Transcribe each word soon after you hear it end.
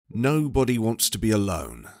Nobody wants to be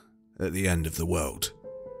alone at the end of the world.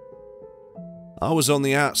 I was on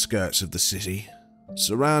the outskirts of the city,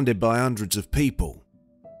 surrounded by hundreds of people,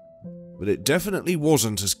 but it definitely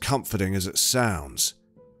wasn't as comforting as it sounds.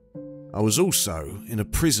 I was also in a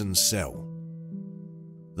prison cell.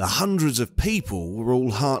 The hundreds of people were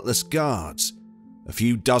all heartless guards, a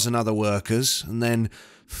few dozen other workers, and then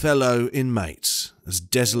fellow inmates, as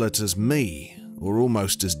desolate as me, or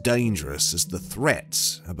almost as dangerous as the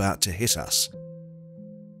threats about to hit us.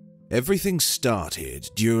 Everything started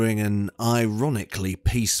during an ironically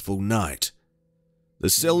peaceful night. The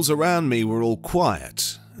cells around me were all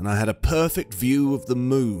quiet, and I had a perfect view of the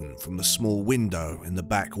moon from the small window in the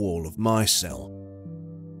back wall of my cell.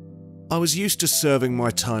 I was used to serving my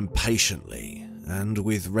time patiently, and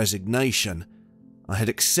with resignation, I had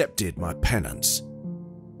accepted my penance.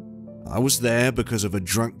 I was there because of a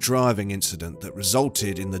drunk driving incident that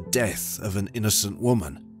resulted in the death of an innocent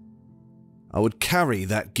woman. I would carry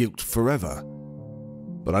that guilt forever,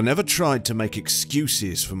 but I never tried to make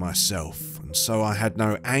excuses for myself, and so I had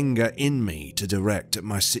no anger in me to direct at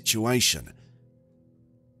my situation.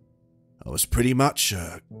 I was pretty much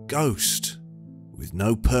a ghost with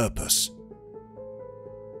no purpose.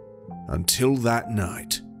 Until that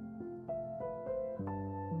night.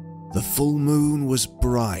 The full moon was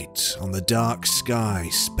bright on the dark sky,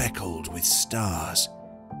 speckled with stars.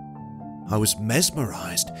 I was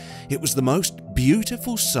mesmerized. It was the most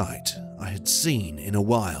beautiful sight I had seen in a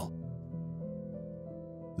while.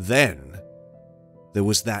 Then there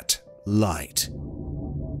was that light.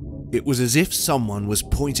 It was as if someone was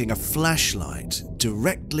pointing a flashlight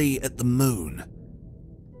directly at the moon.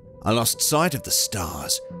 I lost sight of the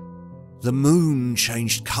stars. The moon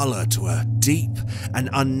changed colour to a deep and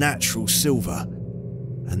unnatural silver.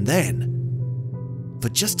 And then, for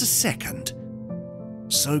just a second,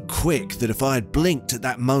 so quick that if I had blinked at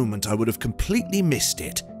that moment I would have completely missed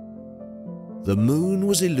it, the moon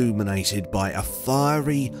was illuminated by a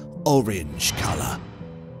fiery orange colour.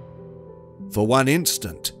 For one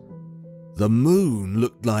instant, the moon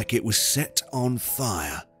looked like it was set on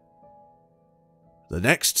fire. The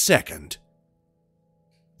next second,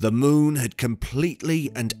 the moon had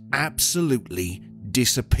completely and absolutely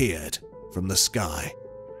disappeared from the sky.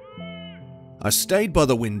 I stayed by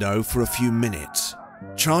the window for a few minutes,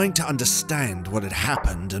 trying to understand what had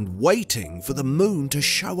happened and waiting for the moon to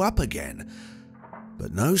show up again.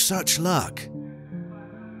 But no such luck.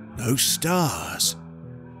 No stars.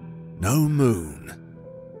 No moon.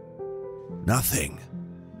 Nothing.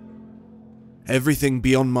 Everything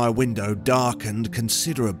beyond my window darkened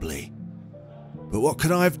considerably. But what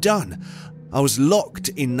could I have done? I was locked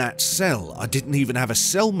in that cell. I didn't even have a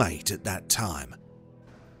cellmate at that time.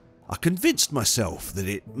 I convinced myself that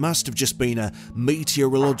it must have just been a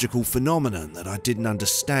meteorological phenomenon that I didn't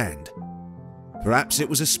understand. Perhaps it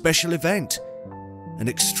was a special event, an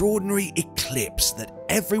extraordinary eclipse that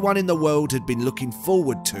everyone in the world had been looking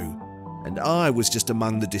forward to, and I was just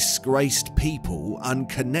among the disgraced people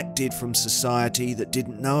unconnected from society that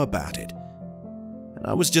didn't know about it. And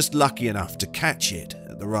I was just lucky enough to catch it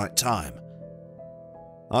at the right time.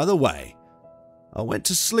 Either way, I went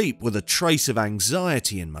to sleep with a trace of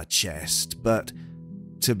anxiety in my chest, but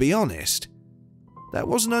to be honest, that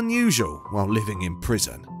wasn't unusual while living in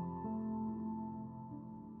prison.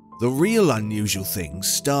 The real unusual thing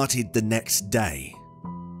started the next day,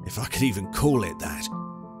 if I could even call it that.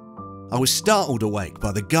 I was startled awake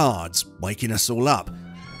by the guards waking us all up.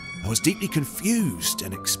 I was deeply confused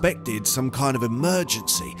and expected some kind of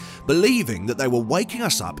emergency, believing that they were waking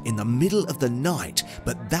us up in the middle of the night,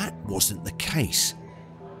 but that wasn't the case.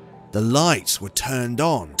 The lights were turned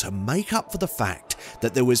on to make up for the fact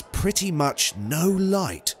that there was pretty much no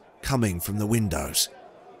light coming from the windows.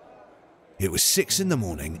 It was 6 in the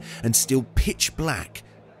morning and still pitch black,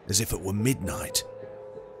 as if it were midnight.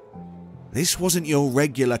 This wasn't your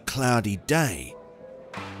regular cloudy day.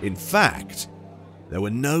 In fact, there were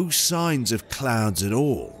no signs of clouds at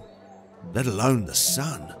all, let alone the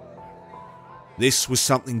sun. This was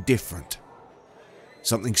something different,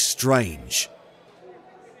 something strange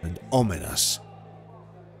and ominous.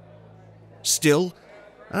 Still,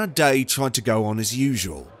 our day tried to go on as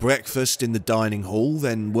usual. Breakfast in the dining hall,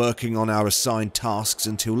 then working on our assigned tasks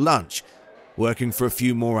until lunch, working for a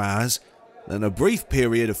few more hours, then a brief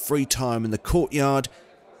period of free time in the courtyard,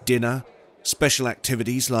 dinner, special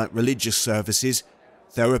activities like religious services,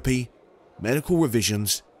 therapy, medical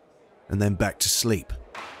revisions, and then back to sleep.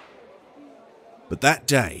 But that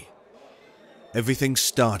day, everything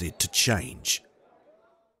started to change.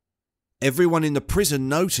 Everyone in the prison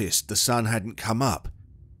noticed the sun hadn't come up.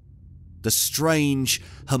 The strange,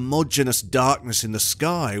 homogeneous darkness in the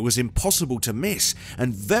sky was impossible to miss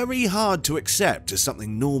and very hard to accept as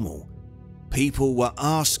something normal. People were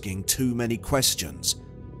asking too many questions.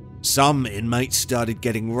 Some inmates started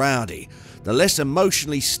getting rowdy. The less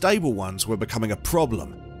emotionally stable ones were becoming a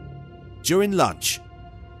problem. During lunch,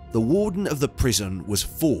 the warden of the prison was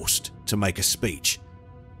forced to make a speech.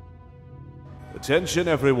 "Attention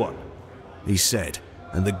everyone," he said,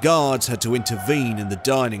 and the guards had to intervene in the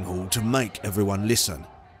dining hall to make everyone listen.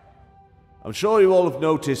 "I'm sure you all have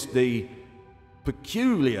noticed the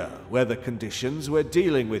peculiar weather conditions we're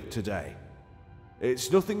dealing with today.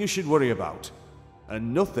 It's nothing you should worry about,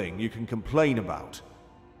 and nothing you can complain about.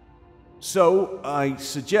 So, I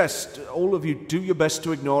suggest all of you do your best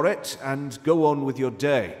to ignore it and go on with your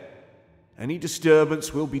day. Any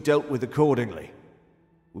disturbance will be dealt with accordingly.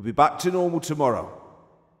 We'll be back to normal tomorrow.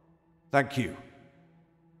 Thank you.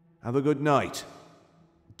 Have a good night.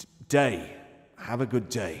 Day. Have a good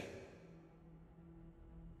day."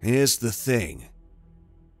 Here's the thing.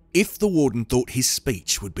 If the warden thought his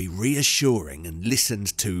speech would be reassuring and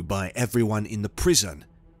listened to by everyone in the prison,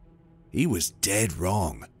 he was dead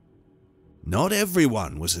wrong. Not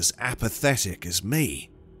everyone was as apathetic as me.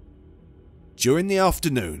 During the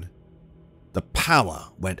afternoon, the power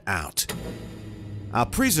went out. Our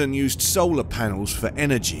prison used solar panels for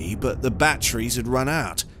energy, but the batteries had run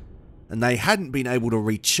out, and they hadn't been able to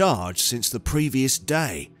recharge since the previous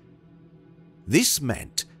day. This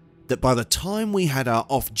meant that by the time we had our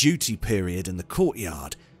off-duty period in the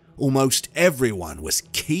courtyard, almost everyone was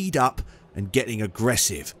keyed up and getting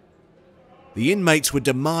aggressive. The inmates were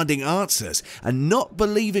demanding answers and not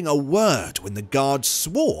believing a word when the guards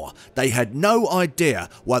swore they had no idea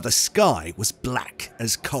why the sky was black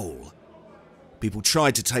as coal. People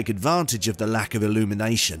tried to take advantage of the lack of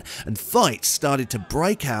illumination, and fights started to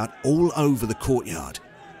break out all over the courtyard.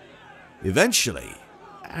 Eventually,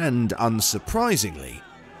 and unsurprisingly,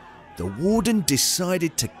 the warden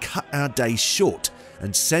decided to cut our day short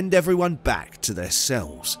and send everyone back to their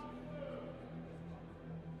cells.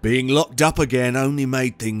 Being locked up again only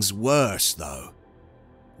made things worse, though.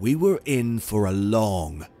 We were in for a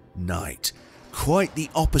long night, quite the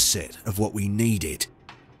opposite of what we needed.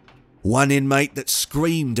 One inmate that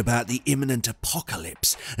screamed about the imminent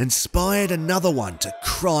apocalypse inspired another one to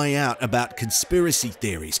cry out about conspiracy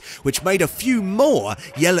theories, which made a few more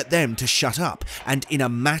yell at them to shut up, and in a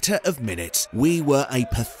matter of minutes we were a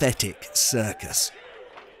pathetic circus.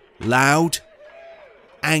 Loud,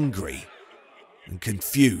 angry, and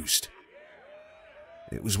confused.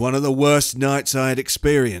 It was one of the worst nights I had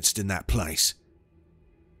experienced in that place.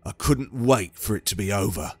 I couldn't wait for it to be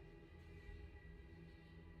over.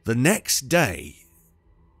 The next day,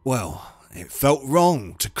 well, it felt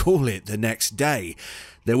wrong to call it the next day.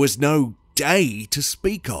 There was no day to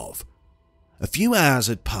speak of. A few hours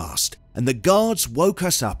had passed, and the guards woke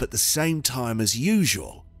us up at the same time as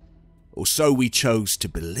usual, or so we chose to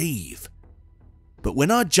believe. But when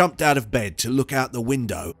I jumped out of bed to look out the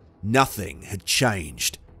window, nothing had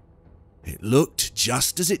changed. It looked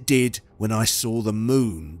just as it did when I saw the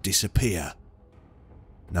moon disappear.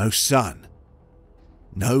 No sun.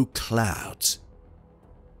 No clouds.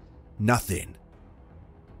 Nothing.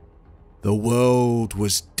 The world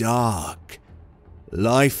was dark,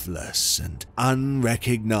 lifeless, and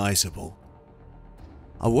unrecognizable.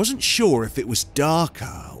 I wasn't sure if it was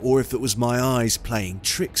darker or if it was my eyes playing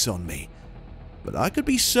tricks on me, but I could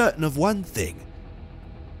be certain of one thing.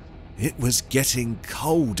 It was getting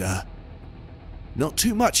colder. Not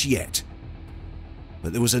too much yet,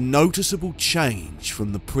 but there was a noticeable change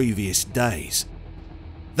from the previous days.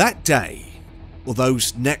 That day, or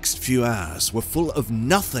those next few hours, were full of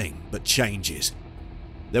nothing but changes.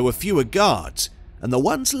 There were fewer guards, and the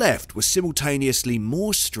ones left were simultaneously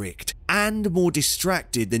more strict and more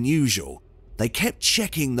distracted than usual. They kept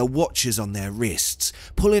checking the watches on their wrists,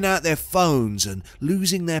 pulling out their phones and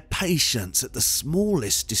losing their patience at the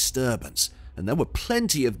smallest disturbance, and there were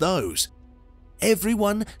plenty of those.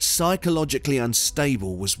 Everyone psychologically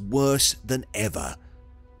unstable was worse than ever.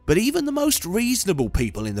 But even the most reasonable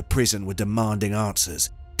people in the prison were demanding answers,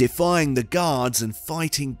 defying the guards and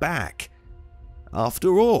fighting back.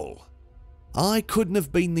 After all, I couldn't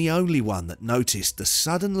have been the only one that noticed the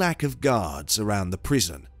sudden lack of guards around the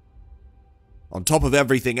prison. On top of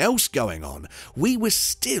everything else going on, we were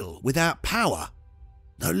still without power.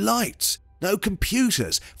 No lights, no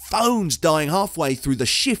computers, phones dying halfway through the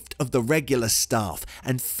shift of the regular staff,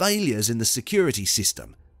 and failures in the security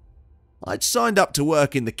system. I'd signed up to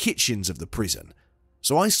work in the kitchens of the prison,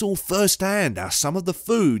 so I saw firsthand how some of the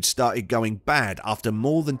food started going bad after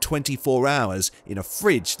more than 24 hours in a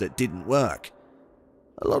fridge that didn't work.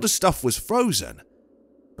 A lot of stuff was frozen,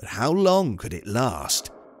 but how long could it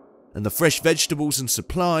last? And the fresh vegetables and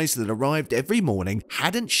supplies that arrived every morning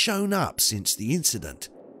hadn't shown up since the incident.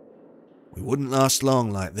 We wouldn't last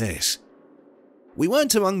long like this. We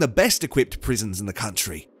weren't among the best equipped prisons in the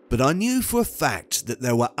country, but I knew for a fact that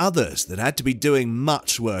there were others that had to be doing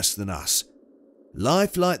much worse than us.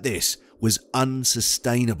 Life like this was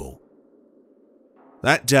unsustainable.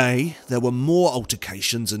 That day, there were more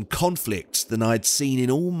altercations and conflicts than I'd seen in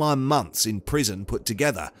all my months in prison put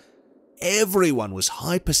together. Everyone was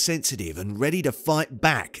hypersensitive and ready to fight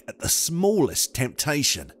back at the smallest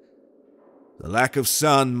temptation. The lack of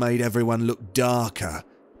sun made everyone look darker,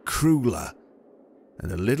 crueler,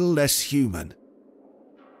 and a little less human.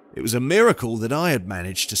 It was a miracle that I had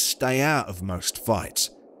managed to stay out of most fights.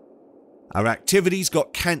 Our activities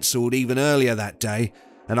got cancelled even earlier that day,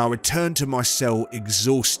 and I returned to my cell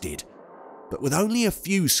exhausted, but with only a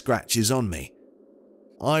few scratches on me.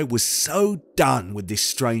 I was so done with this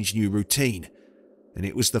strange new routine, and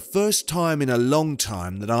it was the first time in a long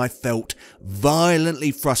time that I felt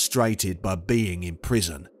violently frustrated by being in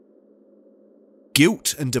prison.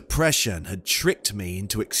 Guilt and depression had tricked me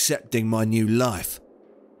into accepting my new life,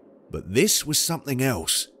 but this was something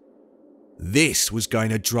else. This was going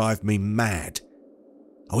to drive me mad.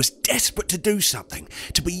 I was desperate to do something,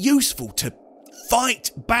 to be useful, to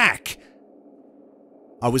fight back.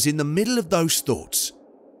 I was in the middle of those thoughts,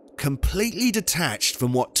 completely detached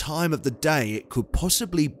from what time of the day it could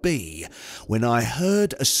possibly be, when I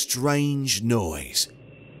heard a strange noise.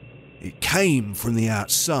 It came from the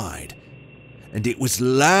outside, and it was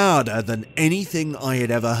louder than anything I had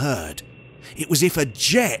ever heard. It was as if a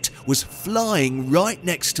jet was flying right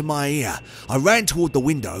next to my ear. I ran toward the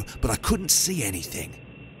window, but I couldn't see anything.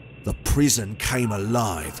 The prison came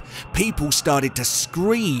alive. People started to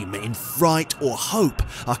scream in fright or hope.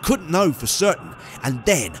 I couldn't know for certain. And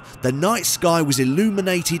then the night sky was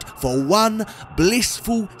illuminated for one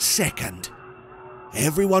blissful second.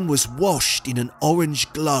 Everyone was washed in an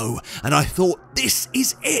orange glow, and I thought, this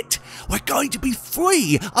is it. We're going to be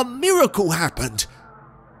free. A miracle happened.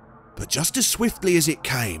 But just as swiftly as it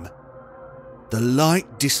came, the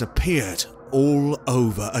light disappeared all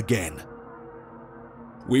over again.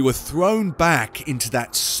 We were thrown back into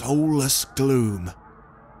that soulless gloom.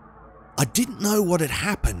 I didn't know what had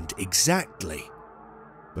happened exactly,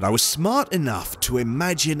 but I was smart enough to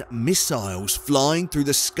imagine missiles flying through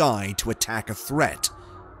the sky to attack a threat,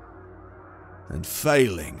 and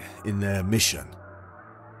failing in their mission.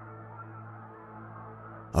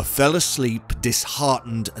 I fell asleep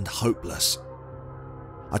disheartened and hopeless.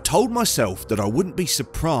 I told myself that I wouldn't be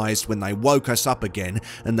surprised when they woke us up again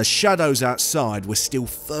and the shadows outside were still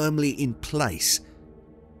firmly in place.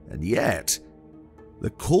 And yet, the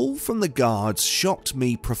call from the guards shocked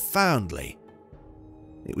me profoundly.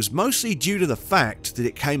 It was mostly due to the fact that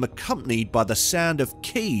it came accompanied by the sound of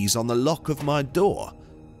keys on the lock of my door.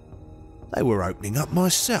 They were opening up my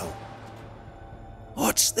cell.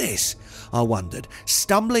 What's this? I wondered,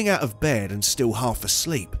 stumbling out of bed and still half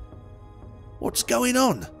asleep. What's going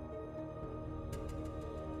on?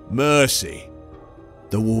 Mercy,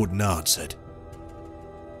 the warden answered.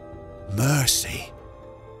 Mercy.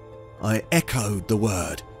 I echoed the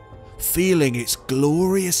word, feeling its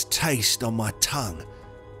glorious taste on my tongue.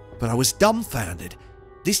 But I was dumbfounded.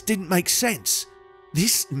 This didn't make sense.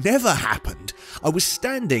 This never happened. I was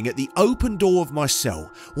standing at the open door of my cell,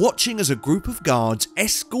 watching as a group of guards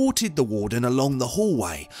escorted the warden along the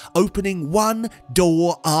hallway, opening one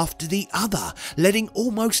door after the other, letting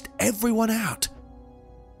almost everyone out.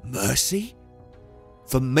 Mercy?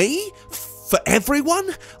 For me? For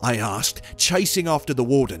everyone? I asked, chasing after the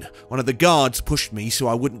warden. One of the guards pushed me so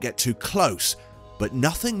I wouldn't get too close, but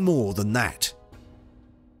nothing more than that.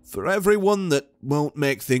 For everyone that won't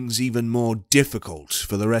make things even more difficult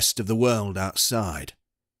for the rest of the world outside.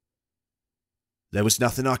 There was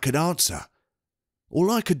nothing I could answer.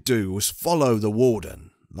 All I could do was follow the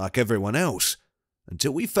warden, like everyone else,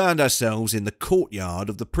 until we found ourselves in the courtyard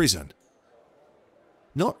of the prison.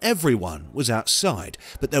 Not everyone was outside,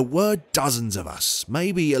 but there were dozens of us,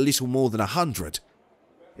 maybe a little more than 100.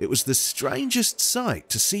 It was the strangest sight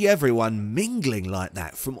to see everyone mingling like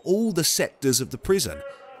that from all the sectors of the prison.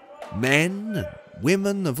 Men and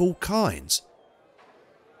women of all kinds.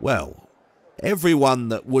 Well, everyone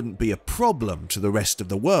that wouldn't be a problem to the rest of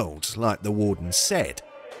the world, like the warden said.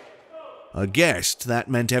 I guessed that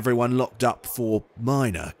meant everyone locked up for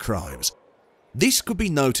minor crimes. This could be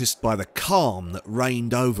noticed by the calm that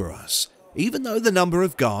reigned over us, even though the number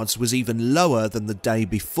of guards was even lower than the day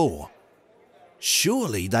before.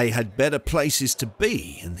 Surely they had better places to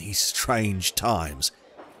be in these strange times.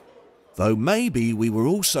 Though maybe we were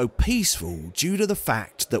also peaceful due to the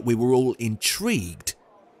fact that we were all intrigued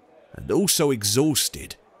and also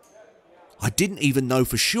exhausted. I didn't even know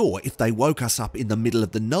for sure if they woke us up in the middle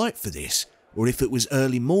of the night for this or if it was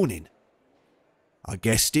early morning. I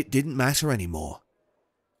guessed it didn't matter anymore.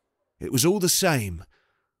 It was all the same,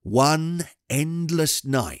 one endless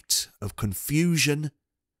night of confusion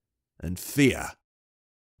and fear.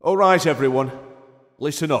 All right, everyone,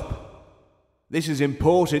 listen up. This is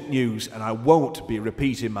important news and I won't be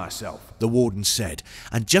repeating myself, the warden said,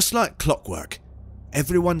 and just like clockwork,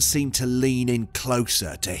 everyone seemed to lean in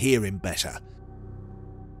closer to hear him better.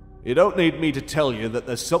 You don't need me to tell you that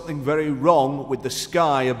there's something very wrong with the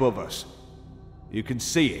sky above us. You can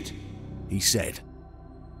see it, he said.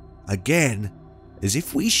 Again, as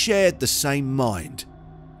if we shared the same mind,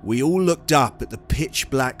 we all looked up at the pitch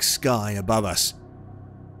black sky above us.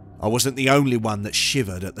 I wasn't the only one that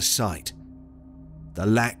shivered at the sight. The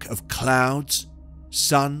lack of clouds,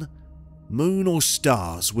 sun, moon or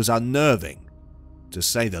stars was unnerving, to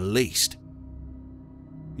say the least.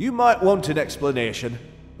 You might want an explanation,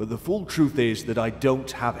 but the full truth is that I don't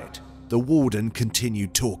have it. The warden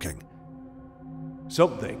continued talking.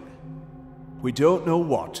 Something, we don't know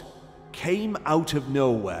what, came out of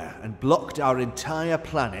nowhere and blocked our entire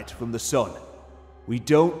planet from the sun. We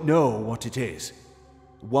don't know what it is,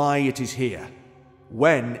 why it is here,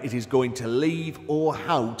 when it is going to leave or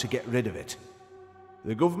how to get rid of it.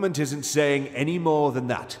 The government isn't saying any more than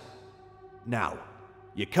that. Now,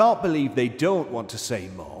 you can't believe they don't want to say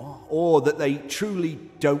more, or that they truly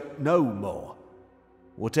don't know more.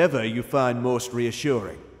 Whatever you find most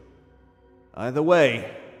reassuring. Either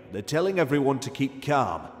way, they're telling everyone to keep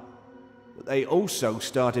calm. But they also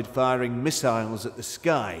started firing missiles at the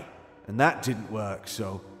sky, and that didn't work,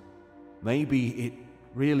 so maybe it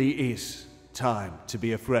really is time to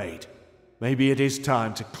be afraid. Maybe it is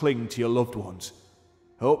time to cling to your loved ones.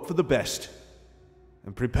 Hope for the best,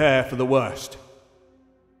 and prepare for the worst.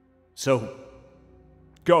 So,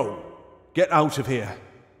 go. Get out of here.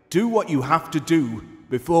 Do what you have to do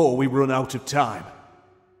before we run out of time.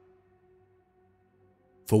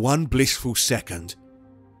 For one blissful second,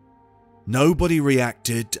 nobody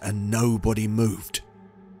reacted and nobody moved.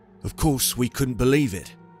 Of course, we couldn't believe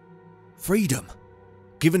it. Freedom,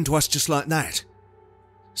 given to us just like that.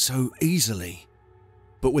 So easily.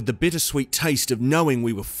 But with the bittersweet taste of knowing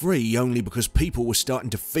we were free only because people were starting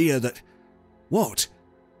to fear that... What?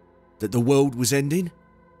 That the world was ending?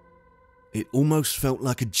 It almost felt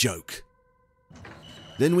like a joke.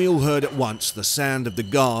 Then we all heard at once the sound of the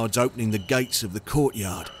guards opening the gates of the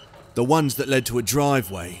courtyard, the ones that led to a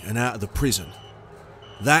driveway and out of the prison.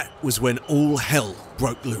 That was when all hell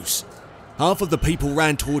broke loose. Half of the people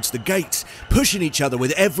ran towards the gates, pushing each other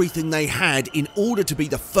with everything they had in order to be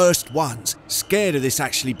the first ones, scared of this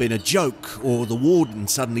actually being a joke or the warden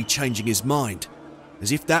suddenly changing his mind.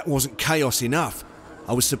 As if that wasn't chaos enough,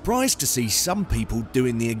 I was surprised to see some people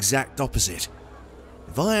doing the exact opposite.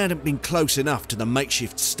 If I hadn't been close enough to the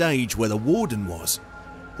makeshift stage where the warden was,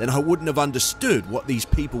 then I wouldn't have understood what these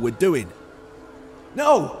people were doing.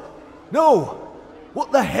 No! No!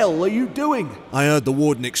 What the hell are you doing? I heard the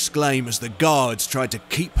warden exclaim as the guards tried to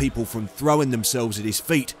keep people from throwing themselves at his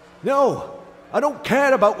feet. No! I don't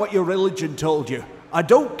care about what your religion told you. I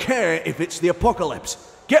don't care if it's the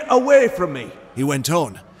apocalypse. Get away from me! He went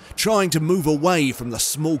on, trying to move away from the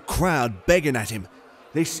small crowd begging at him.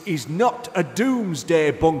 This is not a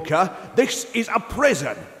doomsday bunker. This is a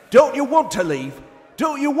prison. Don't you want to leave?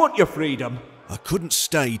 Don't you want your freedom? I couldn't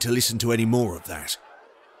stay to listen to any more of that.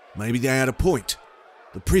 Maybe they had a point.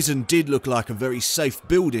 The prison did look like a very safe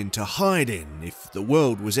building to hide in if the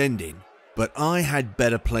world was ending, but I had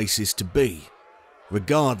better places to be,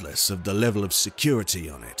 regardless of the level of security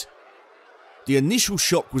on it. The initial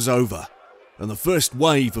shock was over, and the first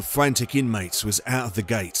wave of frantic inmates was out of the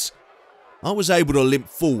gates. I was able to limp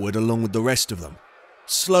forward along with the rest of them,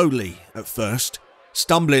 slowly at first,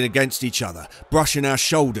 stumbling against each other, brushing our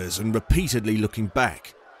shoulders and repeatedly looking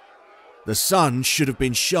back. The sun should have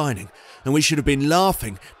been shining, and we should have been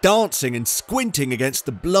laughing, dancing and squinting against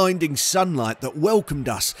the blinding sunlight that welcomed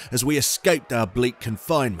us as we escaped our bleak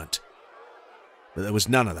confinement. But there was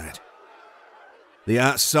none of that. The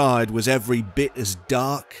outside was every bit as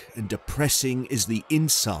dark and depressing as the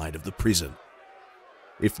inside of the prison,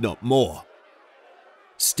 if not more.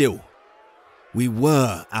 Still, we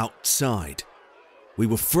were outside. We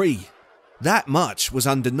were free. That much was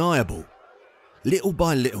undeniable. Little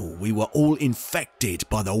by little, we were all infected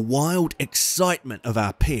by the wild excitement of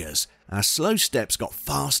our peers. Our slow steps got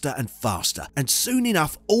faster and faster, and soon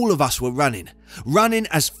enough all of us were running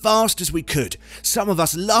as fast as we could. Some of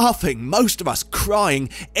us laughing, most of us crying,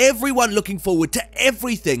 everyone looking forward to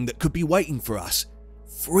everything that could be waiting for us.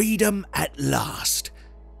 Freedom at last.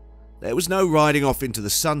 There was no riding off into the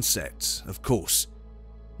sunset, of course,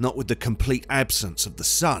 not with the complete absence of the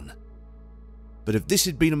sun. But if this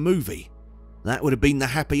had been a movie, that would have been the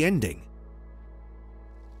happy ending.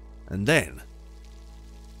 And then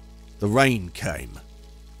the rain came.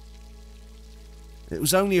 It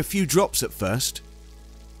was only a few drops at first,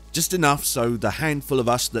 just enough so the handful of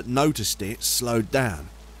us that noticed it slowed down.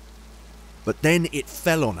 But then it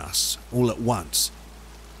fell on us all at once.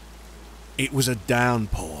 It was a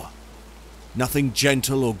downpour, nothing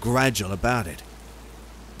gentle or gradual about it.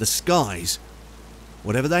 The skies,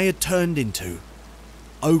 whatever they had turned into,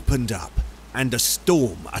 opened up, and a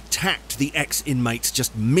storm attacked the ex-inmates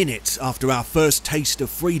just minutes after our first taste of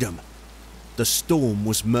freedom. The storm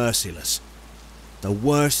was merciless, the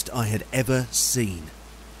worst I had ever seen.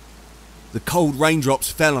 The cold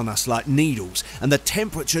raindrops fell on us like needles, and the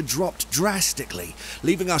temperature dropped drastically,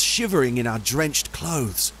 leaving us shivering in our drenched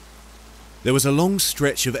clothes. There was a long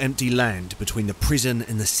stretch of empty land between the prison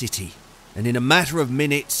and the city, and in a matter of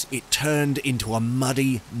minutes it turned into a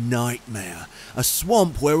muddy nightmare, a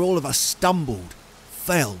swamp where all of us stumbled,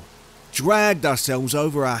 fell, dragged ourselves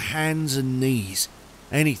over our hands and knees,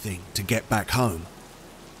 anything to get back home.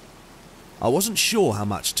 I wasn't sure how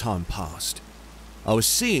much time passed. I was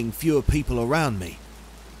seeing fewer people around me.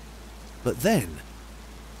 But then,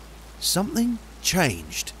 something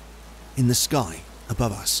changed in the sky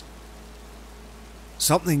above us.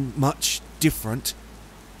 Something much different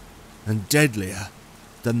and deadlier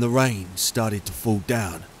than the rain started to fall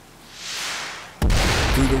down.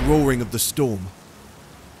 Through the roaring of the storm,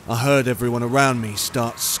 I heard everyone around me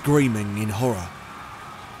start screaming in horror.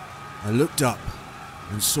 I looked up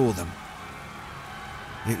and saw them.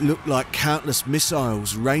 It looked like countless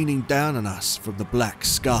missiles raining down on us from the black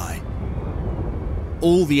sky.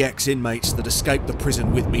 All the ex-inmates that escaped the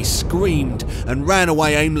prison with me screamed and ran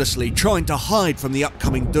away aimlessly, trying to hide from the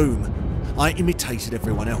upcoming doom. I imitated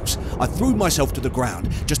everyone else. I threw myself to the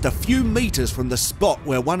ground, just a few meters from the spot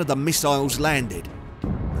where one of the missiles landed.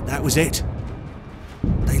 But that was it.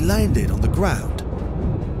 They landed on the ground.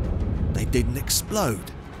 They didn't explode.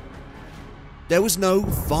 There was no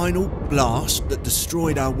final blast that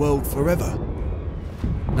destroyed our world forever.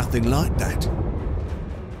 Nothing like that.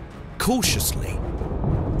 Cautiously,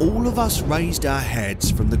 all of us raised our heads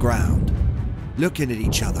from the ground, looking at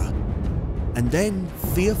each other, and then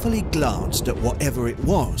fearfully glanced at whatever it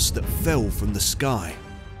was that fell from the sky.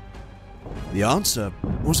 The answer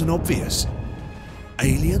wasn't obvious.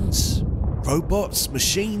 Aliens? Robots?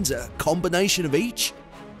 Machines? A combination of each?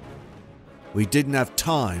 We didn't have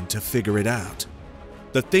time to figure it out.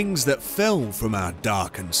 The things that fell from our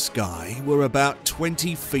darkened sky were about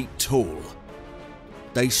 20 feet tall.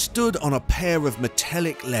 They stood on a pair of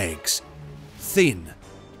metallic legs, thin,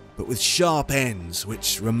 but with sharp ends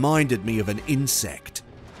which reminded me of an insect.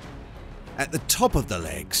 At the top of the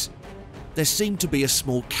legs, there seemed to be a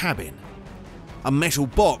small cabin, a metal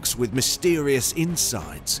box with mysterious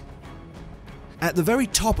insides. At the very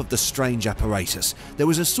top of the strange apparatus, there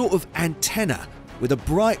was a sort of antenna with a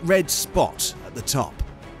bright red spot at the top.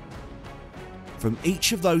 From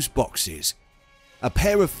each of those boxes, a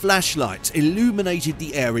pair of flashlights illuminated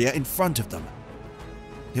the area in front of them.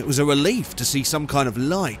 It was a relief to see some kind of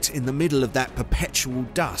light in the middle of that perpetual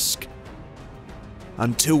dusk,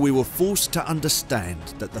 until we were forced to understand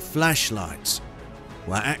that the flashlights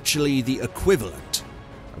were actually the equivalent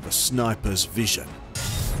of a sniper's vision.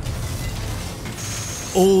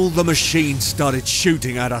 All the machines started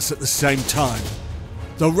shooting at us at the same time.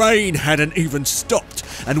 The rain hadn't even stopped,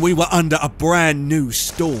 and we were under a brand new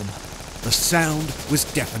storm. The sound was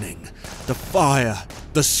deafening. The fire,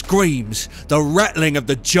 the screams, the rattling of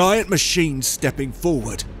the giant machines stepping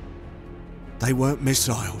forward. They weren't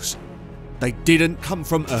missiles. They didn't come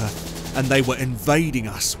from Earth, and they were invading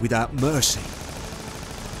us without mercy.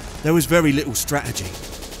 There was very little strategy.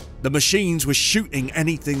 The machines were shooting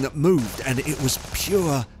anything that moved, and it was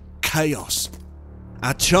pure chaos.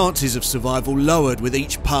 Our chances of survival lowered with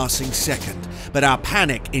each passing second, but our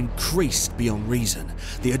panic increased beyond reason.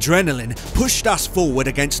 The adrenaline pushed us forward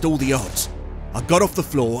against all the odds. I got off the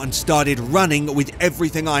floor and started running with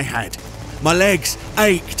everything I had. My legs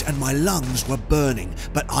ached and my lungs were burning,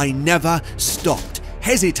 but I never stopped,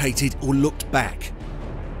 hesitated or looked back.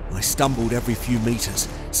 I stumbled every few meters,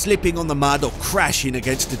 slipping on the mud or crashing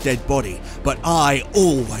against a dead body, but I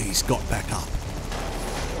always got back up.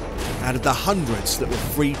 out of the hundreds that were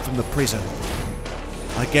freed from the prison.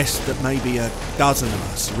 I guessed that maybe a dozen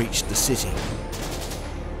of us reached the city.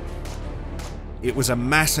 It was a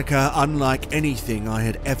massacre unlike anything I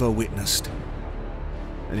had ever witnessed,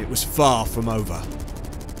 and it was far from over.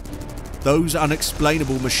 Those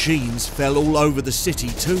unexplainable machines fell all over the city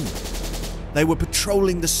too. They were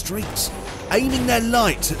patrolling the streets, aiming their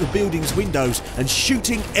lights at the building's windows and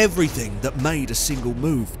shooting everything that made a single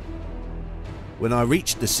move. When I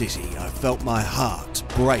reached the city, I felt my heart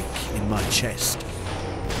break in my chest.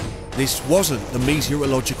 This wasn't the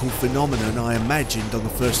meteorological phenomenon I imagined on the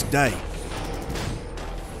first day.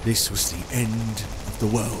 This was the end of the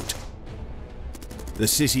world. The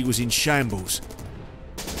city was in shambles.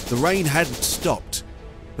 The rain hadn't stopped,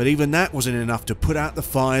 but even that wasn't enough to put out the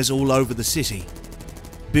fires all over the city.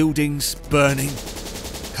 Buildings burning,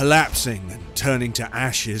 collapsing and turning to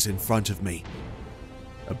ashes in front of me.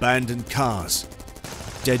 Abandoned cars,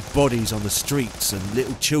 dead bodies on the streets and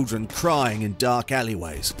little children crying in dark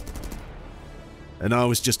alleyways. And I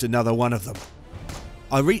was just another one of them.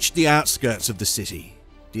 I reached the outskirts of the city,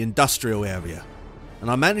 the industrial area, and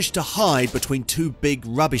I managed to hide between two big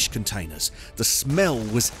rubbish containers. The smell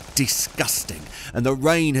was disgusting, and the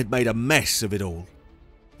rain had made a mess of it all.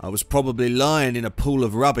 I was probably lying in a pool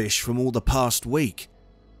of rubbish from all the past week,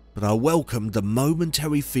 but I welcomed the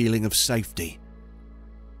momentary feeling of safety.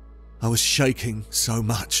 I was shaking so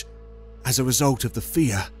much as a result of the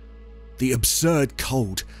fear, the absurd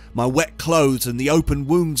cold, my wet clothes and the open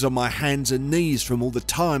wounds on my hands and knees from all the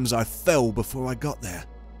times I fell before I got there.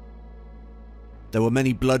 There were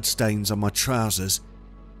many bloodstains on my trousers,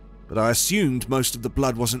 but I assumed most of the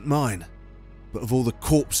blood wasn't mine, but of all the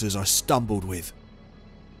corpses I stumbled with.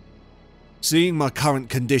 Seeing my current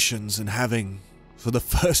conditions and having, for the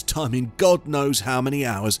first time in God knows how many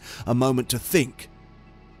hours, a moment to think,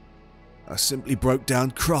 I simply broke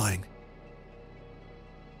down crying.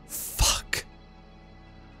 Fuck.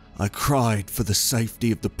 I cried for the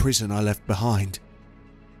safety of the prison I left behind.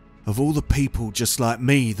 Of all the people just like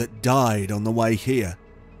me that died on the way here.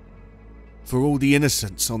 For all the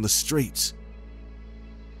innocents on the streets.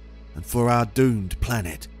 And for our doomed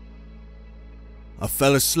planet. I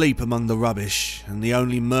fell asleep among the rubbish, and the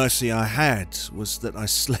only mercy I had was that I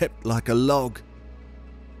slept like a log.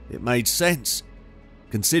 It made sense,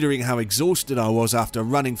 considering how exhausted I was after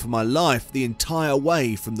running for my life the entire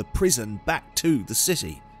way from the prison back to the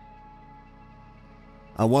city.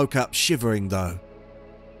 I woke up shivering though,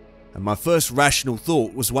 and my first rational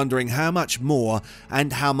thought was wondering how much more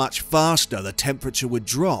and how much faster the temperature would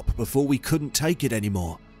drop before we couldn't take it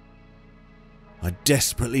anymore. I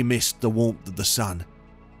desperately missed the warmth of the sun.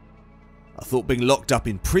 I thought being locked up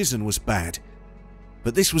in prison was bad,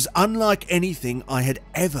 but this was unlike anything I had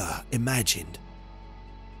ever imagined.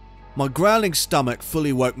 My growling stomach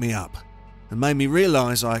fully woke me up and made me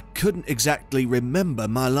realise I couldn't exactly remember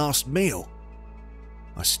my last meal.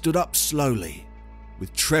 I stood up slowly,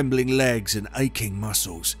 with trembling legs and aching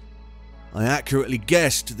muscles. I accurately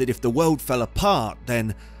guessed that if the world fell apart,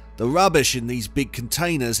 then the rubbish in these big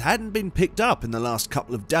containers hadn't been picked up in the last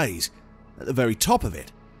couple of days. At the very top of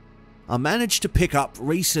it, I managed to pick up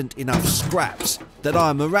recent enough scraps that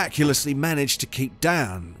I miraculously managed to keep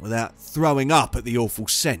down without throwing up at the awful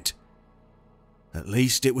scent. At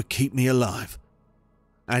least it would keep me alive.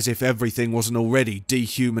 As if everything wasn't already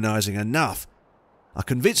dehumanising enough, I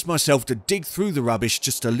convinced myself to dig through the rubbish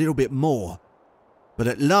just a little bit more, but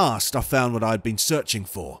at last I found what I'd been searching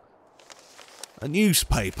for. A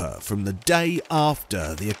newspaper from the day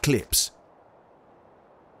after the eclipse.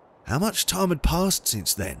 How much time had passed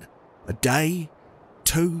since then? A day?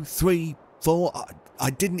 2, 3, 4? I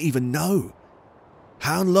didn't even know.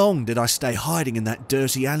 How long did I stay hiding in that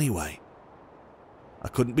dirty alleyway? I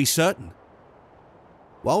couldn't be certain.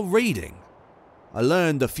 While reading, I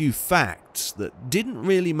learned a few facts that didn't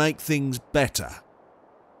really make things better.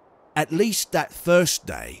 At least that first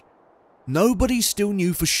day, nobody still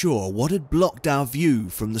knew for sure what had blocked our view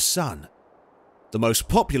from the sun. The most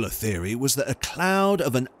popular theory was that a cloud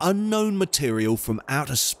of an unknown material from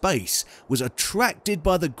outer space was attracted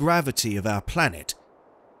by the gravity of our planet.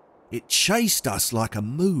 It chased us like a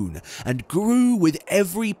moon and grew with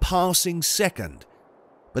every passing second,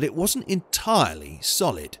 but it wasn't entirely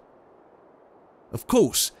solid. Of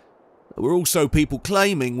course, there were also people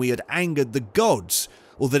claiming we had angered the gods,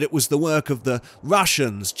 or that it was the work of the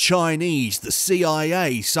Russians, Chinese, the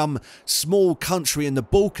CIA, some small country in the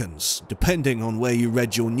Balkans, depending on where you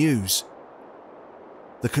read your news.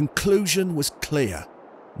 The conclusion was clear.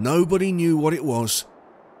 Nobody knew what it was,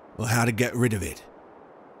 or how to get rid of it.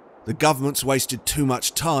 The governments wasted too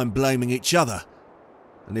much time blaming each other,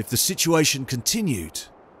 and if the situation continued,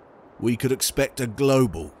 we could expect a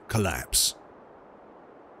global collapse.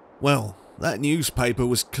 Well, that newspaper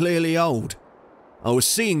was clearly old. I was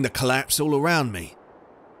seeing the collapse all around me,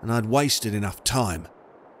 and I'd wasted enough time.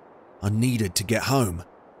 I needed to get home.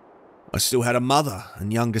 I still had a mother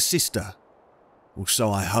and younger sister, or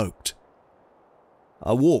so I hoped.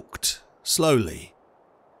 I walked slowly,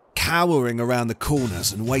 cowering around the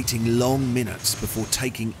corners and waiting long minutes before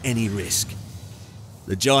taking any risk.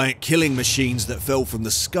 The giant killing machines that fell from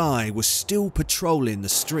the sky were still patrolling the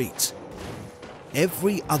streets.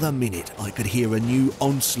 Every other minute I could hear a new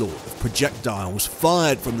onslaught of projectiles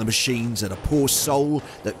fired from the machines at a poor soul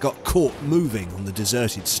that got caught moving on the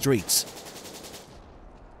deserted streets.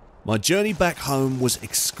 My journey back home was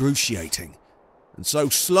excruciating, and so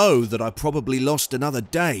slow that I probably lost another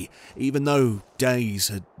day, even though days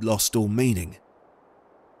had lost all meaning.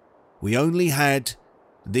 We only had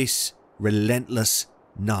this relentless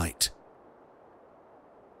night.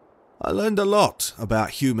 I learned a lot about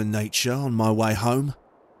human nature on my way home.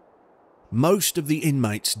 Most of the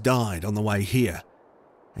inmates died on the way here,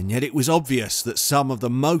 and yet it was obvious that some of the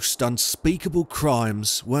most unspeakable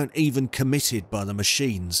crimes weren't even committed by the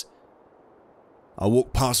machines. I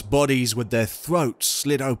walked past bodies with their throats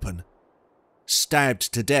slit open,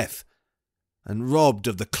 stabbed to death, and robbed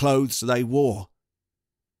of the clothes they wore.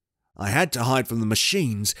 I had to hide from the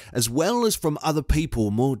machines as well as from other people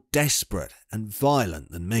more desperate and violent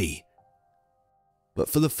than me. But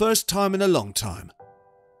for the first time in a long time,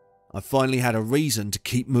 I finally had a reason to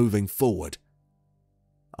keep moving forward.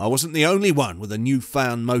 I wasn't the only one with a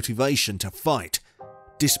newfound motivation to fight.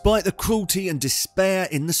 Despite the cruelty and despair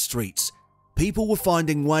in the streets, people were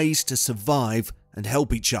finding ways to survive and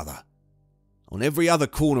help each other. On every other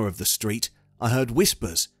corner of the street, I heard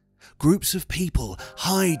whispers. Groups of people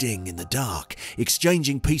hiding in the dark,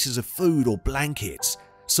 exchanging pieces of food or blankets,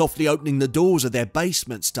 softly opening the doors of their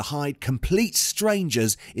basements to hide complete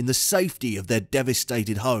strangers in the safety of their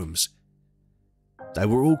devastated homes. They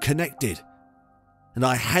were all connected, and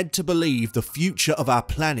I had to believe the future of our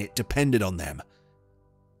planet depended on them.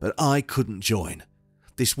 But I couldn't join.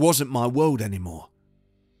 This wasn't my world anymore.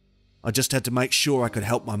 I just had to make sure I could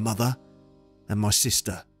help my mother and my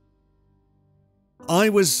sister. I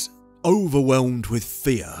was overwhelmed with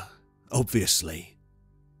fear, obviously.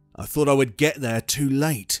 I thought I would get there too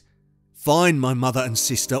late, find my mother and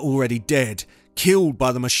sister already dead, killed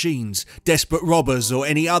by the machines, desperate robbers, or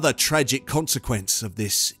any other tragic consequence of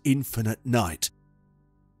this infinite night.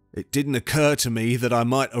 It didn't occur to me that I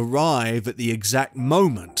might arrive at the exact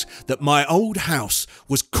moment that my old house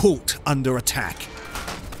was caught under attack.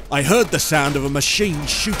 I heard the sound of a machine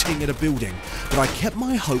shooting at a building, but I kept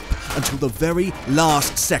my hope until the very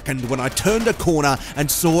last second when I turned a corner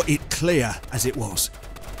and saw it clear as it was.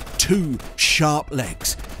 2 sharp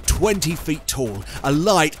legs, 20 feet tall, a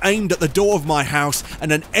light aimed at the door of my house,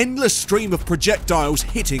 and an endless stream of projectiles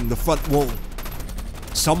hitting the front wall.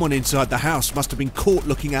 Someone inside the house must have been caught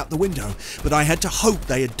looking out the window, but I had to hope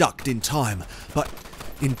they had ducked in time. But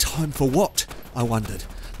in time for what? I wondered.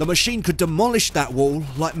 The machine could demolish that wall,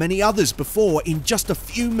 like many others before, in just a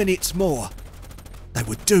few minutes more. They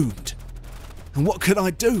were doomed. And what could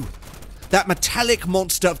I do? That metallic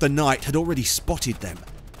monster of the night had already spotted them.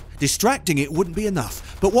 Distracting it wouldn't be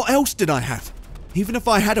enough, but what else did I have? Even if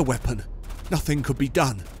I had a weapon, nothing could be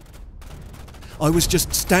done. I was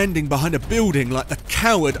just standing behind a building like the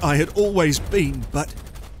coward I had always been, but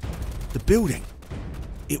the building,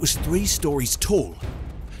 it was 3 stories tall,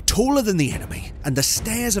 taller than the enemy, and the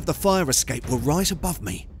stairs of the fire escape were right above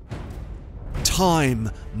me.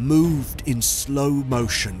 Time moved in slow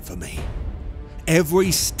motion for me.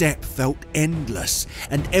 Every step felt endless,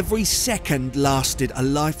 and every second lasted a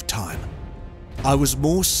lifetime. I was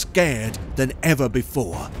more scared than ever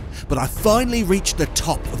before, but I finally reached the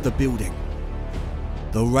top of the building.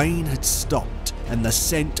 The rain had stopped, and the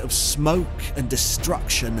scent of smoke and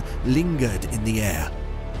destruction lingered in the air.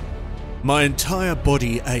 My entire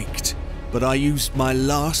body ached, but I used my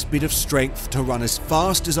last bit of strength to run as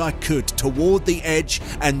fast as I could toward the edge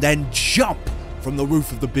and then jump from the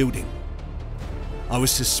roof of the building. I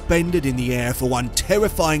was suspended in the air for one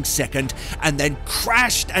terrifying second and then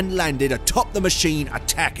crashed and landed atop the machine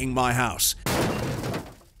attacking my house.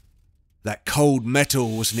 That cold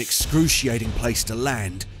metal was an excruciating place to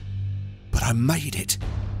land, but I made it.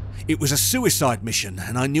 It was a suicide mission,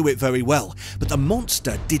 and I knew it very well, but the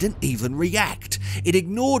monster didn't even react. It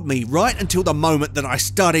ignored me right until the moment that I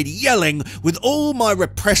started yelling with all my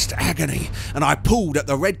repressed agony, and I pulled at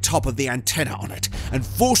the red top of the antenna on it and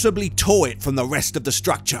forcibly tore it from the rest of the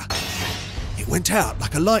structure. It went out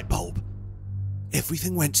like a light bulb.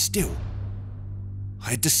 Everything went still.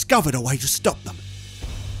 I had discovered a way to stop them.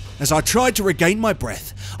 As I tried to regain my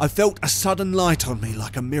breath, I felt a sudden light on me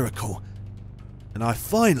like a miracle, and I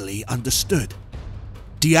finally understood.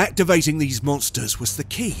 Deactivating these monsters was the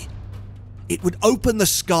key. It would open the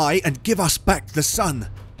sky and give us back the sun.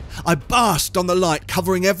 I basked on the light,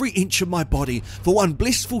 covering every inch of my body for one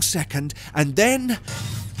blissful second, and then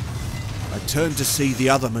I turned to see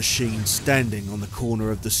the other machine standing on the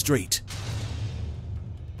corner of the street.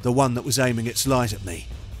 The one that was aiming its light at me.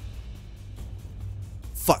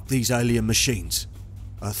 Fuck these alien machines,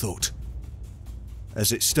 I thought,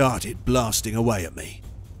 as it started blasting away at me.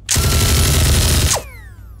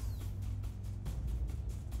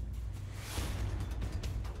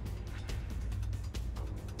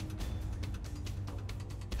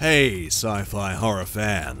 Hey, sci-fi horror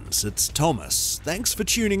fans, it's Thomas. Thanks for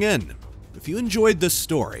tuning in. If you enjoyed this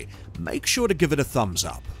story, make sure to give it a thumbs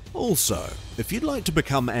up. Also, if you'd like to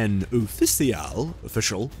become an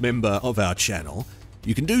official member of our channel,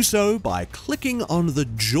 you can do so by clicking on the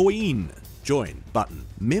join button.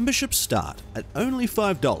 Memberships start at only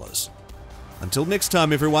 $5. Until next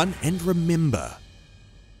time, everyone, and remember,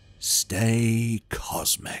 stay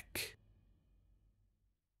cosmic.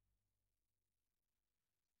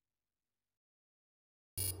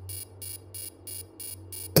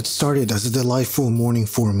 It started as a delightful morning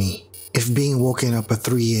for me, if being woken up at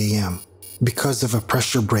 3 a.m. because of a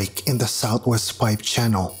pressure break in the Southwest Pipe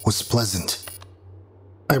Channel was pleasant.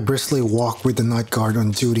 I briskly walked with the night guard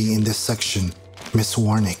on duty in this section, Miss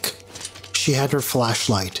Warnick. She had her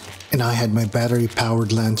flashlight, and I had my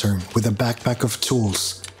battery-powered lantern with a backpack of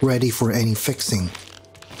tools ready for any fixing.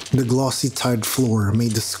 The glossy tiled floor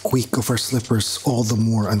made the squeak of her slippers all the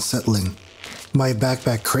more unsettling. My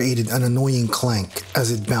backpack created an annoying clank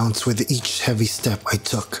as it bounced with each heavy step I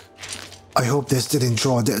took. I hope this didn't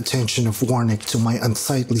draw the attention of Warnick to my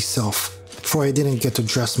unsightly self, for I didn't get to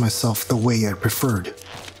dress myself the way I preferred.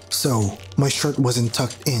 So, my shirt wasn't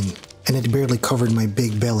tucked in, and it barely covered my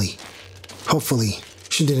big belly. Hopefully,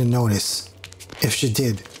 she didn't notice. If she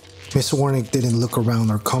did, Miss Warnick didn't look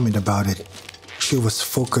around or comment about it. She was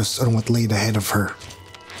focused on what laid ahead of her.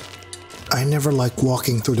 I never liked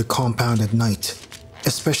walking through the compound at night,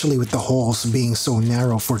 especially with the halls being so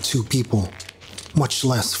narrow for two people, much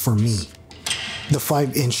less for me. The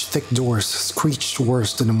 5-inch thick doors screeched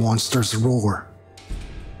worse than a monster's roar.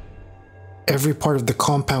 Every part of the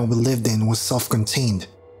compound we lived in was self-contained,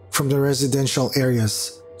 from the residential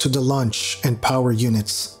areas to the lunch and power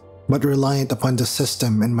units, but reliant upon the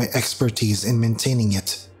system and my expertise in maintaining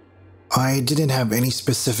it. I didn't have any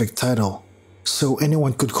specific title, so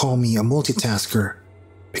anyone could call me a multitasker,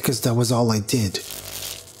 because that was all I did.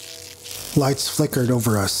 Lights flickered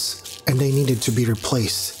over us, and they needed to be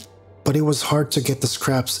replaced, but it was hard to get the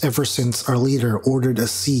scraps ever since our leader ordered a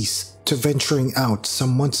cease to venturing out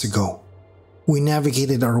some months ago. We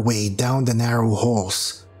navigated our way down the narrow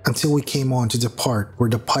halls until we came on to the part where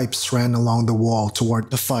the pipes ran along the wall toward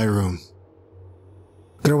the fire room.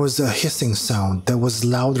 There was a hissing sound that was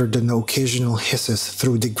louder than the occasional hisses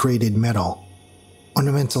through degraded metal. On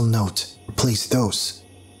a mental note, replace those.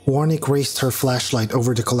 Warnick raised her flashlight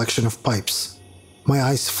over the collection of pipes. My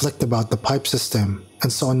eyes flicked about the pipe system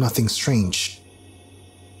and saw nothing strange.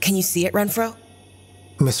 Can you see it, Renfro?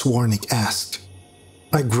 Miss Warnick asked.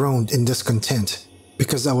 I groaned in discontent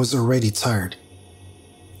because I was already tired.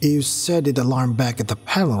 You said it alarmed back at the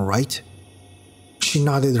panel, right? She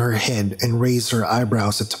nodded her head and raised her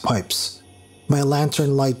eyebrows at the pipes. My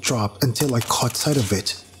lantern light dropped until I caught sight of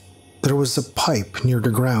it. There was a pipe near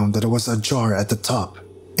the ground that was ajar at the top,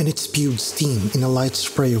 and it spewed steam in a light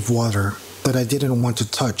spray of water that I didn't want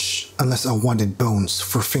to touch unless I wanted bones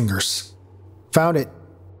for fingers. Found it,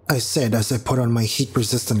 I said as I put on my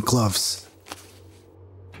heat-resistant gloves.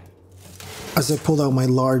 As I pulled out my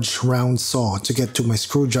large, round saw to get to my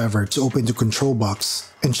screwdriver to open the control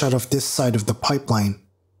box and shut off this side of the pipeline,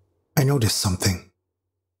 I noticed something.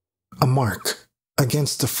 A mark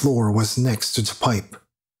against the floor was next to the pipe.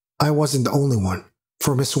 I wasn't the only one,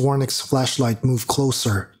 for Miss Warnick's flashlight moved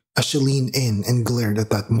closer as she leaned in and glared at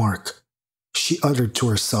that mark. She uttered to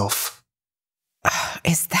herself,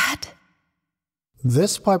 Is that?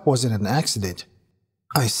 This pipe wasn't an accident,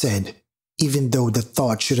 I said, even though the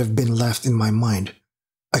thought should have been left in my mind.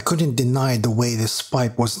 I couldn't deny the way this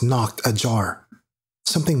pipe was knocked ajar.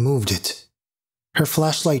 Something moved it. Her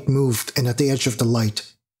flashlight moved, and at the edge of the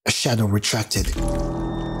light, a shadow retracted.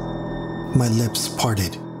 My lips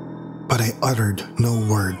parted, but I uttered no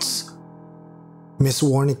words. Miss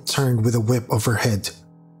Warnick turned with a whip of her head.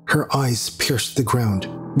 Her eyes pierced the ground,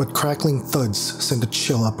 but crackling thuds sent a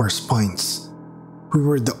chill up our spines. We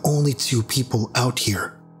were the only two people out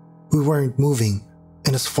here. We weren't moving,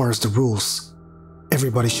 and as far as the rules,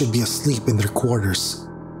 Everybody should be asleep in their quarters.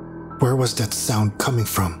 Where was that sound coming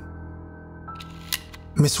from?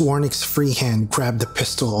 Miss Warnick's free hand grabbed the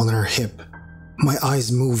pistol on her hip. My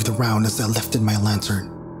eyes moved around as I lifted my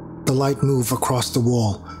lantern. The light moved across the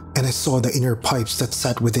wall, and I saw the inner pipes that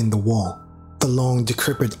sat within the wall. The long,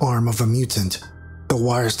 decrepit arm of a mutant. The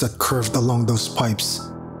wires that curved along those pipes.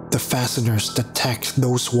 The fasteners that tacked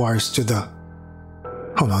those wires to the...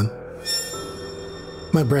 Hold on.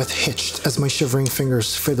 My breath hitched as my shivering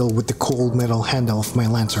fingers fiddled with the cold metal handle of my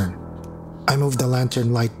lantern. I moved the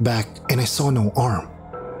lantern light back and I saw no arm.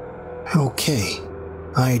 Okay,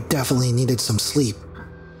 I definitely needed some sleep,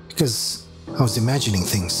 because I was imagining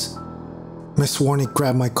things. Miss Warnick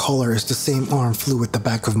grabbed my collar as the same arm flew at the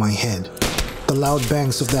back of my head. The loud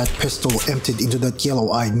bangs of that pistol emptied into that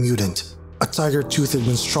yellow-eyed mutant. A tiger-toothed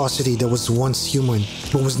monstrosity that was once human,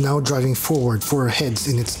 but was now driving forward for her heads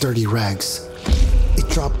in its dirty rags. It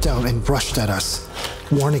dropped down and rushed at us.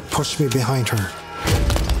 Warnick pushed me behind her.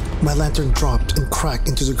 My lantern dropped and cracked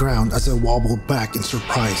into the ground as I wobbled back in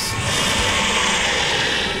surprise.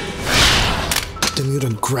 The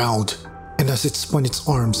mutant growled, and as it spun its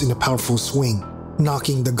arms in a powerful swing,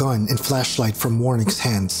 knocking the gun and flashlight from Warnick's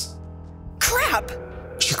hands. Crap!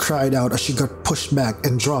 She cried out as she got pushed back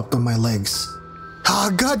and dropped on my legs.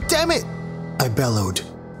 Ah, god damn it! I bellowed.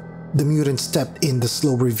 The mutant stepped in the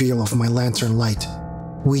slow reveal of my lantern light.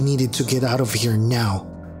 We needed to get out of here now.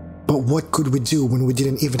 But what could we do when we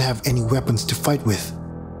didn't even have any weapons to fight with?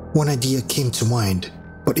 One idea came to mind,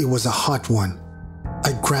 but it was a hot one.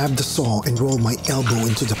 I grabbed the saw and rolled my elbow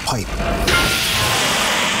into the pipe.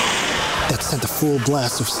 That sent a full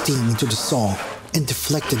blast of steam into the saw and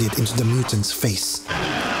deflected it into the mutant's face.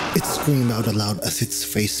 It screamed out aloud as its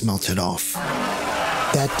face melted off.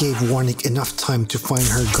 That gave Warnick enough time to find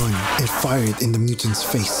her gun and fire it in the mutant's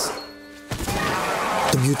face.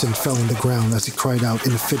 The mutant fell on the ground as he cried out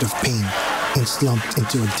in a fit of pain and slumped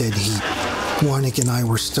into a dead heap. Warnick and I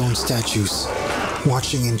were stone statues,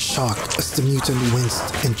 watching in shock as the mutant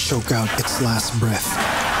winced and choked out its last breath.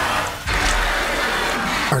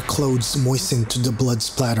 Our clothes moistened to the blood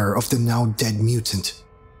splatter of the now dead mutant.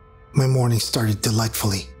 My morning started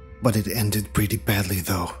delightfully, but it ended pretty badly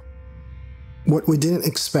though. What we didn't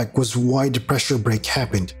expect was why the pressure break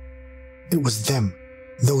happened. It was them,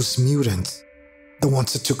 those mutants. The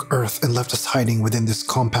ones that took Earth and left us hiding within this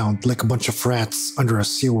compound like a bunch of rats under a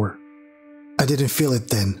sewer. I didn't feel it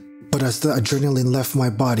then, but as the adrenaline left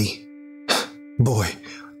my body, boy,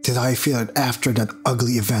 did I feel it after that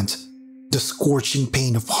ugly event. The scorching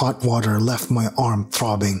pain of hot water left my arm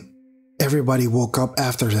throbbing. Everybody woke up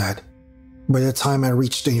after that. By the time I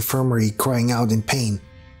reached the infirmary crying out in pain,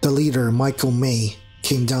 the leader, Michael May,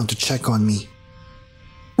 came down to check on me.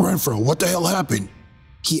 Renfro, what the hell happened?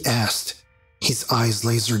 He asked. His eyes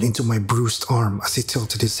lasered into my bruised arm as he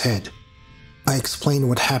tilted his head. I explained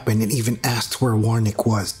what happened and even asked where Warnick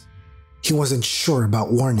was. He wasn't sure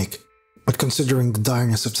about Warnick, but considering the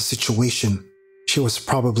direness of the situation, she was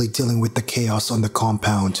probably dealing with the chaos on the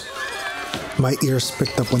compound. My ears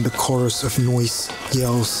picked up on the chorus of noise,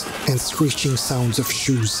 yells, and screeching sounds of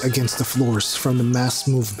shoes against the floors from the mass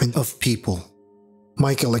movement of people.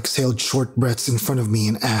 Michael exhaled short breaths in front of me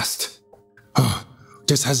and asked,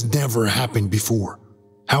 This has never happened before.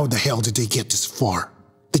 How the hell did they get this far?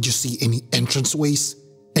 Did you see any entranceways?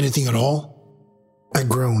 Anything at all? I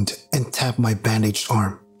groaned and tapped my bandaged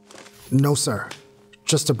arm. No, sir.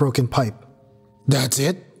 Just a broken pipe. That's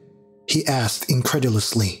it? He asked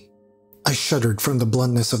incredulously. I shuddered from the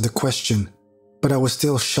bluntness of the question, but I was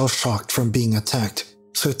still shell-shocked from being attacked,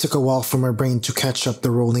 so it took a while for my brain to catch up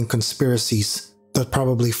the rolling conspiracies that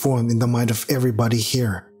probably formed in the mind of everybody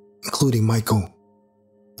here, including Michael.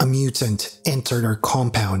 A mutant entered our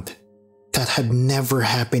compound. That had never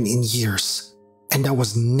happened in years, and that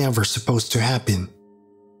was never supposed to happen.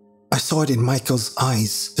 I saw it in Michael's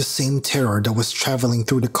eyes, the same terror that was traveling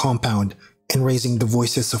through the compound and raising the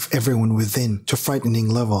voices of everyone within to frightening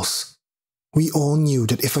levels. We all knew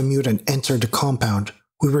that if a mutant entered the compound,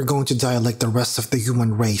 we were going to die like the rest of the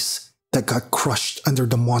human race that got crushed under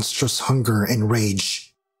the monstrous hunger and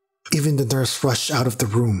rage. Even the nurse rushed out of the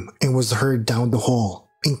room and was heard down the hall,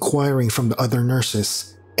 inquiring from the other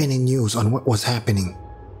nurses any news on what was happening.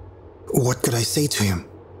 What could I say to him?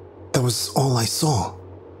 That was all I saw.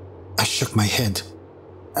 I shook my head.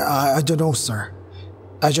 I don't know, sir.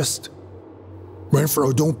 I just...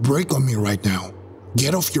 Renfro, don't break on me right now.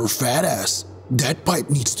 Get off your fat ass. That pipe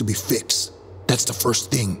needs to be fixed. That's the first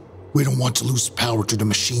thing. We don't want to lose power to the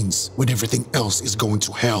machines when everything else is going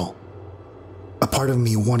to hell. A part of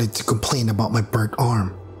me wanted to complain about my burnt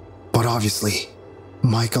arm, but obviously,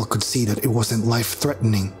 Michael could see that it wasn't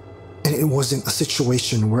life-threatening. and it wasn't a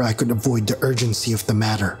situation where I could avoid the urgency of the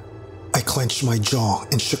matter. I clenched my jaw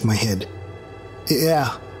and shook my head.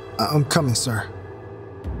 Yeah, I'm coming, sir.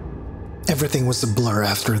 Everything was a blur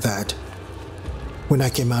after that. When I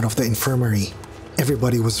came out of the infirmary,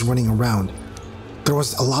 everybody was running around. There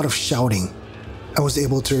was a lot of shouting. I was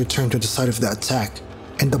able to return to the site of the attack,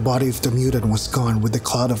 and the body of the mutant was gone with a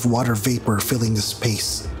cloud of water vapor filling the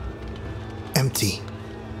space. Empty,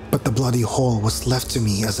 but the bloody hole was left to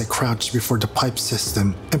me as I crouched before the pipe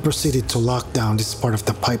system and proceeded to lock down this part of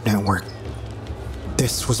the pipe network.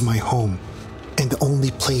 This was my home, and the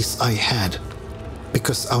only place I had,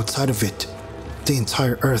 because outside of it, the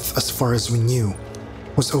entire Earth, as far as we knew,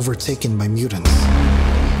 was overtaken by mutants.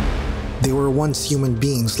 They were once human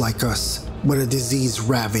beings like us, but a disease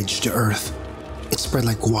ravaged the Earth. It spread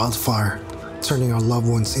like wildfire, turning our loved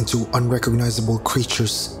ones into unrecognizable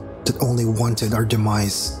creatures that only wanted our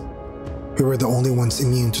demise. We were the only ones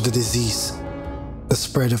immune to the disease. The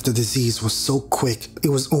spread of the disease was so quick, it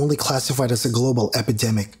was only classified as a global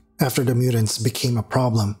epidemic after the mutants became a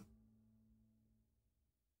problem.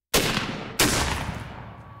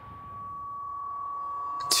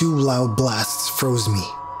 Two loud blasts froze me.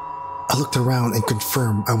 I looked around and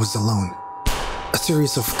confirmed I was alone. A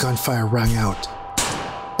series of gunfire rang out,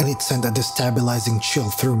 and it sent a destabilizing chill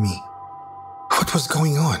through me. What was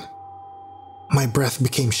going on? My breath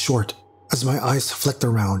became short as my eyes flicked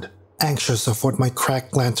around, anxious of what my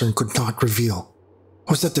cracked lantern could not reveal.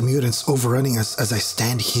 Was that the mutants overrunning us as I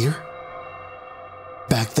stand here?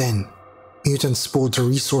 Back then, mutants pulled the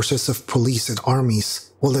resources of police and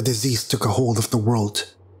armies while the disease took a hold of the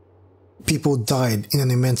world. People died in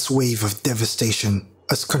an immense wave of devastation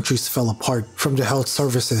as countries fell apart, from the health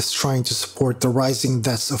services trying to support the rising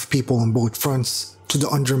deaths of people on both fronts to the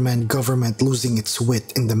undermanned government losing its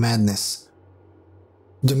wit in the madness.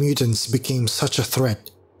 The mutants became such a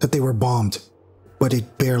threat that they were bombed, but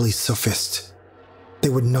it barely sufficed. They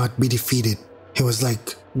would not be defeated. It was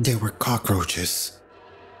like they were cockroaches.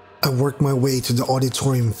 I worked my way to the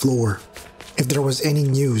auditorium floor. If there was any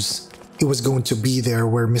news, it was going to be there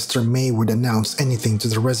where Mr. May would announce anything to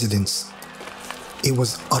the residents. It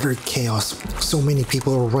was utter chaos. So many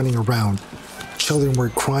people were running around. Children were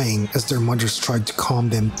crying as their mothers tried to calm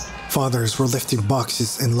them. Fathers were lifting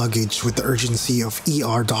boxes and luggage with the urgency of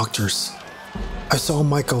ER doctors. I saw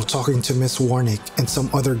Michael talking to Miss Warnick and some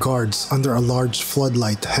other guards under a large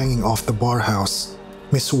floodlight hanging off the bar house.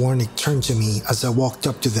 Miss Warnick turned to me as I walked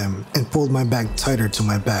up to them and pulled my bag tighter to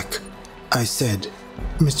my back. I said,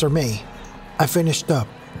 "Mr. May, I finished up,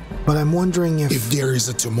 but I'm wondering if there is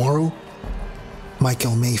a tomorrow?"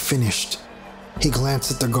 Michael May finished. He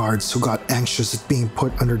glanced at the guards who got anxious at being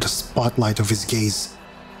put under the spotlight of his gaze.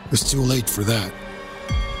 It's too late for that.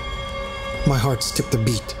 My heart skipped a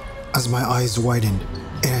beat as my eyes widened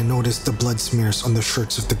and I noticed the blood smears on the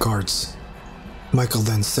shirts of the guards. Michael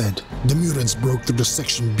then said, "The mutants broke through the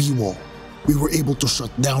Section B wall. We were able to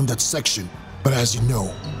shut down that section, but as you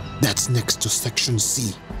know, that's next to Section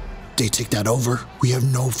C. They take that over, we have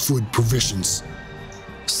no food provisions."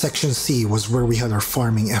 Section C was where we had our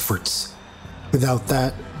farming efforts. Without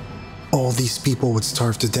that, all these people would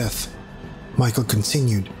starve to death. Michael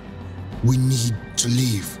continued, "We need to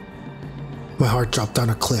leave." My heart dropped down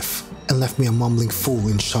a cliff and left me a mumbling fool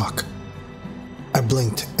in shock. I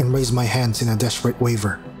blinked and raised my hands in a desperate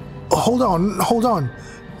waver. Hold on.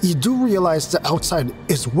 You do realize the outside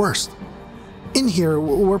is worse. In here,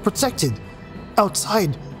 we're protected.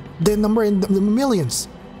 Outside, they number in the millions.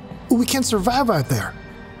 We can't survive out there.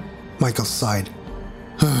 Michael sighed.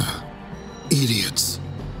 Idiots.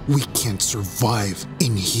 We can't survive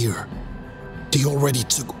in here. They already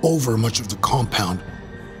took over much of the compound.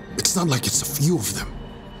 It's not like it's a few of them.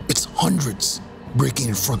 It's hundreds breaking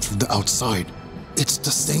in front from the outside. It's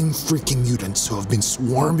the same freaking mutants who have been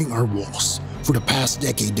swarming our walls. For the past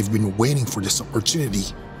decade, they've been waiting for this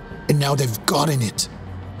opportunity. And now they've gotten it.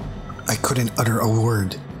 I couldn't utter a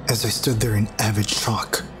word as I stood there in avid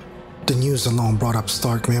shock. The news alone brought up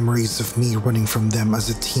stark memories of me running from them as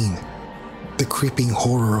a teen. The creeping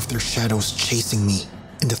horror of their shadows chasing me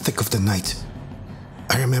in the thick of the night.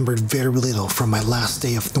 I remembered very little from my last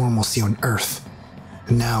day of normalcy on Earth.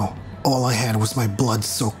 Now, all I had was my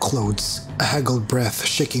blood-soaked clothes, a haggled breath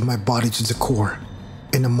shaking my body to the core,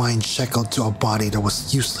 and a mind shackled to a body that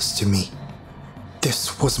was useless to me.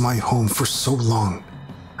 This was my home for so long.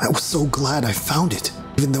 I was so glad I found it,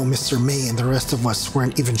 even though Mr. May and the rest of us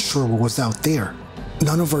weren't even sure what was out there.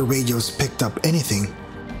 None of our radios picked up anything.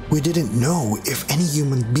 We didn't know if any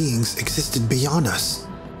human beings existed beyond us.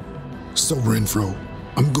 So, Renfro,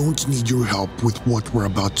 I'm going to need your help with what we're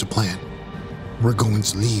about to plan. We're going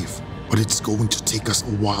to leave, but it's going to take us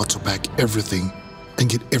a while to pack everything and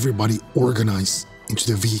get everybody organized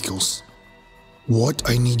into the vehicles. What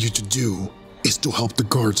I need you to do is to help the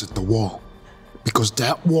guards at the wall, because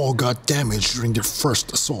that wall got damaged during their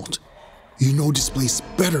first assault. You know this place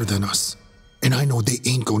better than us, and I know they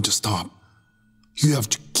ain't going to stop. You have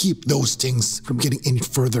to keep those things from getting any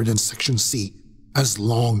further than Section C as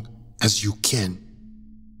long as you can.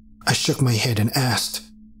 I shook my head and asked,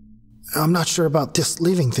 I'm not sure about this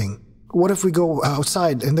leaving thing. What if we go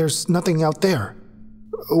outside and there's nothing out there?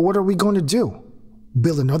 What are we going to do?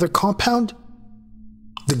 Build another compound?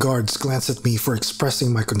 The guards glanced at me for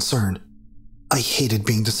expressing my concern. I hated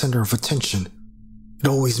being the center of attention. It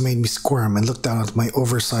always made me squirm and look down at my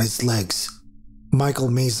oversized legs.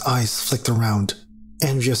 Michael May's eyes flicked around,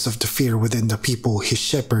 envious of the fear within the people he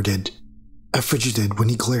shepherded. I fidgeted when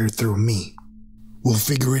he glared through me. We'll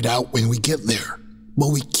figure it out when we get there, but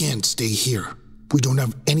we can't stay here. We don't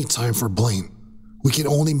have any time for blame. We can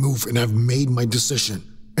only move, and I've made my decision.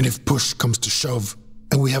 And if push comes to shove,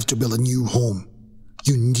 and we have to build a new home,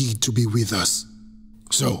 you need to be with us.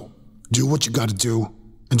 So, do what you gotta do,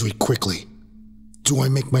 and do it quickly. Do I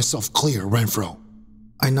make myself clear, Renfro?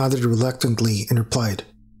 I nodded reluctantly and replied,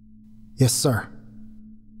 Yes, sir.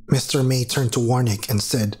 Mr. May turned to Warnick and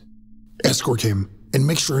said, Escort him, and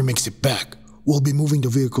make sure he makes it back. We'll be moving the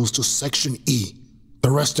vehicles to Section E.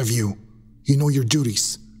 The rest of you, you know your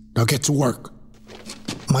duties. Now get to work.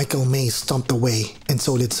 Michael May stomped away, and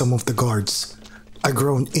so did some of the guards. I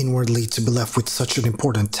groaned inwardly to be left with such an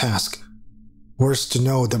important task. Worse to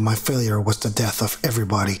know that my failure was the death of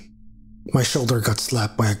everybody. My shoulder got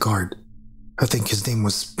slapped by a guard. I think his name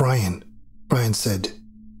was Brian. Brian said,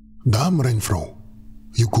 Damn, Renfro.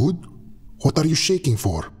 You good? What are you shaking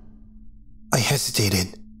for? I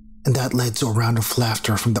hesitated, and that led to a round of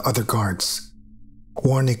laughter from the other guards.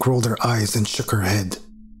 Warnick rolled her eyes and shook her head.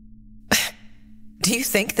 Do you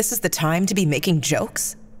think this is the time to be making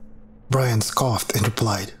jokes? Brian scoffed and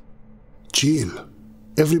replied, Chill.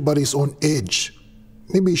 Everybody's on edge.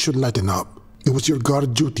 Maybe you should lighten up. It was your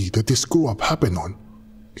guard duty that this screw-up happened on.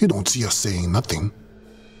 You don't see us saying nothing.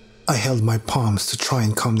 I held my palms to try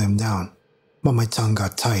and calm them down, but my tongue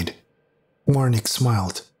got tied. Warnick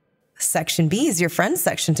smiled. Section B is your friend's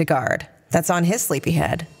section to guard. That's on his sleepy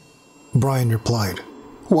head. Brian replied,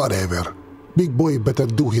 Whatever. Big boy better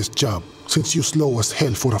do his job, since you slow as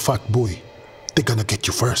hell for a fat boy. They're gonna get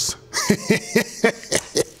you first.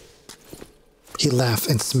 He laughed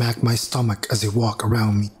and smacked my stomach as he walked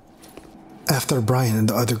around me. After Brian and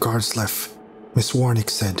the other guards left, Miss Warnick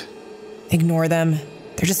said, Ignore them.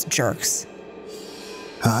 They're just jerks.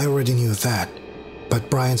 I already knew that, but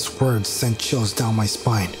Brian's words sent chills down my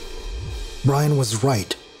spine. Brian was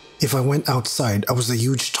right. If I went outside, I was a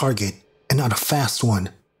huge target, and not a fast one,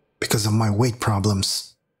 because of my weight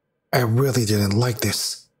problems. I really didn't like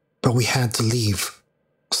this, but we had to leave.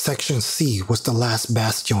 Section C was the last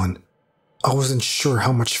bastion. I wasn't sure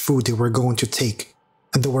how much food they were going to take,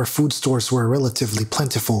 and though our food stores were relatively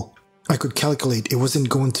plentiful, I could calculate it wasn't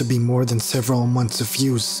going to be more than several months of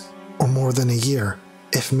use, or more than a year,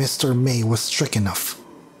 if Mr. May was strict enough.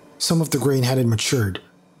 Some of the grain hadn't matured,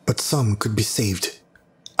 but some could be saved.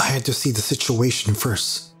 I had to see the situation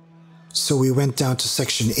first. So we went down to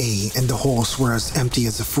Section A, and the halls were as empty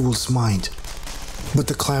as a fool's mind. But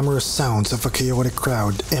the clamorous sounds of a chaotic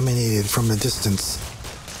crowd emanated from the distance.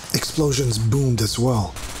 Explosions boomed as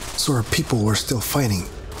well, so our people were still fighting.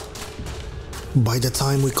 By the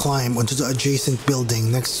time we climbed onto the adjacent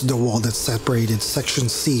building next to the wall that separated Section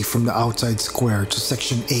C from the outside square to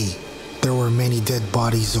Section A, there were many dead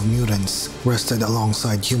bodies of mutants rested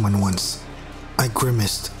alongside human ones. I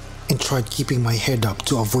grimaced and tried keeping my head up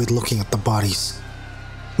to avoid looking at the bodies.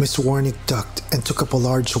 Miss Warnick ducked and took up a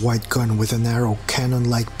large white gun with a narrow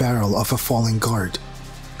cannon-like barrel of a fallen guard.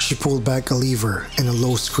 She pulled back a lever and a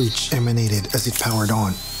low screech emanated as it powered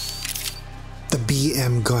on. The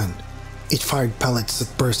BM gun. It fired pellets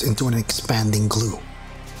that burst into an expanding glue.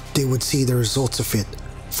 They would see the results of it,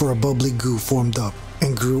 for a bubbly goo formed up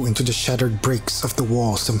and grew into the shattered bricks of the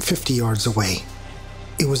wall some 50 yards away.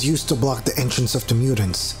 It was used to block the entrance of the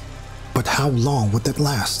mutants, but how long would that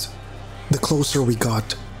last? The closer we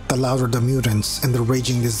got, the louder the mutants and the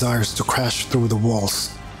raging desires to crash through the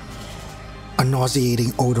walls. A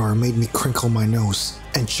nauseating odor made me crinkle my nose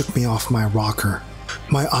and shook me off my rocker.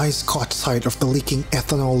 My eyes caught sight of the leaking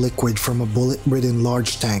ethanol liquid from a bullet-ridden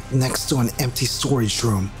large tank next to an empty storage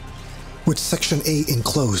room. With Section A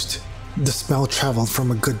enclosed, the smell traveled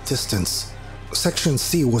from a good distance. Section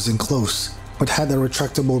C wasn't close, but had a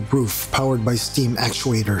retractable roof powered by steam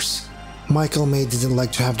actuators. Michael May didn't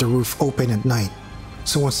like to have the roof open at night,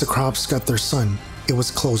 so once the crops got their sun, it was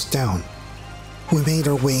closed down. We made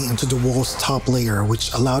our way into the wall's top layer,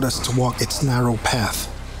 which allowed us to walk its narrow path.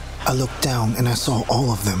 I looked down and I saw all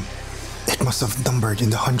of them. It must have numbered in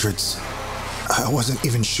the hundreds. I wasn't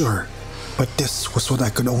even sure, but this was what I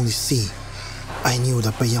could only see. I knew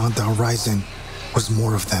that beyond the horizon was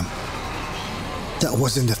more of them. That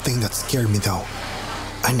wasn't the thing that scared me though.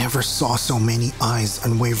 I never saw so many eyes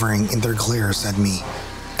unwavering in their glares at me,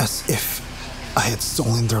 as if I had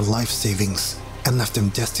stolen their life savings and left them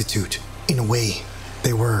destitute. In a way,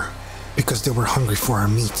 they were, because they were hungry for our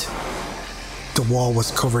meat. The wall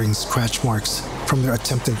was covered in scratch marks from their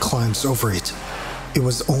attempted climbs over it. It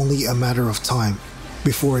was only a matter of time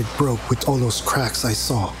before it broke with all those cracks I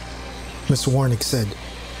saw. Miss Warnick said,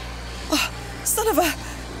 Oh, son of a...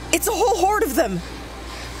 It's a whole horde of them!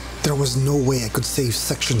 There was no way I could save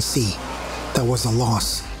Section C. That was a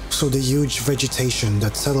loss. So the huge vegetation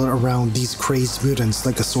that settled around these crazed mutants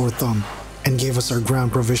like a sore thumb and gave us our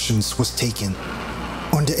ground provisions was taken.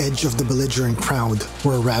 On the edge of the belligerent crowd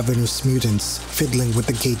were ravenous mutants fiddling with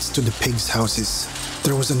the gates to the pigs' houses.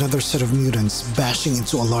 There was another set of mutants bashing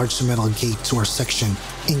into a large metal gate to our section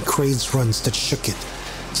in crazed runs that shook it,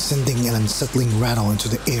 sending an unsettling rattle into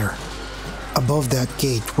the air. Above that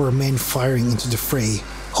gate were men firing into the fray,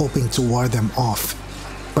 hoping to ward them off.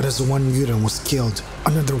 But as one mutant was killed,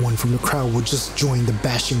 another one from the crowd would just join the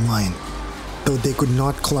bashing line. Though they could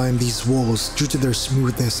not climb these walls due to their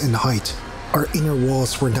smoothness and height, our inner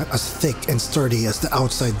walls were not as thick and sturdy as the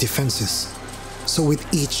outside defenses. So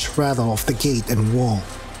with each rattle of the gate and wall,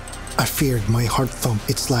 I feared my heart thumped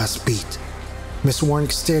its last beat. Miss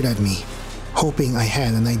Warnick stared at me, hoping I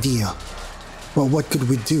had an idea. Well, what could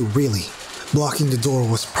we do, really? Blocking the door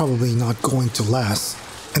was probably not going to last,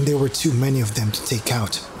 and there were too many of them to take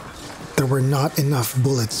out. There were not enough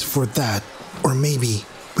bullets for that, or maybe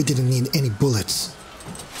we didn't need any bullets.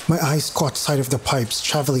 My eyes caught sight of the pipes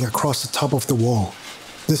traveling across the top of the wall.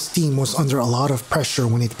 The steam was under a lot of pressure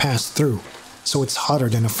when it passed through, so it's hotter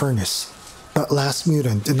than a furnace. That last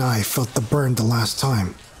mutant and I felt the burn the last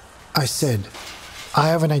time. I said, I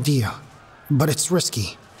have an idea, but it's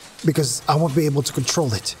risky, because I won't be able to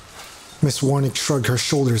control it. Miss Warnick shrugged her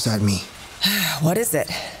shoulders at me. What is it?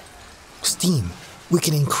 Steam. We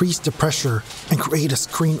can increase the pressure and create a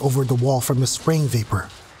screen over the wall from the spraying vapor.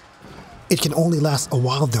 It can only last a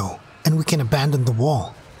while though, and we can abandon the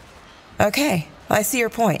wall. Okay, I see your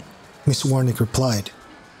point. Miss Warnick replied.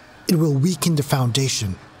 It will weaken the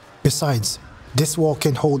foundation. Besides, this wall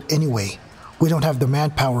can hold anyway. We don't have the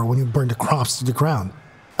manpower when we burn the crops to the ground.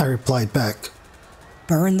 I replied back.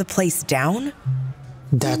 Burn the place down?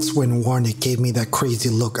 That's when Warnick gave me that crazy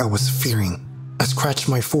look I was fearing. I scratched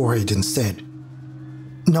my forehead and said,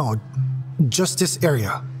 No, just this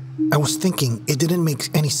area. I was thinking it didn't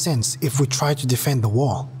make any sense if we tried to defend the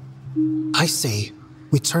wall. I say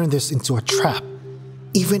we turn this into a trap.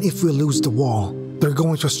 Even if we lose the wall, they're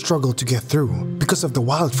going to struggle to get through because of the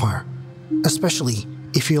wildfire. Especially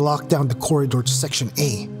if you lock down the corridor to Section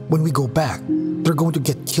A. When we go back, they're going to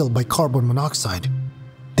get killed by carbon monoxide.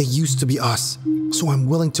 They used to be us, so I'm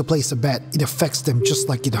willing to place a bet it affects them just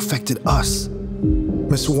like it affected us.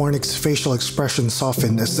 Miss Warnick's facial expression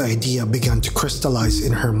softened as the idea began to crystallize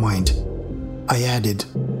in her mind. I added,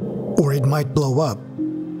 or it might blow up.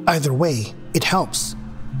 Either way, it helps,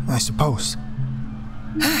 I suppose.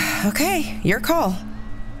 Okay, your call.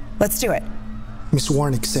 Let's do it. Miss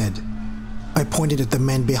Warnick said. I pointed at the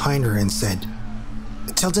men behind her and said,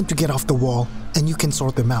 Tell them to get off the wall and you can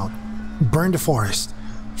sort them out. Burn the forest.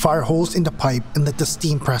 Fire holes in the pipe and let the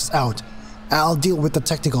steam press out. I'll deal with the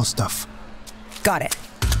technical stuff. Got it.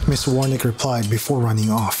 Miss Warnick replied before running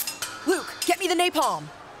off. Luke, get me the napalm.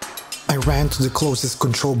 I ran to the closest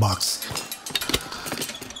control box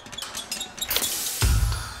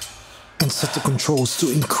and set the controls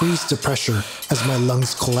to increase the pressure as my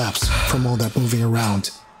lungs collapsed from all that moving around.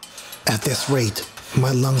 At this rate,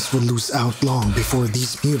 my lungs would lose out long before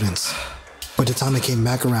these mutants. By the time I came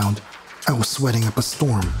back around, I was sweating up a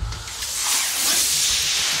storm.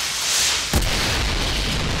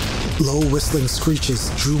 Low whistling screeches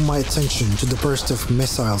drew my attention to the burst of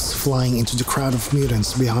missiles flying into the crowd of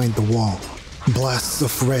mutants behind the wall. Blasts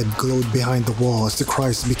of red glowed behind the wall as the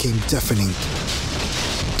cries became deafening.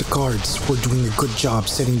 The guards were doing a good job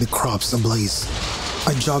setting the crops ablaze.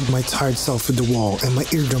 I jogged my tired self to the wall and my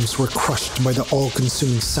eardrums were crushed by the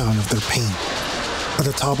all-consuming sound of their pain. At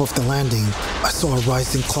the top of the landing, I saw a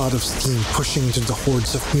rising cloud of steam pushing into the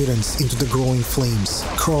hordes of mutants into the growing flames,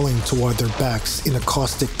 crawling toward their backs in a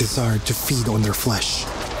caustic desire to feed on their flesh.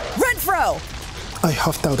 Renfro! I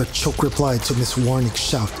huffed out a choke reply to Miss Warnick's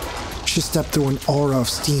shout. She stepped through an aura of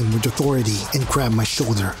steam with authority and grabbed my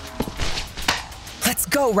shoulder.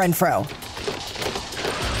 Go, Renfro!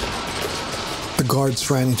 The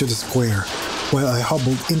guards ran into the square, while I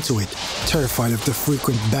hobbled into it, terrified of the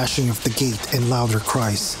frequent bashing of the gate and louder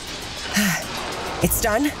cries. It's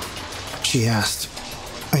done? She asked.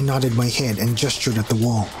 I nodded my head and gestured at the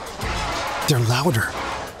wall. They're louder.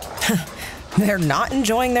 They're not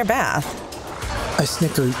enjoying their bath. I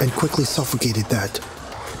snickered and quickly suffocated that.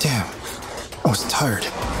 Damn, I was tired,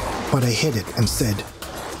 but I hid it and said,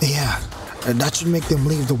 yeah, that should make them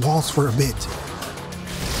leave the walls for a bit.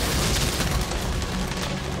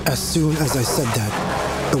 As soon as I said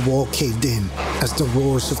that, the wall caved in as the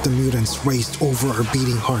roars of the mutants raced over our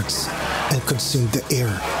beating hearts and consumed the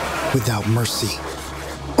air without mercy.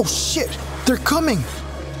 Oh shit, they're coming!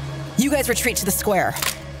 You guys retreat to the square.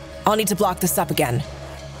 I'll need to block this up again.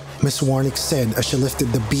 Miss Warnick said as she lifted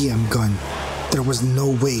the BM gun. There was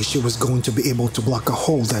no way she was going to be able to block a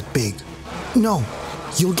hole that big. No,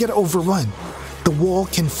 you'll get overrun. The wall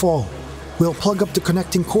can fall. We'll plug up the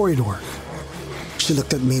connecting corridor. She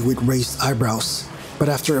looked at me with raised eyebrows, but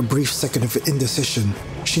after a brief second of indecision,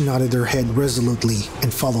 she nodded her head resolutely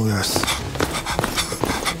and followed us.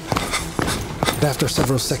 But after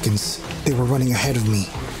several seconds, they were running ahead of me,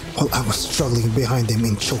 while I was struggling behind them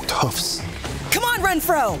in choked huffs. Come on,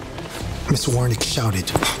 Renfro! Miss Warnick shouted.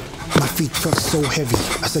 My feet felt so heavy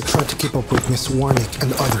as I tried to keep up with Miss Warnick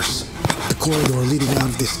and others. The corridor leading out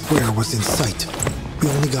of this square was in sight. We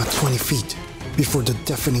only got 20 feet before the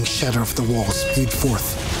deafening shatter of the wall spewed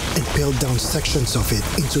forth and peeled down sections of it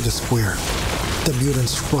into the square. The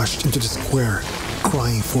mutants rushed into the square,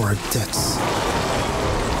 crying for our deaths.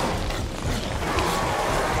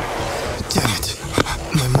 Damn it.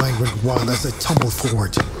 My mind went wild as I tumbled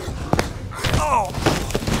forward.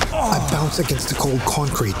 I bounced against the cold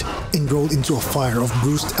concrete and rolled into a fire of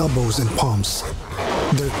bruised elbows and palms.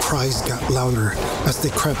 Their cries got louder as they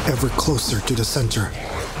crept ever closer to the center.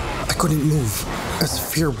 I couldn't move as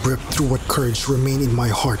fear ripped through what courage remained in my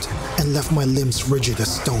heart and left my limbs rigid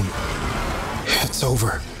as stone. It's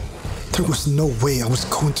over. There was no way I was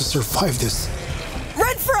going to survive this.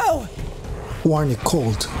 Renfro! Warnick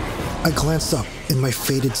called. I glanced up and my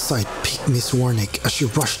faded sight piqued Miss Warnick as she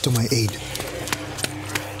rushed to my aid.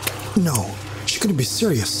 No, she couldn't be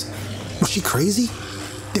serious. Was she crazy?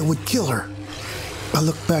 They would kill her. I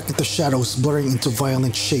looked back at the shadows blurring into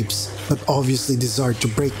violent shapes that obviously desired to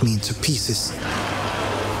break me into pieces.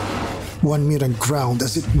 One mutant growled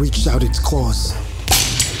as it reached out its claws.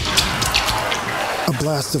 A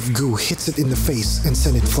blast of goo hits it in the face and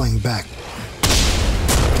sent it flying back.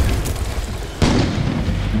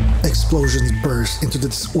 Explosions burst into the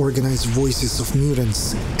disorganized voices of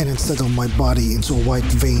mutants and unsettled my body into a white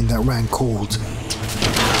vein that ran cold.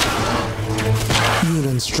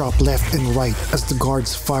 Mutants dropped left and right as the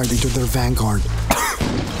guards fired into their vanguard.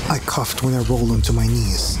 I coughed when I rolled onto my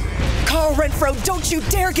knees. Carl Renfro, don't you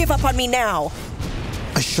dare give up on me now!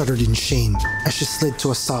 I shuddered in shame as she slid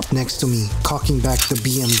to a stop next to me, cocking back the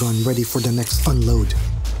BM gun ready for the next unload.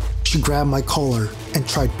 She grabbed my collar and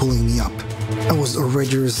tried pulling me up. I was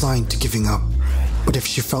already resigned to giving up, but if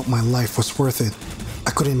she felt my life was worth it,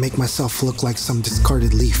 I couldn't make myself look like some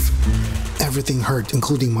discarded leaf. Everything hurt,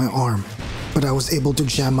 including my arm, but I was able to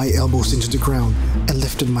jam my elbows into the ground and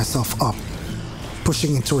lifted myself up.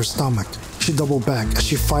 Pushing into her stomach, she doubled back as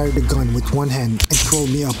she fired the gun with one hand and curled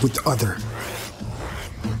me up with the other.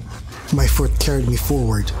 My foot carried me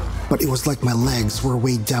forward, but it was like my legs were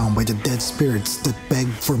weighed down by the dead spirits that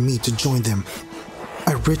begged for me to join them.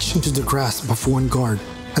 I reached into the grasp of one guard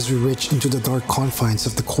as we reached into the dark confines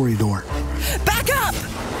of the corridor. Back up!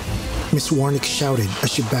 Miss Warnick shouted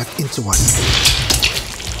as she backed into us.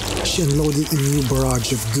 She unloaded a new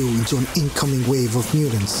barrage of goo into an incoming wave of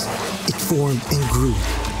mutants. It formed and grew,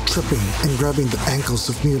 tripping and grabbing the ankles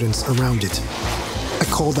of mutants around it. I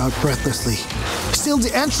called out breathlessly, "Seal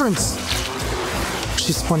the entrance!"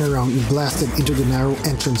 She spun around and blasted into the narrow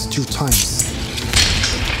entrance 2 times.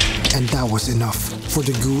 And that was enough, for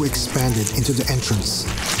the goo expanded into the entrance.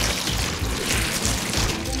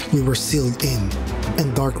 We were sealed in,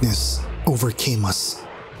 and darkness overcame us.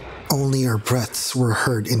 Only our breaths were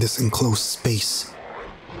heard in this enclosed space.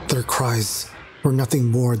 Their cries were nothing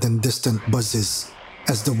more than distant buzzes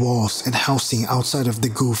as the walls and housing outside of the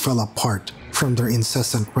goo fell apart from their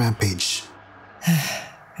incessant rampage.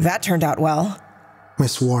 That turned out well.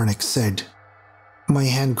 Miss Warnick said. My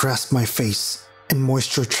hand grasped my face, and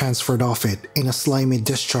moisture transferred off it in a slimy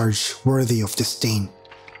discharge worthy of disdain.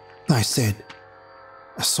 I said,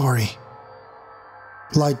 "Sorry."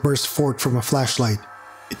 Light burst forth from a flashlight.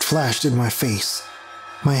 It flashed in my face.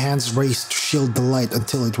 My hands raced to shield the light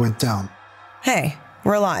until it went down. Hey,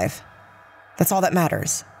 we're alive. That's all that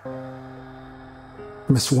matters.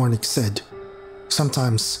 Miss Warnick said.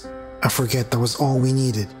 Sometimes, I forget that was all we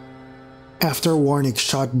needed. After Warnick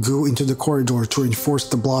shot goo into the corridor to reinforce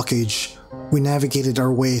the blockage, we navigated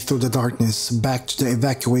our way through the darkness back to the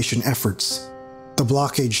evacuation efforts. The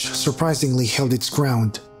blockage surprisingly held its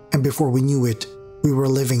ground, and before we knew it, we were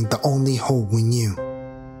living the only home we knew.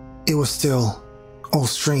 It was still all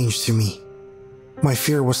strange to me. My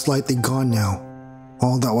fear was slightly gone now.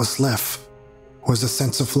 All that was left was a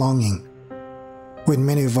sense of longing. When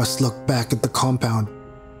many of us looked back at the compound,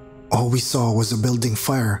 all we saw was a building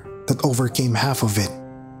fire that overcame half of it,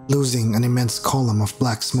 losing an immense column of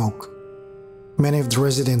black smoke. Many of the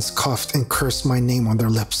residents coughed and cursed my name on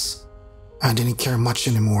their lips. I didn't care much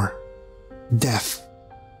anymore. Death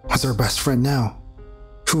was our best friend now.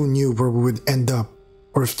 Who knew where we would end up,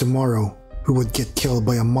 or if tomorrow we would get killed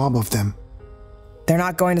by a mob of them? They're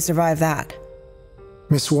not going to survive that.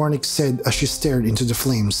 Miss Warnick said as she stared into the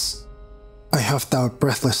flames. I huffed out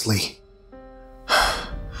breathlessly.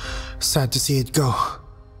 Sad to see it go,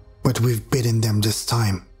 but we've beaten them this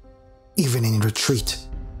time, even in retreat.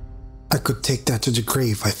 I could take that to the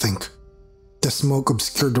grave, I think. The smoke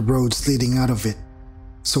obscured the roads leading out of it,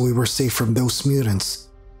 so we were safe from those mutants.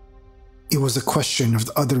 It was a question of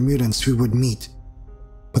the other mutants we would meet,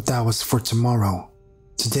 but that was for tomorrow.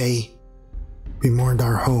 Today, we mourned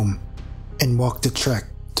our home and walked the trek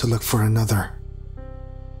to look for another.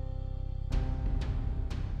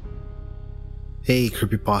 Hey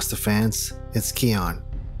creepypasta fans, it's Keon.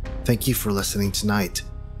 Thank you for listening tonight.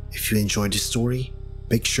 If you enjoyed the story,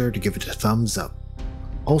 make sure to give it a thumbs up.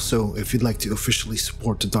 Also, if you'd like to officially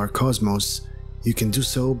support the Dark Cosmos, you can do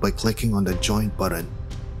so by clicking on the Join button.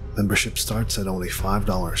 Membership starts at only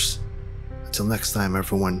 $5. Until next time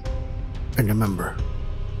everyone, and remember,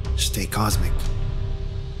 stay cosmic.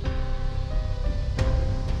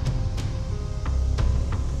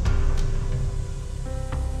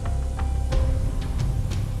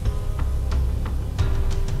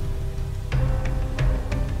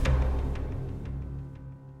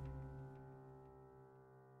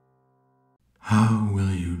 How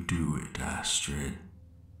will you do it, Astrid?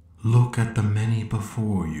 Look at the many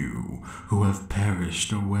before you who have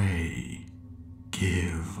perished away.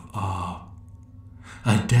 Give up.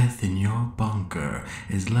 A death in your bunker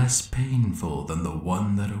is less painful than the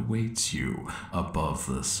one that awaits you above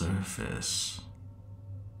the surface.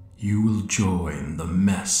 You will join the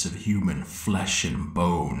mess of human flesh and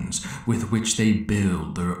bones with which they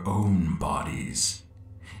build their own bodies.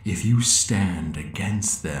 If you stand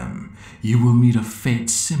against them, you will meet a fate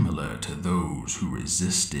similar to those who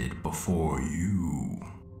resisted before you.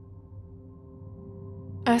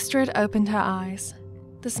 Astrid opened her eyes.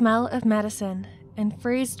 The smell of medicine and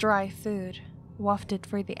freeze-dry food wafted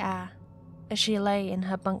through the air as she lay in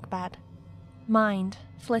her bunk bed, mind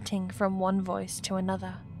flitting from one voice to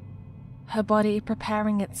another, her body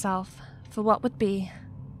preparing itself for what would be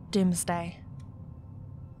doomsday.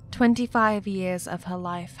 25 years of her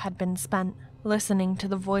life had been spent listening to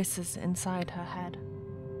the voices inside her head.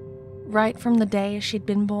 Right from the day she'd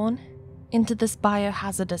been born into this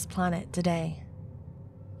biohazardous planet today.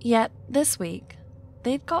 Yet this week,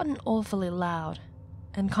 they'd gotten awfully loud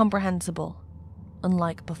and comprehensible,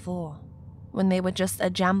 unlike before, when they were just a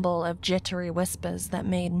jumble of jittery whispers that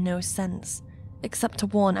made no sense except to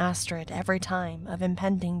warn Astrid every time of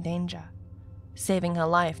impending danger, saving her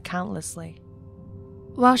life countlessly.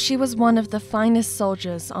 While she was one of the finest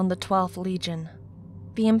soldiers on the 12th Legion,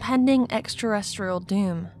 the impending extraterrestrial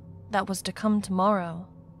doom that was to come tomorrow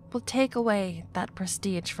would take away that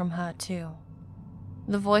prestige from her too.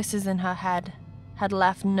 The voices in her head had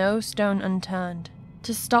left no stone unturned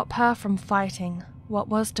to stop her from fighting what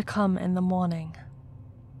was to come in the morning.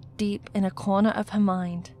 Deep in a corner of her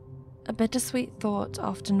mind, a bittersweet thought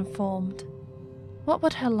often formed. What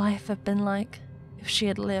would her life have been like if she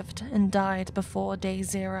had lived and died before day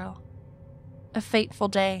 0? A fateful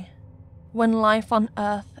day, when life on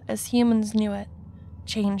Earth as humans knew it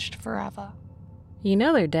changed forever. You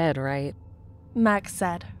know they're dead, right? Max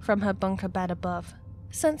said from her bunker bed above,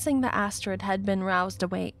 sensing that Astrid had been roused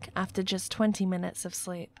awake after just 20 minutes of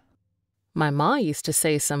sleep. My ma used to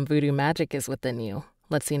say some voodoo magic is within you.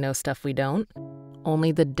 Lets you know stuff we don't.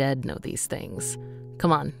 Only the dead know these things.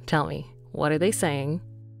 Come on, tell me, what are they saying?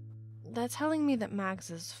 They're telling me that Max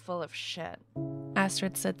is full of shit,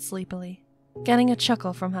 Astrid said sleepily, getting a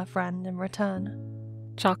chuckle from her friend in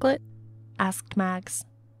return. Chocolate? Asked Mags,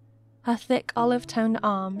 her thick olive-toned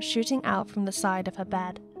arm shooting out from the side of her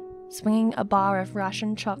bed, swinging a bar of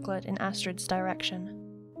rationed chocolate in Astrid's direction.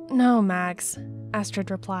 No, Mags,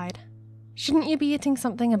 Astrid replied. Shouldn't you be eating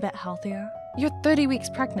something a bit healthier? You're 30 weeks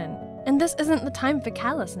pregnant, and this isn't the time for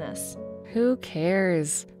callousness. Who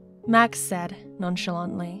cares? Max said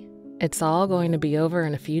nonchalantly. It's all going to be over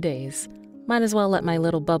in a few days. Might as well let my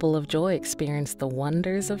little bubble of joy experience the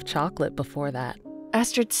wonders of chocolate before that.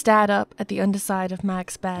 Astrid stared up at the underside of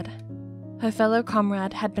Mag's bed. Her fellow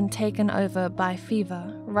comrade had been taken over by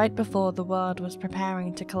fever right before the world was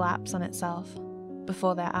preparing to collapse on itself,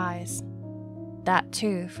 before their eyes. That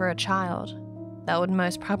too for a child that would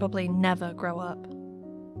most probably never grow up.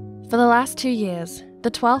 For the last 2 years, the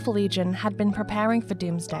 12th Legion had been preparing for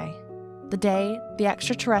Doomsday, the day the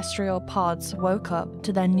extraterrestrial pods woke up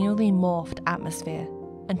to their newly morphed atmosphere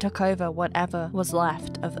and took over whatever was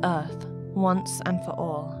left of Earth, once and for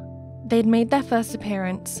all. They'd made their first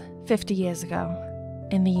appearance 50 years ago,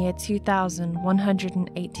 in the year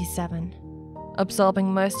 2187,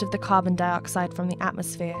 absorbing most of the carbon dioxide from the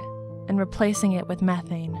atmosphere and replacing it with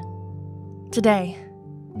methane. Today,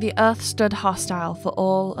 the Earth stood hostile for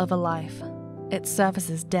all other life, its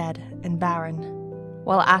surfaces dead and barren,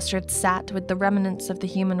 while Astrid sat with the remnants of the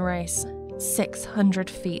human race 600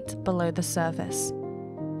 feet below the surface.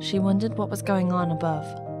 She wondered what was going on above.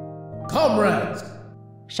 "Comrades!"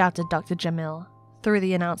 shouted Dr. Jamil through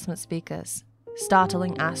the announcement speakers,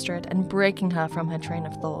 startling Astrid and breaking her from her train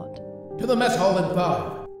of thought. "To the mess hall in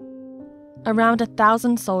 5. Around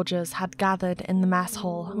 1,000 soldiers had gathered in the mess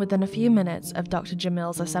hall within a few minutes of Dr.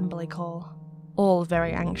 Jamil's assembly call, all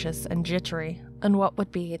very anxious and jittery on what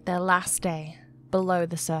would be their last day below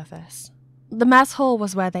the surface. The mess hall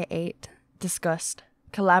was where they ate, discussed,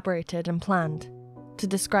 collaborated, and planned. To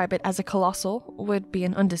describe it as a colossal would be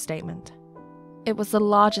an understatement. It was the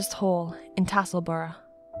largest hall in Tasselborough,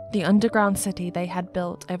 the underground city they had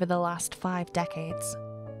built over the last 5 decades.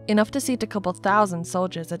 Enough to seat a couple thousand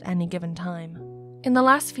soldiers at any given time. In the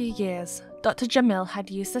last few years, Dr. Jamil had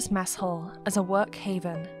used this mess hall as a work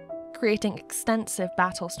haven, creating extensive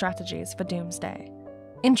battle strategies for Doomsday.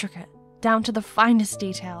 Intricate, down to the finest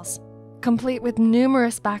details, complete with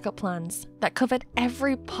numerous backup plans that covered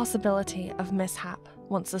every possibility of mishap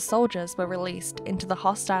once the soldiers were released into the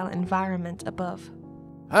hostile environment above.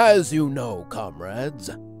 "As you know, comrades,"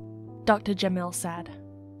 Dr. Jamil said,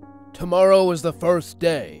 "tomorrow is the first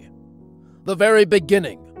day, the very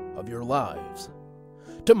beginning of your lives.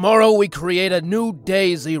 Tomorrow we create a new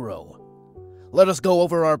day zero. Let us go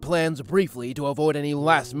over our plans briefly to avoid any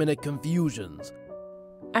last-minute confusions."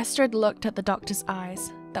 Astrid looked at the doctor's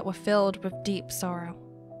eyes that were filled with deep sorrow,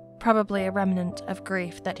 probably a remnant of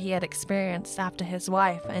grief that he had experienced after his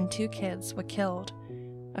wife and 2 kids were killed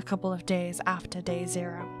a couple of days after day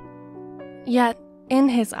 0. Yet, in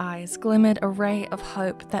his eyes glimmered a ray of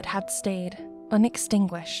hope that had stayed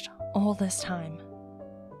unextinguished all this time.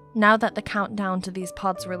 Now that the countdown to these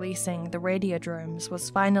pods releasing the radiodromes was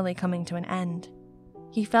finally coming to an end,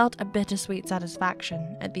 he felt a bittersweet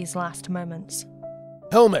satisfaction at these last moments.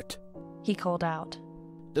 "Helmet," he called out.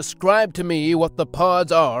 "describe to me what the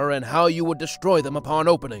pods are and how you would destroy them upon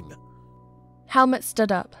opening." Helmet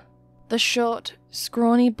stood up. The short,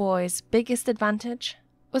 scrawny boy's biggest advantage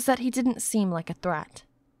was that he didn't seem like a threat.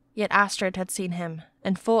 Yet Astrid had seen him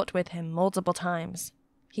and fought with him multiple times.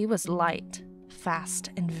 He was light, fast,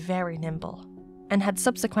 and very nimble, and had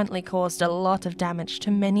subsequently caused a lot of damage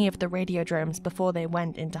to many of the radiodromes before they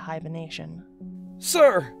went into hibernation.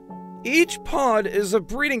 "Sir, each pod is a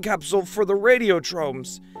breeding capsule for the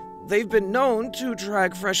radiodromes. They've been known to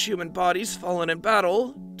drag fresh human bodies fallen in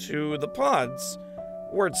battle to the pods.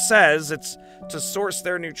 Word says it's to source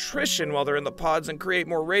their nutrition while they're in the pods and create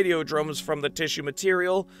more radiodromes from the tissue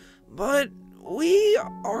material, but we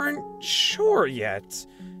aren't sure yet.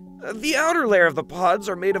 The outer layer of the pods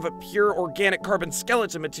are made of a pure organic carbon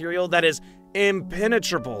skeleton material that is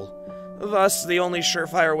impenetrable. Thus, the only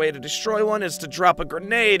surefire way to destroy one is to drop a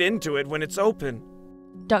grenade into it when it's open."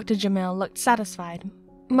 Dr. Jamil looked satisfied,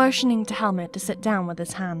 motioning to Helmet to sit down with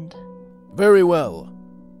his hand. "Very well.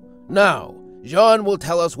 Now, Jean will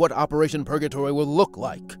tell us what Operation Purgatory will look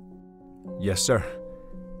like." "Yes, sir."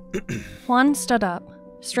 Juan stood up,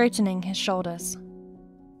 straightening his shoulders.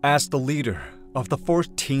 "As the leader of the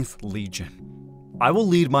 14th Legion, I will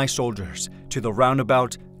lead my soldiers to the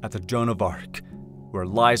roundabout at the Joan of Arc, where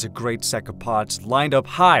lies a great stack of pods lined up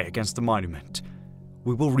high against the monument.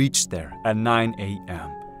 We will reach there at 9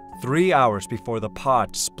 a.m., 3 hours before the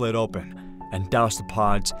pods split open, and douse the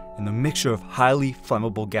pods in the mixture of highly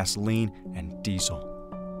flammable gasoline and diesel.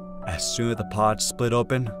 As soon as the pods split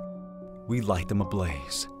open, we light them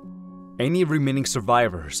ablaze. Any remaining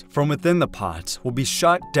survivors from within the pods will be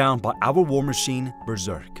shot down by our war machine,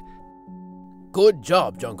 Berserk." "Good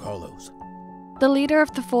job, Giancarlos." The leader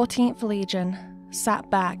of the 14th Legion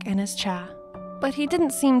sat back in his chair, but he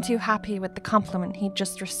didn't seem too happy with the compliment he'd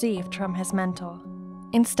just received from his mentor.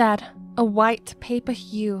 Instead, A white paper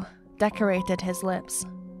hue decorated his lips,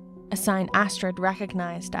 a sign Astrid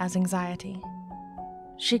recognized as anxiety.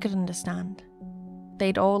 She could understand.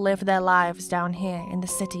 They'd all lived their lives down here in the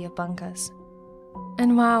city of bunkers.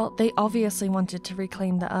 And while they obviously wanted to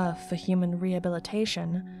reclaim the Earth for human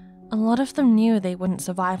rehabilitation, a lot of them knew they wouldn't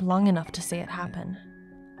survive long enough to see it happen.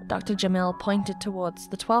 Dr. Jamil pointed towards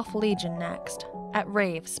the 12th Legion next, at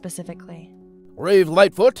Rave specifically. Rave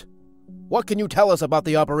Lightfoot, what can you tell us about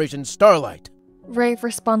the Operation Starlight? Rave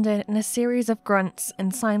responded in a series of grunts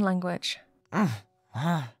in sign language,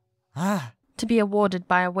 to be awarded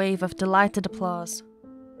by a wave of delighted applause.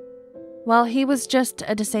 While he was just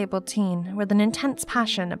a disabled teen with an intense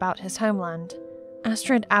passion about his homeland,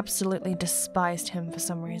 Astrid absolutely despised him for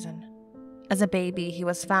some reason. As a baby, he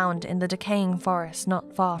was found in the decaying forest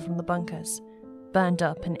not far from the bunkers, burned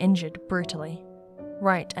up and injured brutally,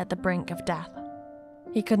 right at the brink of death.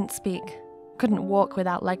 He couldn't speak, couldn't walk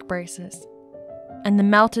without leg braces, and the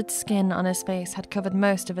melted skin on his face had covered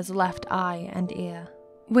most of his left eye and ear,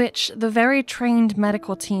 which the very trained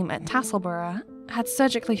medical team at Tasselborough had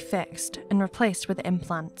surgically fixed and replaced with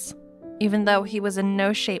implants. Even though he was in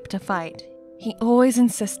no shape to fight, he always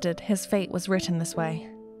insisted his fate was written this way,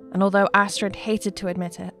 and although Astrid hated to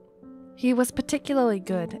admit it, he was particularly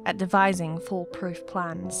good at devising foolproof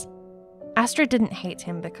plans. Astrid didn't hate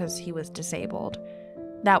him because he was disabled.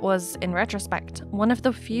 That was, in retrospect, one of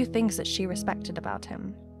the few things that she respected about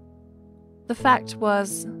him. The fact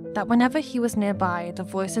was that whenever he was nearby, the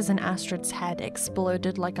voices in Astrid's head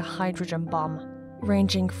exploded like a hydrogen bomb,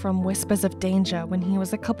 ranging from whispers of danger when he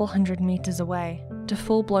was a couple hundred meters away, to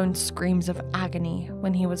full-blown screams of agony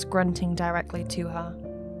when he was grunting directly to her.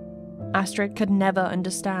 Astrid could never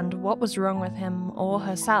understand what was wrong with him or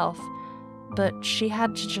herself, but she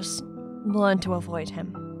had to just learn to avoid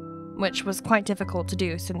him, which was quite difficult to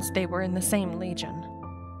do since they were in the same legion.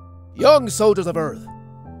 Young soldiers of Earth,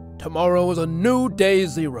 tomorrow is a new day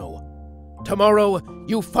zero. Tomorrow,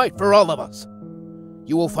 you fight for all of us.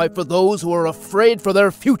 You will fight for those who are afraid for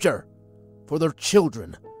their future, for their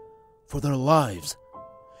children, for their lives.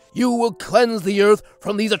 You will cleanse the Earth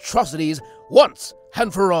from these atrocities once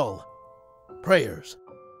and for all. Prayers.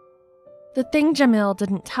 The thing Jamil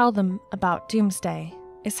didn't tell them about Doomsday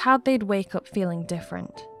is how they'd wake up feeling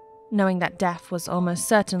different, knowing that death was almost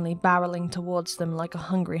certainly barreling towards them like a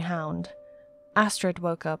hungry hound. Astrid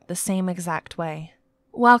woke up the same exact way,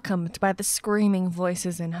 welcomed by the screaming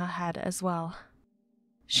voices in her head as well.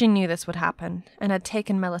 She knew this would happen, and had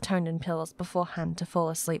taken melatonin pills beforehand to fall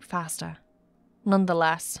asleep faster.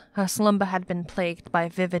 Nonetheless, her slumber had been plagued by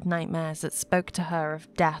vivid nightmares that spoke to her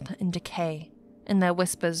of death and decay, and their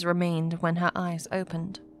whispers remained when her eyes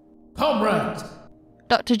opened. Comrades!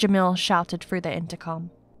 Dr. Jamil shouted through the intercom.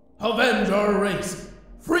 Avenge our race!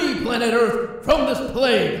 Free planet Earth from this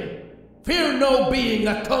plague! Fear no being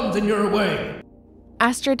that comes in your way!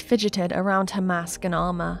 Astrid fidgeted around her mask and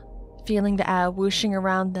armor, feeling the air whooshing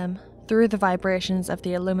around them through the vibrations of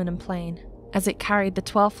the aluminum plane as it carried the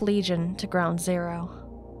 12th Legion to Ground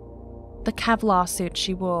Zero. The Kevlar suit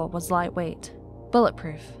she wore was lightweight,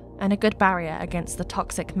 bulletproof, and a good barrier against the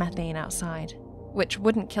toxic methane outside, which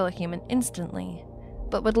wouldn't kill a human instantly,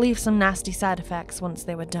 but would leave some nasty side effects once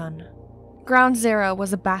they were done. Ground Zero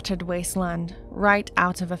was a battered wasteland right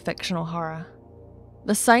out of a fictional horror.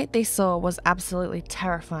 The sight they saw was absolutely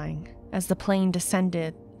terrifying as the plane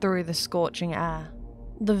descended through the scorching air.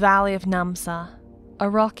 The Valley of Namsa, a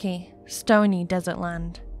rocky, stony desert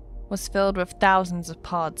land, was filled with thousands of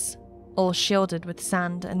pods, all shielded with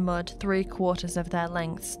sand and mud 3/4 of their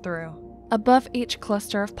lengths through. Above each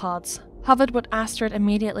cluster of pods hovered what Astrid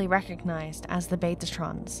immediately recognized as the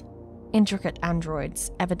Betatrons, intricate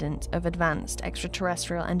androids evident of advanced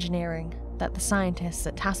extraterrestrial engineering that the scientists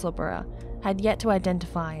at Tasselborough had yet to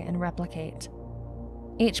identify and replicate.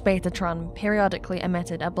 Each Betatron periodically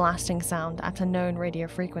emitted a blasting sound at a known radio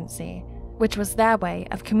frequency, which was their way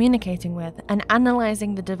of communicating with and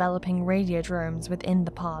analyzing the developing radiodromes within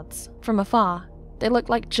the pods. From afar, they looked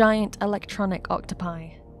like giant electronic octopi,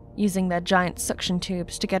 using their giant suction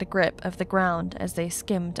tubes to get a grip of the ground as they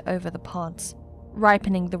skimmed over the pods,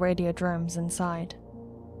 ripening the radiodromes inside.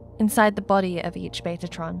 Inside the body of each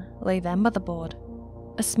Betatron lay their motherboard,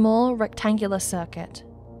 a small rectangular circuit,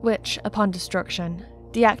 which, upon destruction,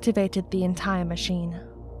 deactivated the entire machine.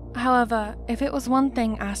 However, if it was one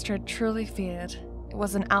thing Astrid truly feared, it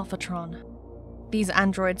was an Alphatron. These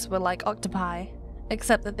androids were like octopi,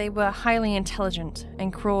 except that they were highly intelligent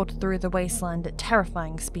and crawled through the wasteland at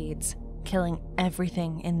terrifying speeds, killing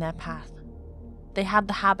everything in their path. They had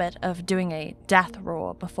the habit of doing a death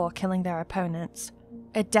roar before killing their opponents,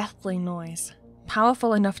 a deathly noise,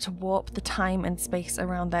 powerful enough to warp the time and space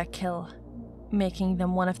around their kill, making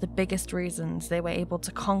them one of the biggest reasons they were able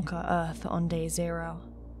to conquer Earth on Day Zero.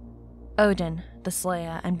 Odin, the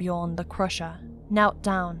Slayer, and Bjorn, the Crusher, knelt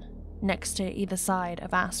down next to either side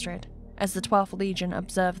of Astrid as the 12th Legion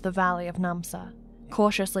observed the Valley of Namsa,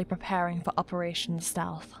 cautiously preparing for Operation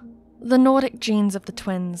Stealth. The Nordic genes of the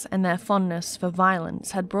twins and their fondness for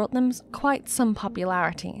violence had brought them quite some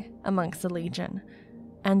popularity amongst the Legion,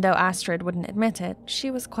 and though Astrid wouldn't admit it,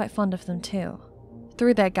 she was quite fond of them too.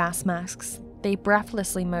 Through their gas masks, they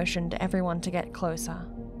breathlessly motioned everyone to get closer.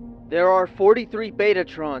 There are 43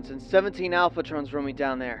 Betatrons and 17 Alphatrons roaming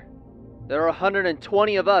down there. There are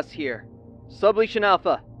 120 of us here. Sublegion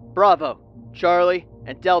Alpha, Bravo, Charlie,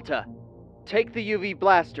 and Delta. Take the UV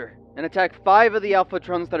blaster and attack 5 of the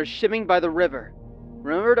Alphatrons that are shipping by the river.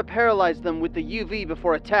 Remember to paralyze them with the UV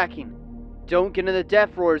before attacking. Don't get in the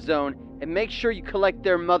death roar zone, and make sure you collect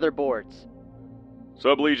their motherboards.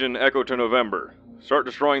 Sublegion Echo to November. Start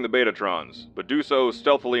destroying the Betatrons, but do so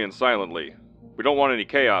stealthily and silently. We don't want any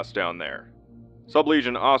chaos down there.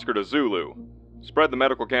 Sublegion Oscar to Zulu. Spread the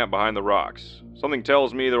medical camp behind the rocks. Something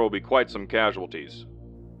tells me there will be quite some casualties.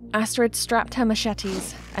 Astrid strapped her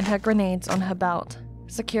machetes and her grenades on her belt,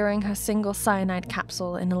 securing her single cyanide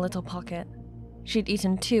capsule in a little pocket. She'd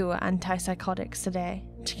eaten 2 antipsychotics today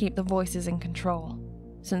to keep the voices in control,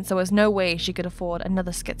 since there was no way she could afford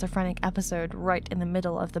another schizophrenic episode right in the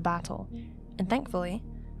middle of the battle, and thankfully,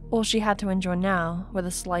 all she had to endure now were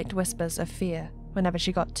the slight whispers of fear whenever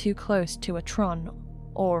she got too close to a Tron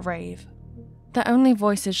or a Rave. The only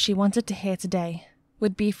voices she wanted to hear today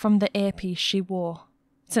would be from the earpiece she wore,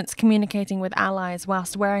 since communicating with allies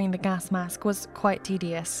whilst wearing the gas mask was quite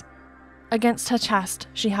tedious. Against her chest,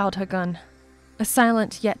 she held her gun, a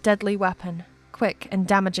silent yet deadly weapon, quick and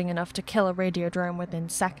damaging enough to kill a radiodrome within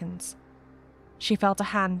seconds. She felt a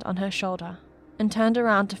hand on her shoulder and turned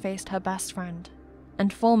around to face her best friend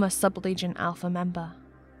and former Sublegion Alpha member,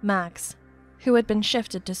 Mags, who had been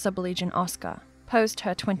shifted to Sublegion Oscar post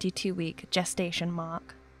her 22-week gestation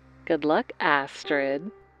mark. Good luck, Astrid.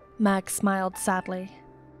 Mags smiled sadly.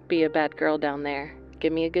 Be a bad girl down there.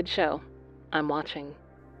 Give me a good show. I'm watching.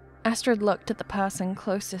 Astrid looked at the person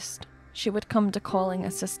closest she would come to calling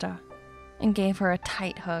a sister and gave her a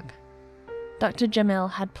tight hug. Dr. Jamil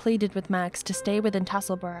had pleaded with Mags to stay within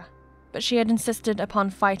Tasselborough, but she had insisted upon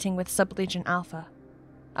fighting with Sublegion Alpha.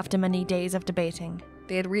 After many days of debating,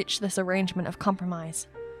 they had reached this arrangement of compromise.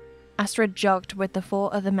 Astrid jogged with the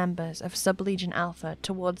 4 other members of Sublegion Alpha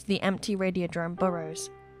towards the empty radiodrome burrows,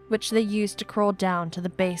 which they used to crawl down to the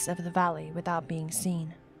base of the valley without being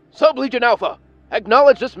seen. Sublegion Alpha,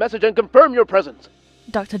 acknowledge this message and confirm your presence,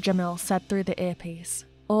 Dr. Jamil said through the earpiece,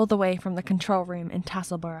 all the way from the control room in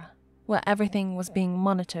Tasselborough, where everything was being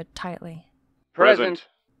monitored tightly. Present.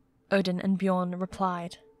 Odin and Bjorn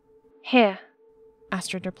replied. Here,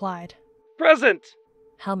 Astrid replied. Present!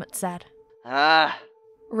 Helmut said. Ah.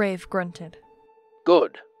 Rave grunted.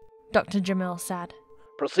 Good. Dr. Jamil said.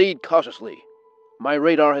 Proceed cautiously. My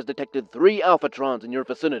radar has detected 3 Alphatrons in your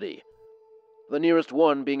vicinity, the nearest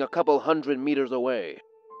one being a couple 100 meters away.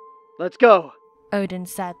 Let's go, Odin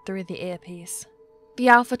said through the earpiece. The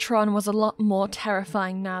Alphatron was a lot more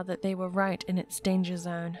terrifying now that they were right in its danger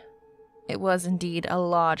zone. It was indeed a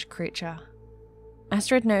large creature.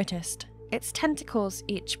 Astrid noticed, its tentacles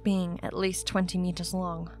each being at least 20 meters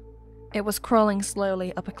long. It was crawling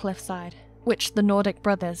slowly up a cliffside, which the Nordic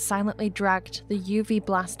brothers silently dragged the UV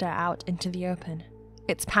blaster out into the open,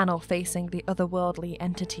 its panel facing the otherworldly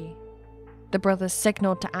entity. The brothers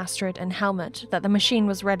signaled to Astrid and Helmut that the machine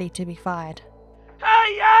was ready to be fired.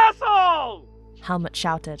 Hey, asshole! Helmut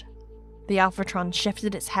shouted. The Alphatron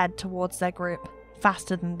shifted its head towards their group,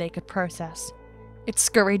 faster than they could process. It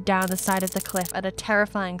scurried down the side of the cliff at a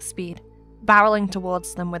terrifying speed, barreling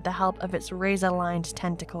towards them with the help of its razor-lined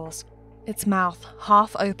tentacles, its mouth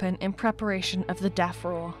half open in preparation of the death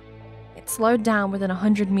roar. It slowed down within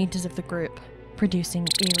 100 meters of the group, producing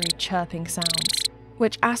eerie chirping sounds,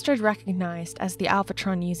 which Astrid recognized as the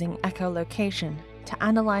Alphatron using echolocation to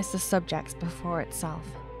analyze the subjects before itself.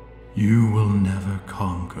 You will never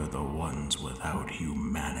conquer the ones without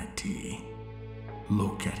humanity.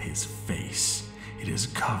 Look at his face. It is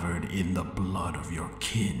covered in the blood of your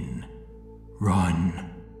kin.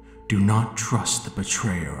 Run. Do not trust the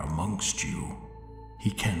betrayer amongst you. He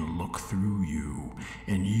can look through you,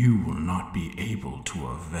 and you will not be able to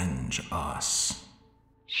avenge us.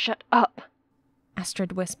 Shut up,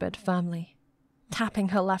 Astrid whispered firmly, tapping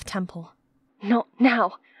her left temple. Not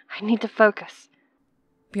now. I need to focus.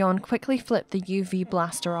 Bjorn quickly flipped the UV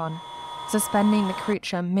blaster on, suspending the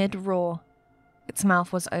creature mid-roar. Its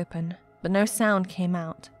mouth was open, but no sound came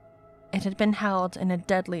out. it had been held in a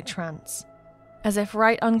deadly trance. As if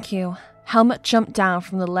right on cue, Helmut jumped down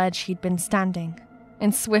from the ledge he'd been standing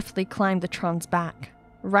and swiftly climbed the Tron's back,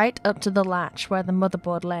 right up to the latch where the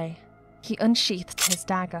motherboard lay. He unsheathed his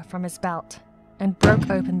dagger from his belt and broke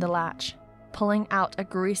open the latch, pulling out a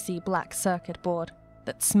greasy black circuit board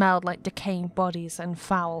that smelled like decaying bodies and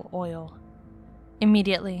foul oil.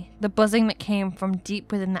 Immediately, the buzzing that came from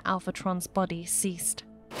deep within the Alphatron's body ceased,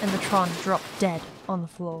 and the Tron dropped dead on the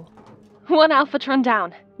floor. "One Alphatron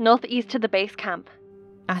down, northeast to the base camp,"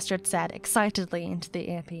 Astrid said excitedly into the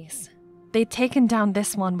earpiece. They'd taken down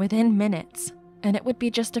this one within minutes, and it would be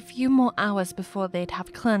just a few more hours before they'd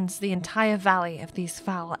have cleansed the entire valley of these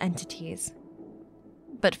foul entities.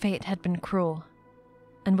 But fate had been cruel,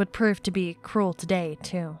 and would prove to be cruel today,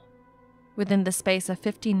 too. Within the space of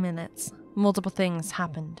 15 minutes, multiple things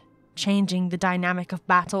happened, changing the dynamic of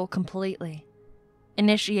battle completely,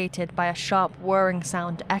 initiated by a sharp whirring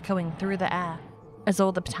sound echoing through the air as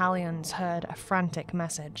all the battalions heard a frantic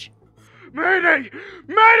message. "Mayday!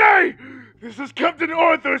 Mayday! This is Captain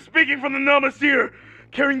Arthur speaking from the Namasir,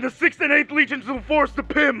 carrying the 6th and 8th Legions of Force to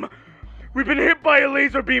Pim. We've been hit by a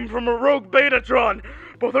laser beam from a rogue Betatron.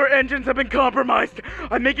 Both our engines have been compromised.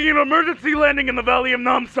 I'm making an emergency landing in the Valley of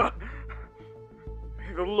Namsa.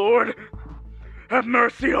 May the Lord have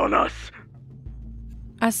mercy on us."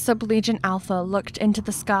 As Sublegion Alpha looked into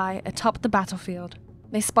the sky atop the battlefield,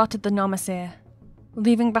 they spotted the Namasir,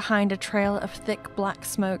 leaving behind a trail of thick black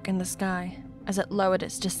smoke in the sky as it lowered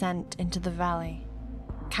its descent into the valley.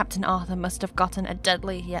 Captain Arthur must have gotten a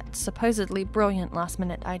deadly yet supposedly brilliant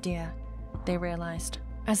last-minute idea, they realized,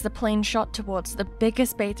 as the plane shot towards the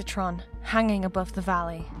biggest Betatron hanging above the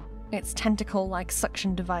valley, its tentacle-like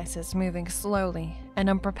suction devices moving slowly and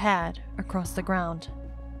unprepared across the ground.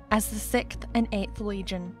 As the 6th and 8th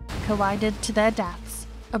Legion collided to their deaths,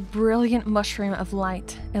 a brilliant mushroom of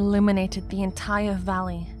light illuminated the entire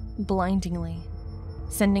valley blindingly,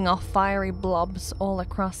 sending off fiery blobs all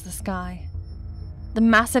across the sky. The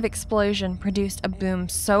massive explosion produced a boom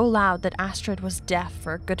so loud that Astrid was deaf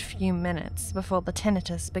for a good few minutes before the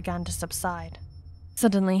tinnitus began to subside.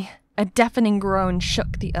 Suddenly, a deafening groan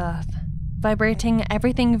shook the earth, vibrating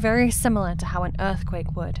everything very similar to how an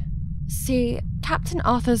earthquake would. See, Captain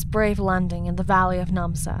Arthur's brave landing in the Valley of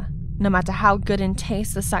Namsa, no matter how good in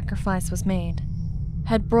taste the sacrifice was made,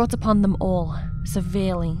 had brought upon them all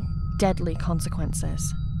severely deadly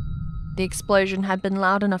consequences. The explosion had been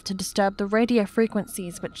loud enough to disturb the radio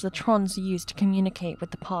frequencies which the Trons used to communicate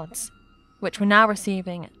with the pods, which were now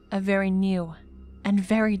receiving a very new and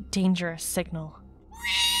very dangerous signal.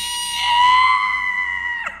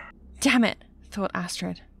 Damn it, thought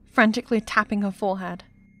Astrid, frantically tapping her forehead.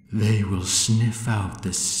 They will sniff out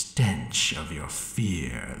the stench of your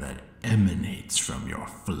fear that emanates from your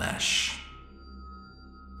flesh.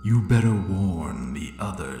 You better warn the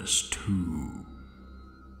others too.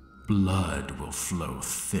 Blood will flow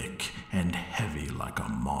thick and heavy like a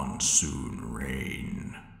monsoon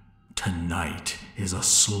rain. Tonight is a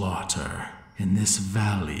slaughter, and this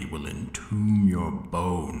valley will entomb your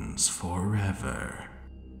bones forever.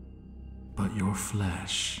 But your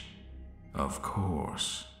flesh, of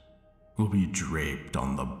course, will be draped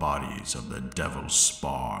on the bodies of the devil's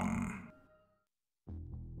spawn.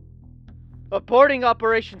 Aborting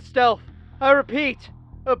Operation Stealth! I repeat,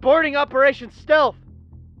 aborting Operation Stealth!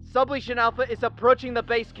 Sublegion Alpha is approaching the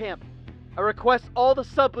base camp. I request all the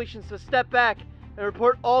sublegions to step back and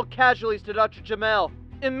report all casualties to Dr. Jamel.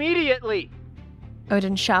 Immediately!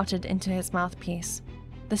 Odin shouted into his mouthpiece.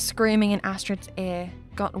 The screaming in Astrid's ear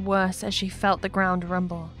got worse as she felt the ground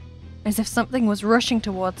rumble, as if something was rushing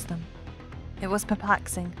towards them. It was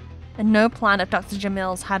perplexing, and no plan of Dr.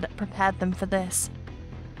 Jamil's had prepared them for this.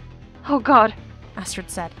 "Oh God,"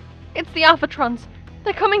 Astrid said. "It's the Alphatrons.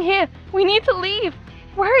 They're coming here. We need to leave.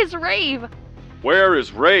 Where is Rave?" "Where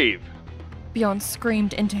is Rave?" Bjorn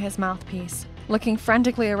screamed into his mouthpiece, looking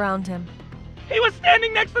frantically around him. "He was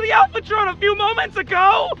standing next to the Alphatron a few moments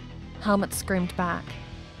ago!" Helmut screamed back.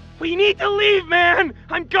 "We need to leave, man!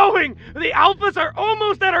 I'm going! The Alphas are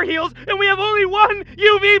almost at our heels, and we have only one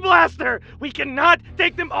UV blaster! We cannot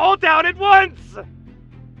take them all down at once!"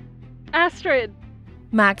 "Astrid!"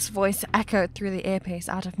 Mag's voice echoed through the earpiece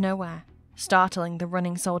out of nowhere, startling the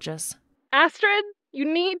running soldiers. "Astrid, you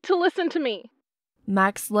need to listen to me."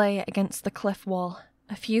 Mags lay against the cliff wall,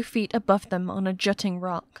 a few feet above them on a jutting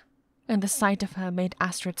rock, and the sight of her made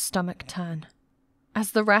Astrid's stomach turn.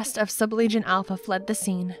 As the rest of Sublegion Alpha fled the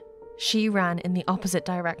scene, she ran in the opposite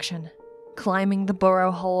direction, climbing the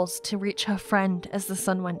burrow holes to reach her friend as the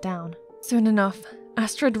sun went down. Soon enough,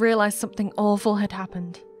 Astrid realized something awful had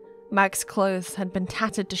happened. Mag's clothes had been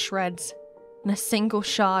tattered to shreds, and a single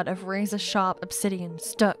shard of razor-sharp obsidian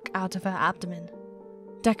stuck out of her abdomen,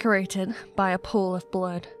 decorated by a pool of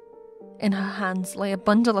blood. In her hands lay a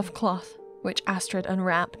bundle of cloth, which Astrid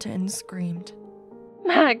unwrapped and screamed.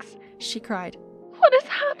 Mags, she cried. What has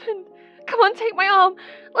happened? Come on, take my arm.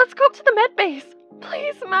 Let's go up to the med base.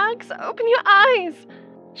 Please, Mags, open your eyes.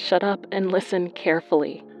 Shut up and listen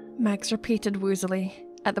carefully. Mags repeated woozily,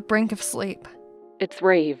 at the brink of sleep. It's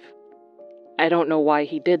Rave. I don't know why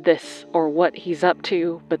he did this or what he's up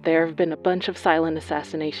to, but there have been a bunch of silent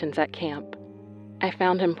assassinations at camp. I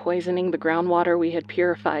found him poisoning the groundwater we had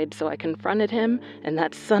purified, so I confronted him, and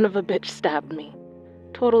that son of a bitch stabbed me.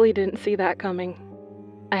 Totally didn't see that coming.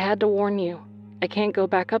 I had to warn you. I can't go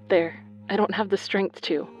back up there. I don't have the strength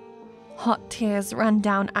to. Hot tears ran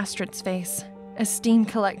down Astrid's face as steam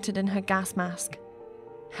collected in her gas mask.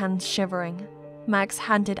 Hands shivering, Mags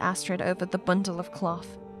handed Astrid over the bundle of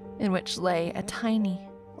cloth, in which lay a tiny,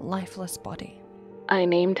 lifeless body. I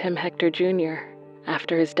named him Hector Jr.,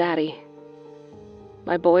 after his daddy.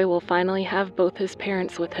 My boy will finally have both his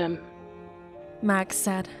parents with him. Mags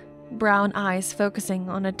said, brown eyes focusing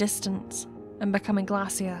on a distance and becoming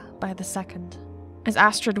glassier by the second, as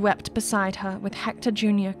Astrid wept beside her with Hector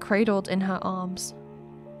Jr. cradled in her arms.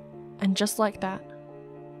 And just like that,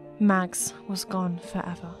 Mags was gone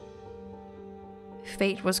forever.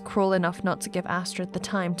 Fate was cruel enough not to give Astrid the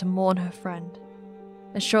time to mourn her friend,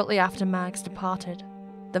 as shortly after Mags departed,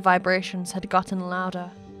 the vibrations had gotten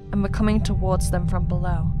louder and were coming towards them from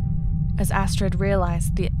below, as Astrid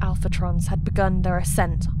realized the Alphatrons had begun their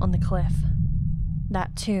ascent on the cliff.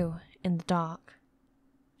 That too, in the dark.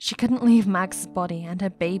 She couldn't leave Mags' body and her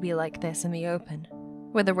baby like this in the open,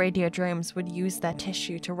 where the radiodromes would use their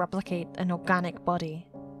tissue to replicate an organic body.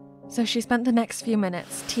 So she spent the next few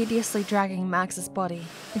minutes tediously dragging Mags' body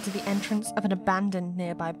into the entrance of an abandoned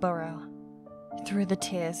nearby burrow. Through the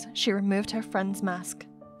tears, she removed her friend's mask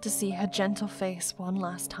to see her gentle face one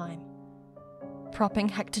last time. Propping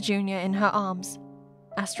Hector Jr. in her arms,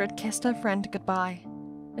 Astrid kissed her friend goodbye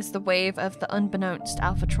as the wave of the unbeknownst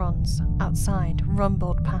Alphatrons outside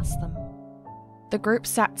rumbled past them. The group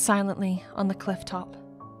sat silently on the cliff top,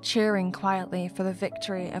 cheering quietly for the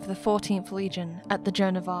victory of the 14th Legion at the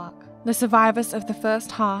Joan of Arc. The survivors of the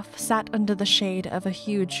first half sat under the shade of a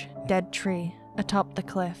huge, dead tree atop the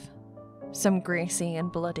cliff, some greasy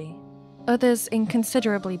and bloody, others in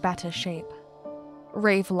considerably better shape.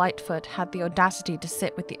 Rave Lightfoot had the audacity to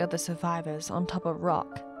sit with the other survivors on top of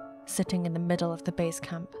rock, sitting in the middle of the base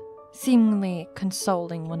camp, seemingly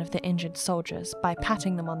consoling one of the injured soldiers by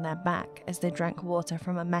patting them on their back as they drank water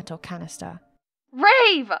from a metal canister.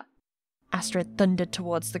 Rave! Astrid thundered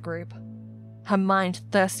towards the group, her mind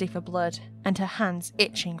thirsty for blood and her hands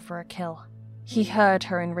itching for a kill. He heard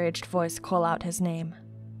her enraged voice call out his name,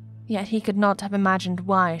 yet he could not have imagined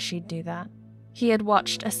why she'd do that. He had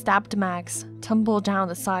watched a stabbed Mags tumble down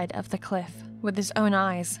the side of the cliff with his own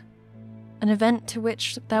eyes, an event to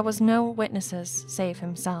which there was no witnesses save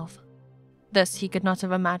himself. Thus he could not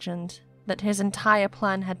have imagined that his entire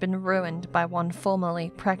plan had been ruined by one formerly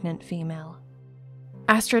pregnant female.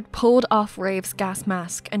 Astrid pulled off Rave's gas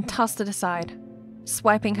mask and tossed it aside,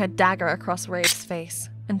 swiping her dagger across Rave's face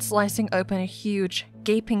and slicing open a huge,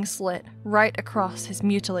 gaping slit right across his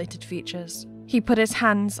mutilated features. He put his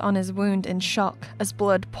hands on his wound in shock as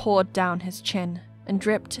blood poured down his chin and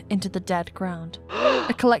dripped into the dead ground.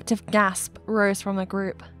 A collective gasp rose from the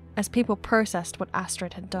group as people processed what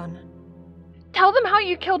Astrid had done. Tell them how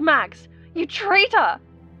you killed Mags! You traitor!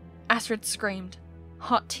 Astrid screamed,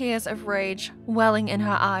 hot tears of rage welling in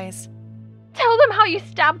her eyes. Tell them how you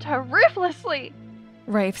stabbed her ruthlessly!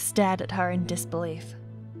 Rave stared at her in disbelief,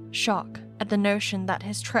 shock at the notion that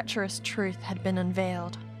his treacherous truth had been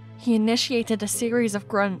unveiled. He initiated a series of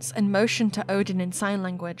grunts and motioned to Odin in sign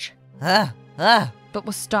language, but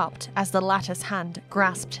was stopped as the latter's hand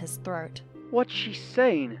grasped his throat. What's she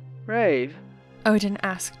saying, Rave? Odin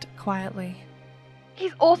asked quietly.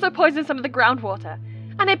 He's also poisoned some of the groundwater,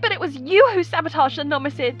 and I bet it was you who sabotaged the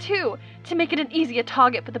Nomicid too, to make it an easier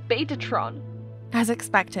target for the Betatron. As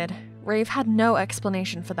expected, Rave had no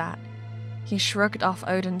explanation for that. He shrugged off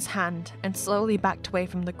Odin's hand and slowly backed away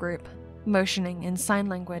from the group, motioning in sign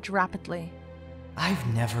language rapidly. I've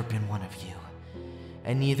never been one of you,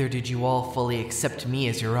 and neither did you all fully accept me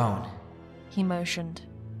as your own. He motioned.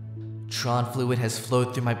 Tron fluid has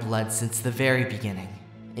flowed through my blood since the very beginning,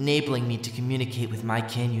 enabling me to communicate with my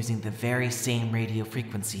kin using the very same radio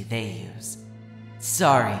frequency they use.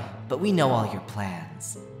 Sorry, but we know all your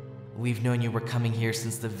plans. We've known you were coming here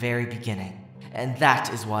since the very beginning, and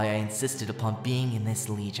that is why I insisted upon being in this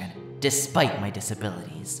Legion, despite my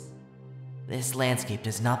disabilities. This landscape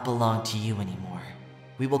does not belong to you anymore.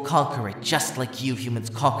 We will conquer it just like you humans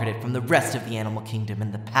conquered it from the rest of the animal kingdom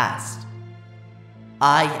in the past.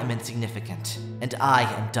 I am insignificant, and I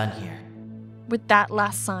am done here. With that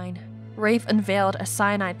last sign, Rafe unveiled a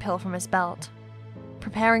cyanide pill from his belt,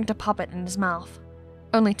 preparing to pop it in his mouth,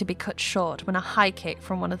 only to be cut short when a high kick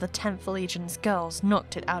from one of the 10th Legion's girls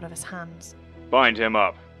knocked it out of his hands. Bind him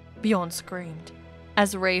up, Bjorn screamed,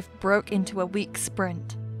 as Rafe broke into a weak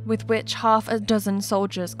sprint, with which half a dozen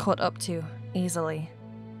soldiers caught up to, easily.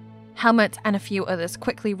 Helmet and a few others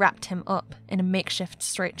quickly wrapped him up in a makeshift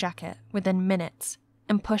straitjacket within minutes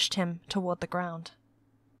and pushed him toward the ground.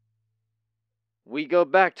 We go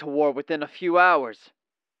back to war within a few hours.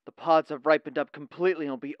 The pods have ripened up completely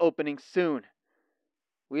and will be opening soon.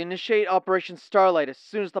 We initiate Operation Starlight as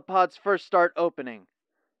soon as the pods first start opening.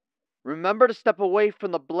 Remember to step away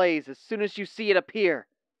from the blaze as soon as you see it appear.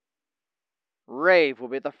 Rave will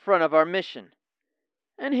be at the front of our mission,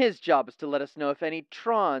 and his job is to let us know if any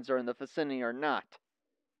Trons are in the vicinity or not.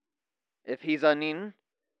 If he's uneaten,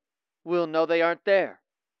 we'll know they aren't there.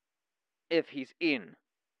 If he's in,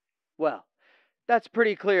 well, that's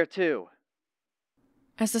pretty clear too.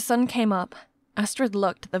 As the sun came up, Astrid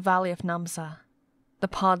looked at the Valley of Namsa, the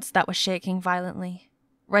pods that were shaking violently,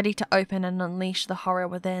 ready to open and unleash the horror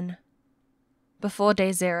within. Before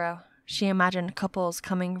day zero, she imagined couples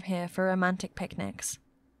coming here for romantic picnics,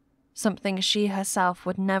 something she herself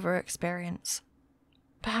would never experience.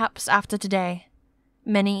 Perhaps after today,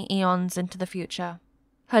 many eons into the future,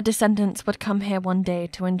 her descendants would come here one day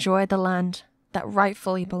to enjoy the land that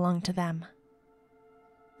rightfully belonged to them.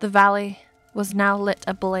 The valley was now lit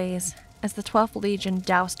ablaze as the 12th Legion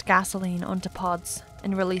doused gasoline onto pods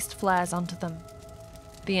and released flares onto them.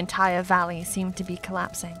 The entire valley seemed to be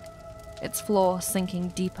collapsing, its floor sinking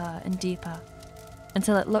deeper and deeper,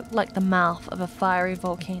 until it looked like the mouth of a fiery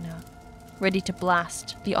volcano, ready to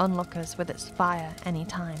blast the onlookers with its fire any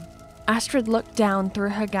time. Astrid looked down through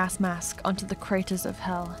her gas mask onto the craters of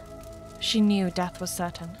hell. She knew death was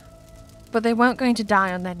certain, but they weren't going to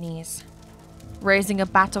die on their knees. Raising a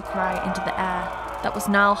battle cry into the air that was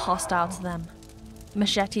now hostile to them,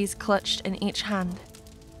 machetes clutched in each hand,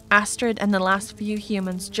 Astrid and the last few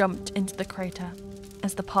humans jumped into the crater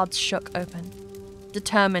as the pods shook open,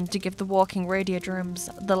 determined to give the walking radiodromes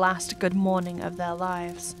the last good morning of their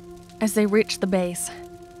lives. As they reached the base,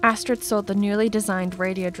 Astrid saw the newly designed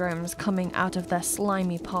radiodromes coming out of their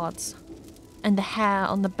slimy pods, and the hair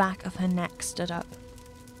on the back of her neck stood up.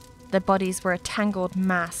 Their bodies were a tangled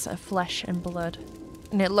mass of flesh and blood,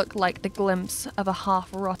 and it looked like the glimpse of a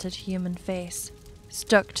half-rotted human face,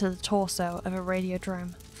 stuck to the torso of a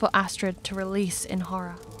radiodrome, for Astrid to release in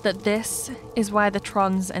horror. That this is why the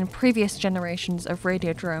Trons and previous generations of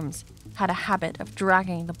radiodromes had a habit of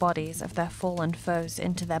dragging the bodies of their fallen foes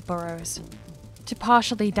into their burrows, to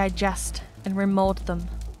partially digest and remold them.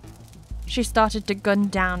 She started to gun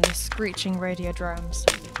down the screeching radiodromes,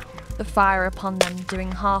 the fire upon them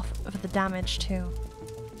doing half of the damage too.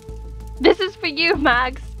 This is for you,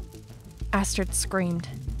 Mags! Astrid screamed,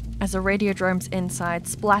 as the radiodrome's inside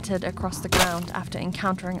splattered across the ground after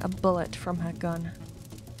encountering a bullet from her gun.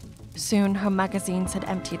 Soon her magazines had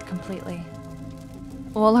emptied completely.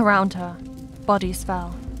 All around her, bodies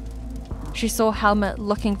fell. She saw Helmet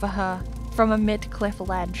looking for her from a mid-cliff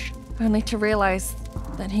ledge, only to realize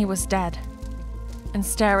that he was dead, and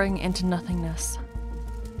staring into nothingness.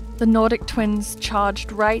 The Nordic twins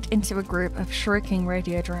charged right into a group of shrieking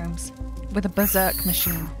radiodromes with a berserk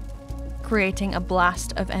machine, creating a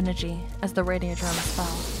blast of energy as the radiodromes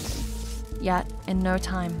fell. Yet, in no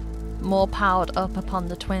time, more piled up upon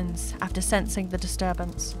the twins after sensing the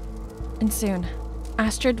disturbance. And soon,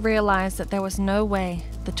 Astrid realized that there was no way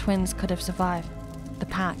the twins could have survived the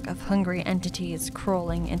pack of hungry entities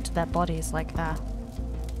crawling into their bodies like that.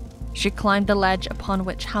 She climbed the ledge upon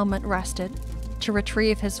which Helmet rested to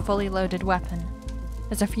retrieve his fully loaded weapon,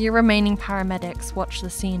 as a few remaining paramedics watched the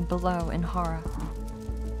scene below in horror.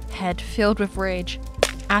 Head filled with rage,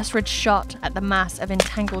 Astrid shot at the mass of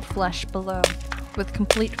entangled flesh below, with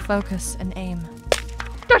complete focus and aim.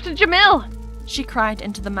 Dr. Jamil! She cried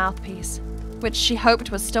into the mouthpiece, which she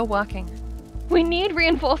hoped was still working. We need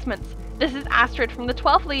reinforcements. This is Astrid from the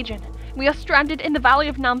 12th Legion. We are stranded in the Valley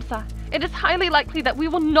of Namsa. It is highly likely that we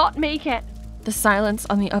will not make it. The silence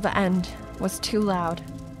on the other end was too loud,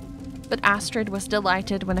 but Astrid was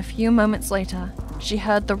delighted when a few moments later she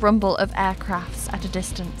heard the rumble of aircrafts at a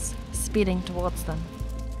distance, speeding towards them.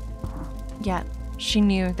 Yet, she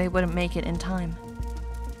knew they wouldn't make it in time.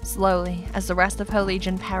 Slowly, as the rest of her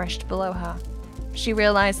legion perished below her, she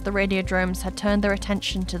realized the radiodromes had turned their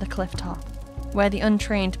attention to the cliff top, where the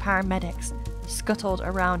untrained paramedics scuttled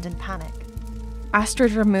around in panic.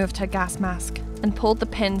 Astrid removed her gas mask and pulled the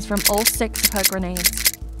pins from all 6 of her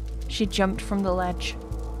grenades. She jumped from the ledge,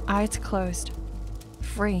 eyes closed,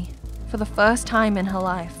 free for the first time in her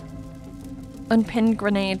life. Unpinned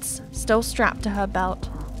grenades still strapped to her belt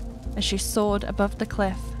as she soared above the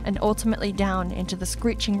cliff and ultimately down into the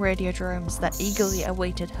screeching radiodromes that eagerly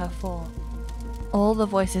awaited her fall. All the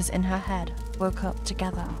voices in her head woke up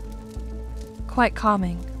together. Quite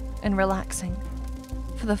calming and relaxing,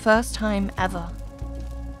 for the first time ever.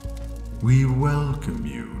 We welcome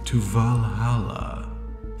you to Valhalla,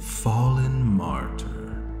 fallen martyr.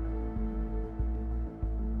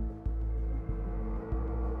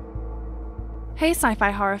 Hey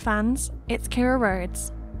sci-fi horror fans, it's Kira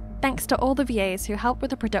Rhodes. Thanks to all the VAs who helped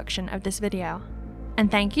with the production of this video.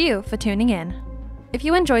 And thank you for tuning in. If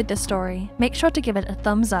you enjoyed this story, make sure to give it a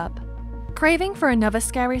thumbs up. Craving for another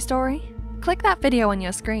scary story? Click that video on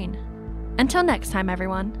your screen. Until next time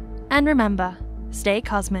everyone, and remember, stay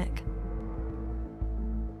cosmic.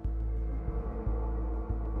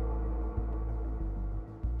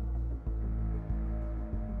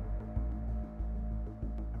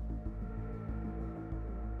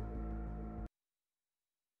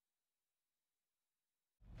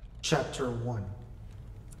 Chapter 1.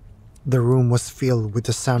 The room was filled with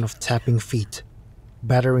the sound of tapping feet,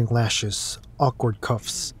 battering lashes, awkward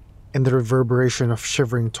cuffs, and the reverberation of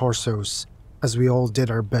shivering torsos as we all did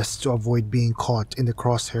our best to avoid being caught in the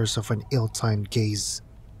crosshairs of an ill-timed gaze.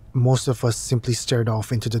 Most of us simply stared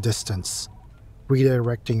off into the distance,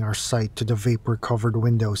 redirecting our sight to the vapor-covered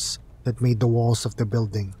windows that made the walls of the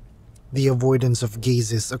building. The avoidance of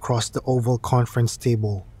gazes across the oval conference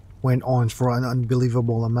table went on for an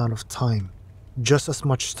unbelievable amount of time, just as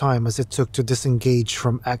much time as it took to disengage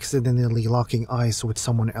from accidentally locking eyes with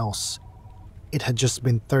someone else. It had just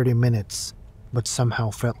been 30 minutes, but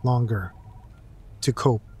somehow felt longer. To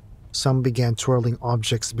cope, some began twirling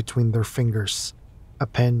objects between their fingers. A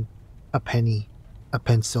pen, a penny, a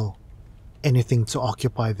pencil, anything to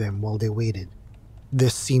occupy them while they waited.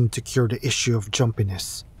 This seemed to cure the issue of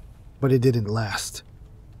jumpiness, but it didn't last.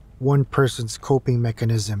 One person's coping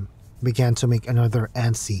mechanism began to make another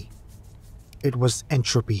antsy. It was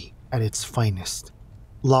entropy at its finest.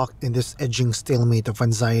 Locked in this edging stalemate of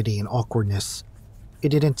anxiety and awkwardness, it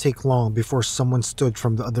didn't take long before someone stood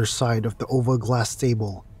from the other side of the oval glass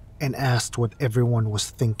table and asked what everyone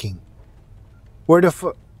was thinking.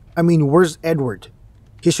 Where's Edward?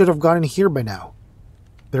 He should have gotten here by now.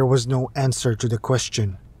 There was no answer to the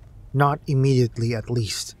question, not immediately at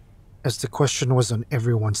least, as the question was on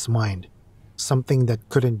everyone's mind, something that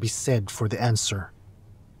couldn't be said for the answer.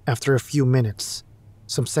 After a few minutes,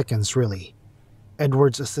 some seconds really,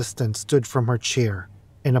 Edward's assistant stood from her chair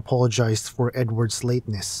and apologized for Edward's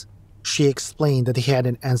lateness. She explained that he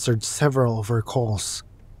hadn't answered several of her calls,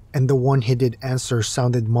 and the one he did answer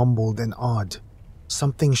sounded mumbled and odd,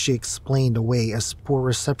 something she explained away as poor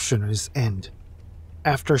reception on his end.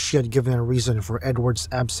 After she had given a reason for Edward's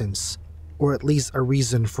absence, or at least a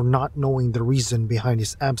reason for not knowing the reason behind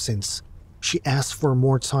his absence, she asked for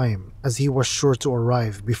more time as he was sure to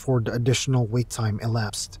arrive before the additional wait time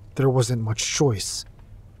elapsed. There wasn't much choice.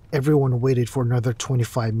 Everyone waited for another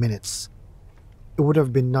 25 minutes. It would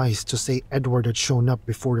have been nice to say Edward had shown up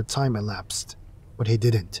before the time elapsed, but he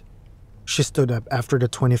didn't. She stood up after the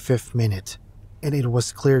 25th minute, and it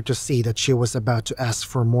was clear to see that she was about to ask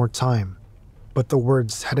for more time, but the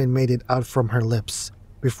words hadn't made it out from her lips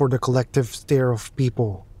before the collective stare of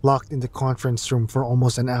people locked in the conference room for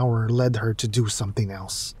almost an hour led her to do something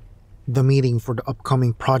else. The meeting for the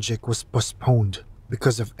upcoming project was postponed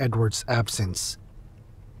because of Edward's absence.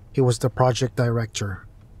 He was the project director,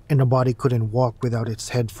 and the body couldn't walk without its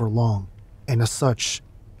head for long, and as such,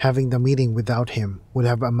 having the meeting without him would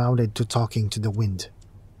have amounted to talking to the wind.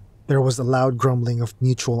 There was a loud grumbling of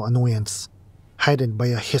mutual annoyance, heightened by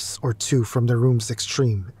a hiss or two from the room's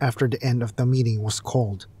extreme after the end of the meeting was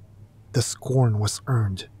called. The scorn was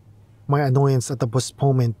earned. My annoyance at the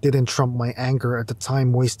postponement didn't trump my anger at the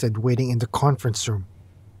time wasted waiting in the conference room.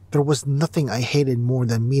 There was nothing I hated more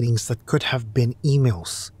than meetings that could have been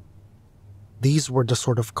emails. These were the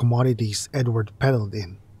sort of commodities Edward peddled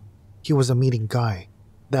in. He was a meeting guy.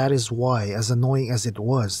 That is why, as annoying as it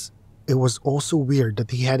was also weird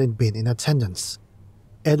that he hadn't been in attendance.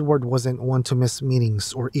 Edward wasn't one to miss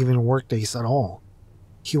meetings or even workdays at all.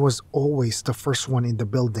 He was always the first one in the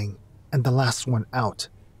building and the last one out.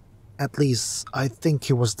 At least, I think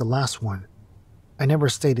he was the last one. I never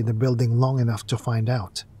stayed in the building long enough to find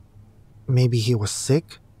out. Maybe he was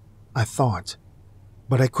sick? I thought.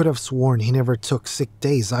 But I could have sworn he never took sick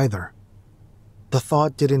days either. The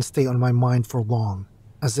thought didn't stay on my mind for long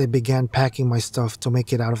as I began packing my stuff to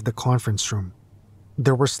make it out of the conference room.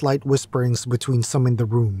 There were slight whisperings between some in the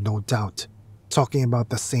room, no doubt, talking about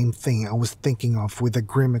the same thing I was thinking of with a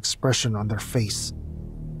grim expression on their face.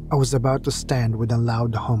 I was about to stand when a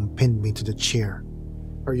loud hum pinned me to the chair.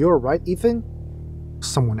 "Are you alright, Ethan?"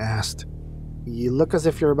 someone asked. "You look as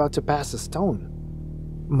if you're about to pass a stone."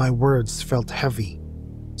 My words felt heavy,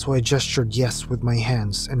 so I gestured yes with my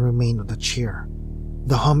hands and remained on the chair.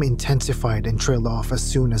 The hum intensified and trailed off as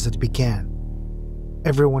soon as it began.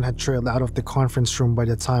 Everyone had trailed out of the conference room by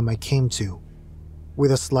the time I came to.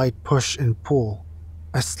 With a slight push and pull,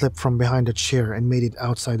 I slipped from behind the chair and made it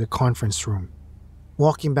outside the conference room.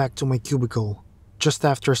 Walking back to my cubicle, just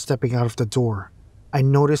after stepping out of the door, I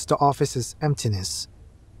noticed the office's emptiness.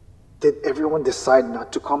 Did everyone decide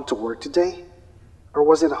not to come to work today? Or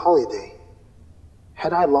was it a holiday?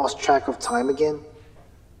 Had I lost track of time again?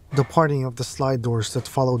 The parting of the slide doors that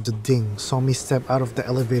followed the ding saw me step out of the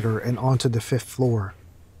elevator and onto the 5th floor,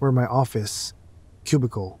 where my office,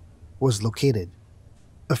 cubicle, was located.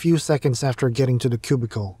 A few seconds after getting to the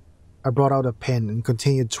cubicle, I brought out a pen and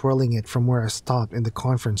continued twirling it from where I stopped in the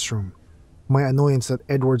conference room. My annoyance at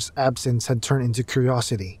Edward's absence had turned into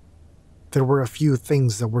curiosity. There were a few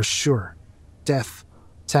things that were sure: death,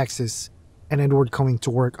 taxes, and Edward coming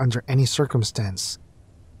to work under any circumstance.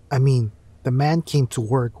 I mean, the man came to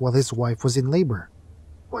work while his wife was in labor.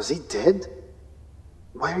 Was he dead?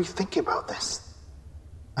 Why are you thinking about this?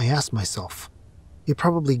 I asked myself. He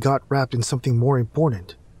probably got wrapped in something more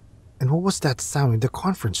important. And what was that sound in the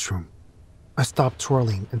conference room? I stopped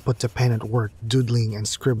twirling and put the pen at work doodling and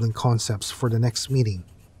scribbling concepts for the next meeting,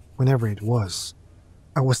 whenever it was.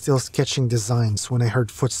 I was still sketching designs when I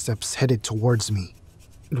heard footsteps headed towards me.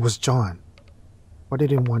 It was John. What did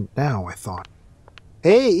he want now, I thought.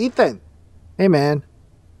 "Hey, Ethan! Hey man,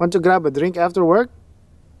 want to grab a drink after work?"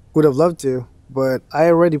 Would have loved to, but I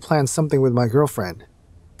already planned something with my girlfriend.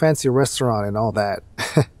 Fancy restaurant and all that.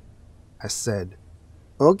 I said.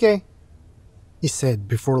 "Okay," he said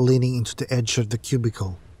before leaning into the edge of the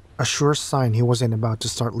cubicle, a sure sign he wasn't about to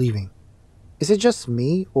start leaving. "Is it just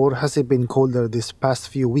me, or has it been colder this past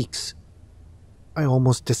few weeks?" I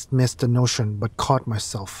almost dismissed the notion but caught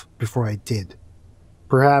myself before I did.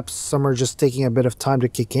 Perhaps summer just taking a bit of time to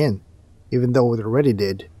kick in, even though it already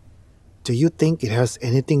did. Do you think it has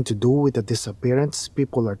anything to do with the disappearance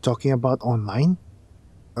people are talking about online?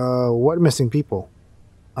 What missing people?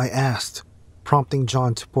 I asked, prompting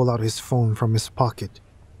John to pull out his phone from his pocket.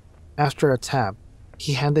 After a tap,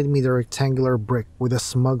 he handed me the rectangular brick with a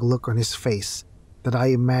smug look on his face that I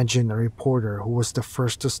imagined a reporter who was the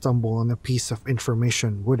first to stumble on a piece of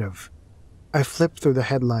information would have. I flipped through the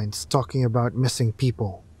headlines talking about missing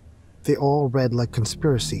people. They all read like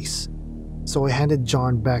conspiracies. So I handed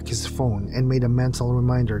John back his phone and made a mental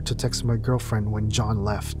reminder to text my girlfriend when John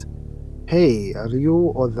left. "Hey, are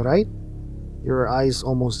you alright? Your eyes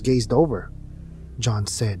almost gazed over," John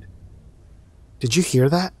said. "Did you hear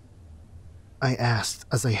that?" I asked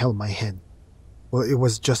as I held my head. Well, it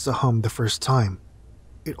was just a hum the first time.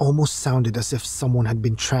 It almost sounded as if someone had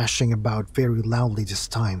been trashing about very loudly this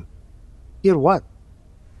time. "Hear what?"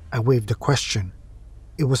 I waved the question.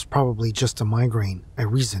 It was probably just a migraine, I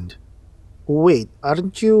reasoned. "Wait,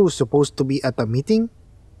 aren't you supposed to be at a meeting?"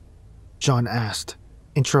 John asked,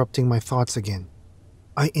 interrupting my thoughts again.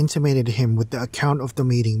 I intimated him with the account of the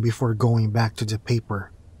meeting before going back to the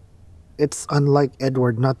paper. "It's unlike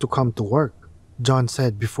Edward not to come to work," John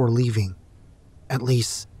said before leaving. At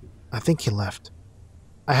least, I think he left.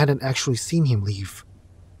 I hadn't actually seen him leave.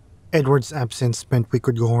 Edward's absence meant we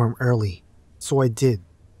could go home early, so I did.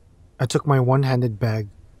 I took my one-handed bag,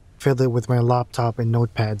 filled it with my laptop and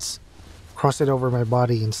notepads, crossed it over my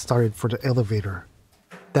body and started for the elevator.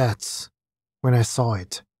 That's when I saw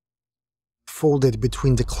it. Folded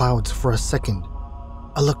between the clouds for a second,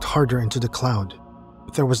 I looked harder into the cloud,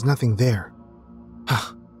 but there was nothing there.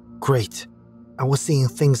 Great. I was seeing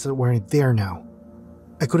things that weren't there now.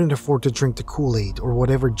 I couldn't afford to drink the Kool-Aid or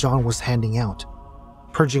whatever John was handing out.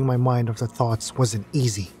 Purging my mind of the thoughts wasn't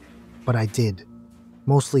easy, but I did,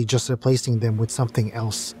 mostly just replacing them with something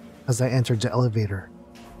else as I entered the elevator.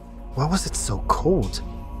 Why was it so cold?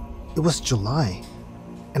 It was July,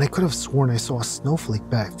 and I could have sworn I saw a snowflake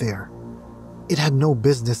back there. It had no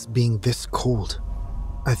business being this cold,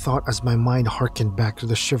 I thought as my mind harkened back to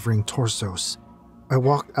the shivering torsos. I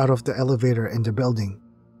walked out of the elevator in the building.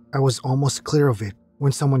 I was almost clear of it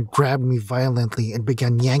when someone grabbed me violently and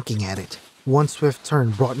began yanking at it. One swift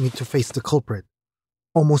turn brought me to face the culprit.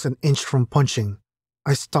 Almost an inch from punching,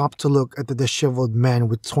 I stopped to look at the disheveled man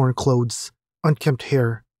with torn clothes, unkempt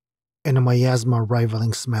hair, and a miasma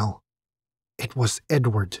rivaling smell. It was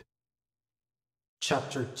Edward.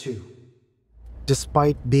 Chapter 2.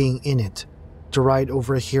 Despite being in it, The ride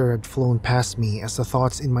over here had flown past me as the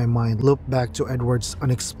thoughts in my mind looped back to Edward's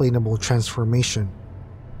unexplainable transformation.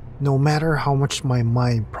 No matter how much my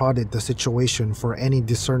mind prodded the situation for any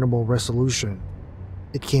discernible resolution,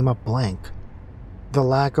 it came up blank. The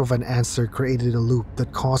lack of an answer created a loop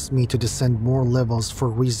that caused me to descend more levels for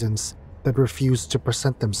reasons that refused to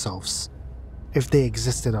present themselves. If they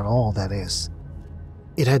existed at all, that is.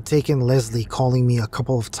 It had taken Leslie calling me a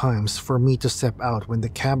couple of times for me to step out when the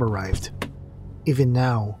cab arrived. Even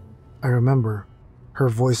now, I remember, her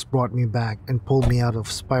voice brought me back and pulled me out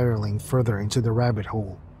of spiraling further into the rabbit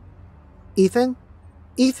hole. Ethan?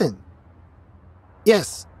 Ethan!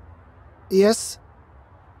 Yes. Yes?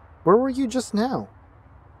 Where were you just now?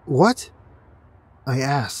 What? I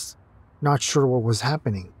asked, not sure what was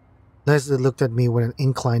happening. Leslie looked at me with an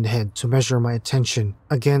inclined head to measure my attention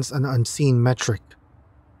against an unseen metric.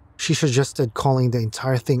 She suggested calling the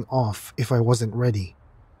entire thing off if I wasn't ready.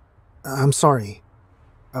 I'm sorry.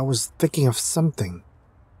 I was thinking of something,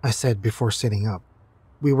 I said before sitting up.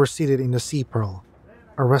 We were seated in the Sea Pearl,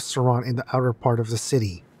 a restaurant in the outer part of the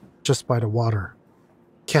city, just by the water.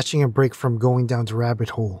 Catching a break from going down the rabbit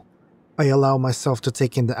hole, I allowed myself to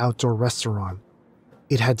take in the outdoor restaurant.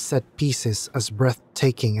 It had set pieces as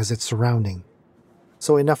breathtaking as its surrounding.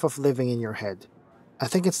 So enough of living in your head. I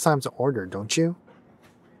think it's time to order, don't you?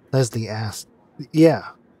 Leslie asked.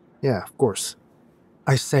 Yeah, of course.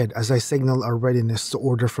 I said as I signaled our readiness to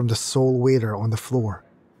order from the sole waiter on the floor.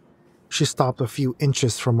 She stopped a few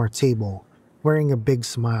inches from our table, wearing a big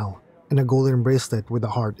smile and a golden bracelet with a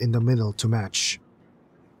heart in the middle to match.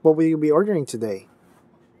 What will you be ordering today?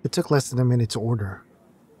 It took less than a minute to order.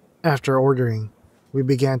 After ordering, we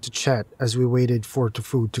began to chat as we waited for the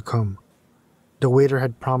food to come. The waiter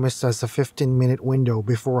had promised us a 15-minute window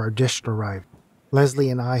before our dish arrived. Leslie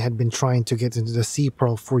and I had been trying to get into the Sea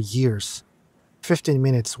Pearl for years. 15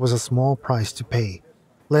 minutes was a small price to pay.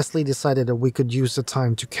 Leslie decided that we could use the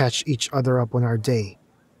time to catch each other up on our day.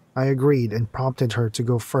 I agreed and prompted her to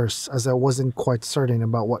go first as I wasn't quite certain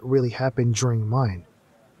about what really happened during mine.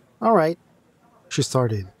 All right, she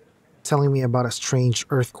started, telling me about a strange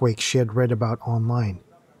earthquake she had read about online.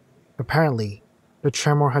 Apparently, the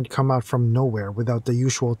tremor had come out from nowhere without the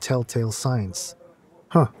usual telltale signs.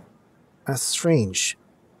 Huh, that's strange,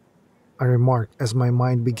 I remarked as my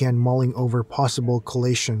mind began mulling over possible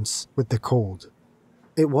collations with the cold.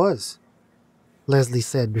 It was, Leslie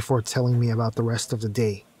said before telling me about the rest of the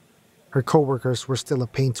day. Her coworkers were still a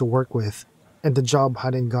pain to work with, and the job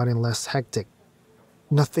hadn't gotten less hectic.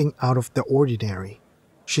 Nothing out of the ordinary,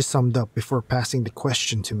 she summed up before passing the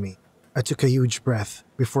question to me. I took a huge breath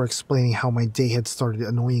before explaining how my day had started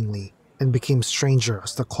annoyingly and became stranger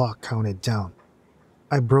as the clock counted down.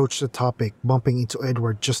 I broached the topic, bumping into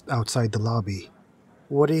Edward just outside the lobby.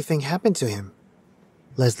 What do you think happened to him?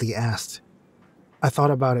 Leslie asked. I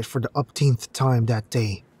thought about it for the upteenth time that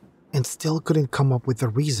day, and still couldn't come up with a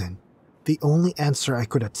reason. The only answer I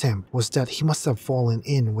could attempt was that he must have fallen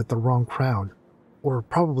in with the wrong crowd, or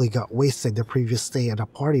probably got wasted the previous day at a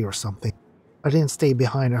party or something. I didn't stay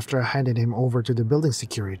behind after I handed him over to the building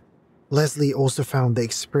security. Leslie also found the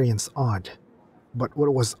experience odd, but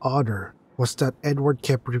what was odder was that Edward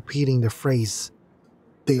kept repeating the phrase,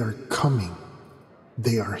 "They are coming.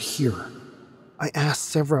 They are here." I asked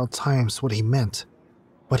several times what he meant,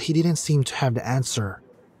 but he didn't seem to have the answer,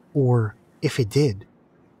 or, if he did,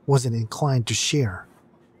 wasn't inclined to share.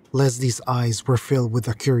 Leslie's eyes were filled with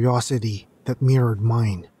a curiosity that mirrored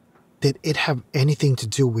mine. Did it have anything to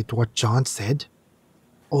do with what John said?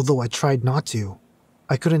 Although I tried not to,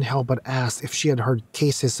 I couldn't help but ask if she had heard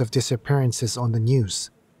cases of disappearances on the news.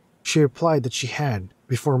 She replied that she had,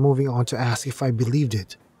 before moving on to ask if I believed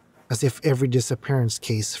it, as if every disappearance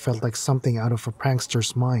case felt like something out of a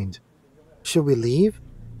prankster's mind. Should we leave?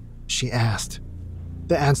 She asked.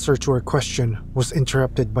 The answer to her question was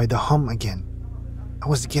interrupted by the hum again. I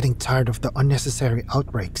was getting tired of the unnecessary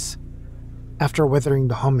outbreaks. After weathering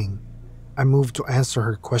the humming, I moved to answer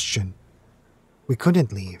her question. We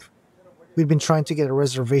couldn't leave. We'd been trying to get a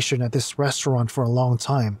reservation at this restaurant for a long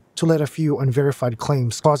time to let a few unverified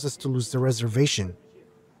claims cause us to lose the reservation.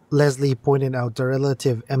 Leslie pointed out the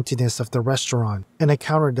relative emptiness of the restaurant and I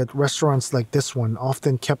countered that restaurants like this one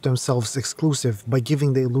often kept themselves exclusive by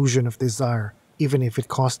giving the illusion of desire, even if it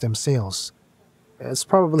cost them sales. It's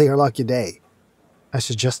probably our lucky day, I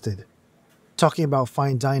suggested. Talking about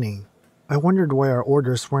fine dining, I wondered why our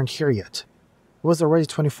orders weren't here yet. It was already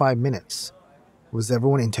 25 minutes. Was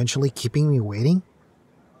everyone intentionally keeping me waiting?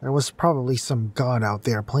 There was probably some god out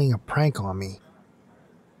there playing a prank on me.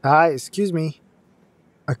 Hi, excuse me.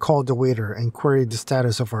 I called the waiter and queried the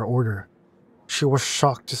status of our order. She was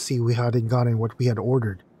shocked to see we hadn't gotten what we had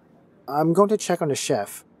ordered. I'm going to check on the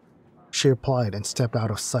chef, she replied and stepped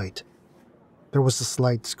out of sight. There was a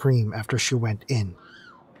slight scream after she went in.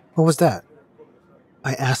 What was that?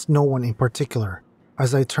 I asked no one in particular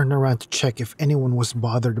as I turned around to check if anyone was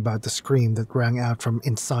bothered about the scream that rang out from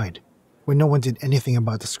inside. When no one did anything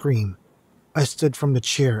about the scream, I stood from the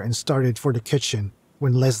chair and started for the kitchen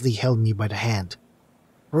when Leslie held me by the hand.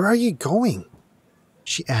 Where are you going?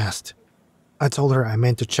 She asked. I told her I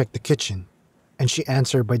meant to check the kitchen, and she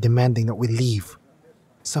answered by demanding that we leave.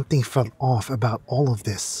 Something felt off about all of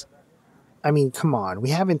this. I mean, come on, we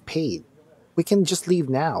haven't paid. We can just leave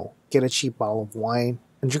now, get a cheap bottle of wine,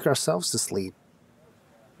 and drink ourselves to sleep.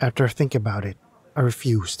 After I think about it, I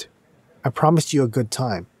refused. I promised you a good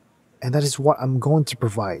time, and that is what I'm going to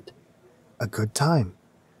provide. A good time.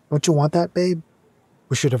 Don't you want that, babe?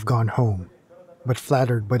 We should have gone home, but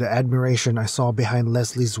flattered by the admiration I saw behind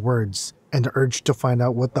Leslie's words and the urge to find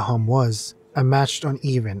out what the hum was, I matched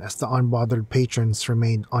uneven as the unbothered patrons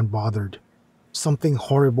remained unbothered. Something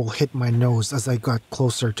horrible hit my nose as I got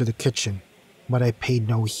closer to the kitchen, but I paid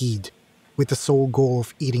no heed. With the sole goal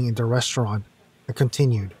of eating in the restaurant, I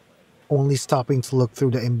continued, only stopping to look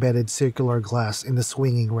through the embedded circular glass in the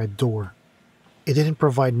swinging red door. It didn't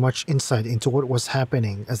provide much insight into what was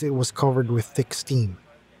happening as it was covered with thick steam.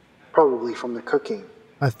 Probably from the cooking,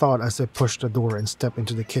 I thought as I pushed the door and stepped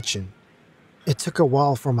into the kitchen. It took a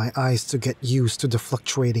while for my eyes to get used to the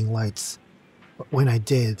fluctuating lights, but when I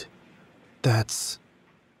did, that's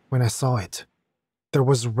when I saw it. There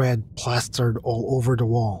was red plastered all over the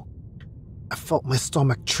wall. I felt my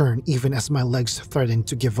stomach churn even as my legs threatened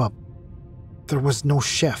to give up. There was no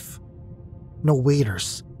chef, no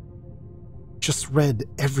waiters, just red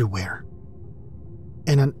everywhere.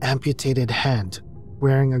 And an amputated hand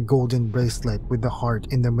wearing a golden bracelet with the heart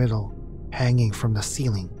in the middle hanging from the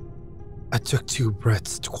ceiling. I took 2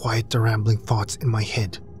 breaths to quiet the rambling thoughts in my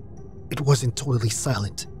head. It wasn't totally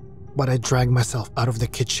silent, but I dragged myself out of the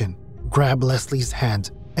kitchen, grabbed Leslie's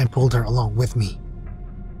hand, and pulled her along with me.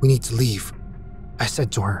 We need to leave, I said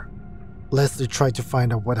to her. Leslie tried to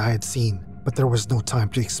find out what I had seen, but there was no time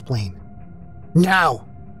to explain. Now!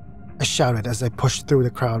 I shouted as I pushed through the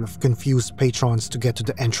crowd of confused patrons to get to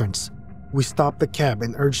the entrance. We stopped the cab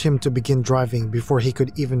and urged him to begin driving before he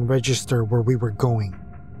could even register where we were going.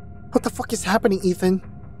 What the fuck is happening, Ethan?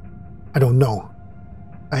 I don't know,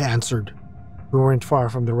 I answered. We weren't far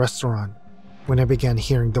from the restaurant when I began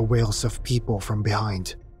hearing the wails of people from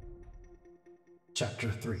behind. Chapter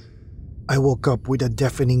 3. I woke up with a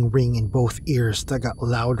deafening ring in both ears that got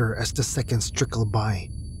louder as the seconds trickled by.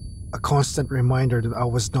 A constant reminder that I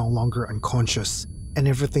was no longer unconscious, and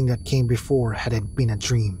everything that came before hadn't been a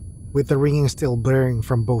dream. With the ringing still blaring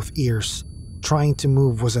from both ears, trying to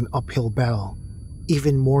move was an uphill battle.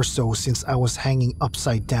 Even more so since I was hanging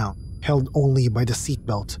upside down, held only by the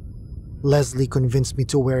seatbelt. Leslie convinced me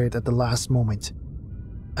to wear it at the last moment.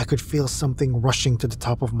 I could feel something rushing to the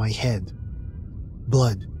top of my head.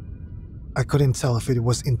 Blood. I couldn't tell if it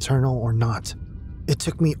was internal or not. It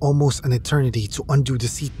took me almost an eternity to undo the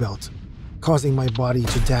seatbelt, causing my body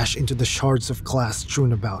to dash into the shards of glass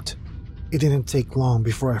strewn about. It didn't take long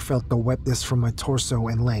before I felt the wetness from my torso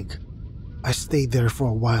and leg. I stayed there for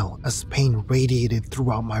a while as pain radiated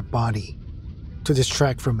throughout my body. To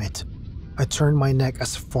distract from it, I turned my neck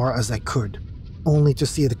as far as I could, only to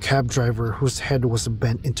see the cab driver whose head was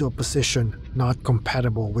bent into a position not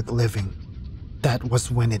compatible with living. That was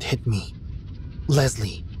when it hit me.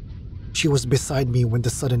 Leslie. She was beside me when the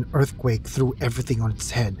sudden earthquake threw everything on its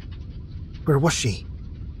head. Where was she?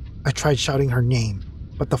 I tried shouting her name,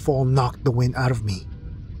 but the fall knocked the wind out of me.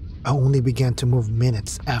 I only began to move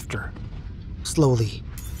minutes after. Slowly,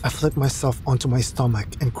 I flipped myself onto my stomach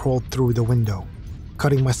and crawled through the window,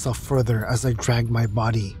 cutting myself further as I dragged my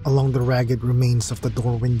body along the ragged remains of the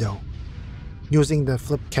door window. Using the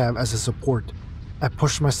flip cab as a support, I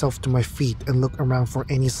pushed myself to my feet and looked around for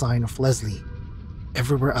any sign of Leslie.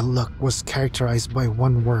 Everywhere I looked was characterized by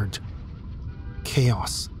one word: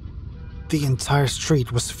 chaos. The entire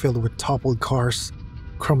street was filled with toppled cars,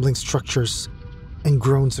 crumbling structures, and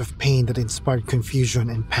groans of pain that inspired confusion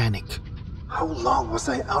and panic. How long was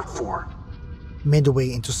I out for?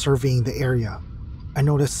 Midway into surveying the area, I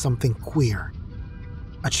noticed something queer.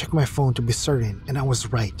 I checked my phone to be certain, and I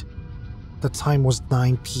was right. The time was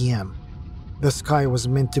 9 p.m. The sky was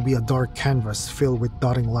meant to be a dark canvas filled with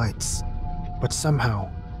dotting lights, but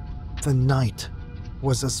somehow, the night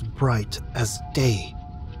was as bright as day.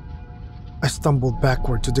 I stumbled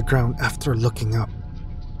backward to the ground after looking up.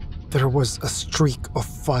 There was a streak of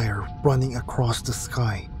fire running across the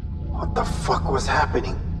sky. What the fuck was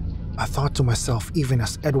happening? I thought to myself even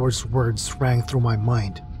as Edward's words rang through my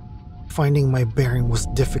mind. Finding my bearing was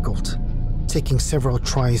difficult, taking several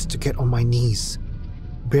tries to get on my knees.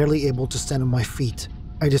 Barely able to stand on my feet,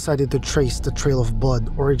 I decided to trace the trail of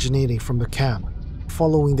blood originating from the cab.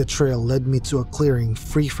 Following the trail led me to a clearing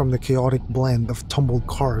free from the chaotic blend of tumbled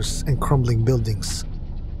cars and crumbling buildings.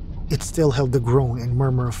 It still held the groan and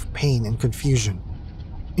murmur of pain and confusion.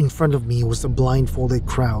 In front of me was a blindfolded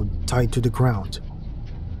crowd tied to the ground.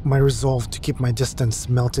 My resolve to keep my distance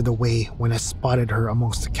melted away when I spotted her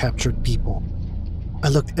amongst the captured people. I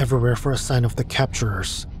looked everywhere for a sign of the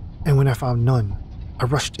capturers, and when I found none, I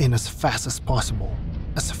rushed in as fast as possible,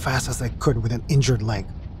 as fast as I could with an injured leg.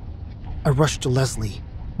 I rushed to Leslie,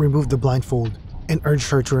 removed the blindfold, and urged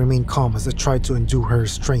her to remain calm as I tried to undo her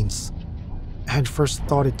restraints. I had first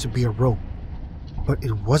thought it to be a rope, but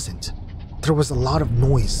it wasn't. There was a lot of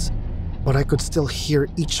noise, but I could still hear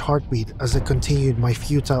each heartbeat as I continued my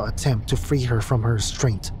futile attempt to free her from her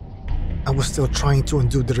restraint. I was still trying to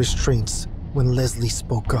undo the restraints when Leslie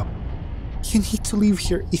spoke up. "You need to leave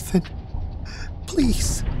here, Ethan.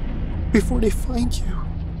 Please, before they find you."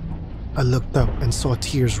 I looked up and saw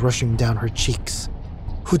tears rushing down her cheeks.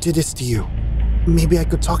 "Who did this to you? Maybe I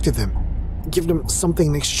could talk to them. Give them something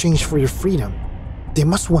in exchange for your freedom. They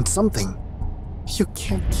must want something." "You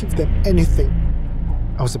can't give them anything."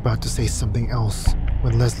 I was about to say something else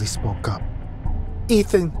when Leslie spoke up.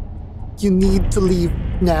 "Ethan, you need to leave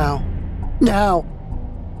now. Now!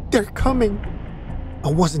 They're coming!"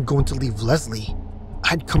 I wasn't going to leave Leslie.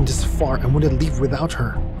 I'd come this far and wouldn't leave without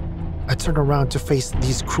her. I turned around to face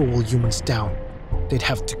these cruel humans down. They'd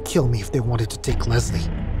have to kill me if they wanted to take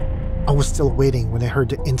Leslie. I was still waiting when I heard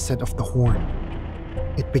the inset of the horn.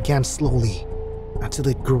 It began slowly, until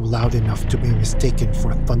it grew loud enough to be mistaken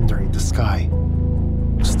for thunder in the sky.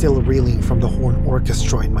 Still reeling from the horn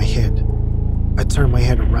orchestra in my head, I turned my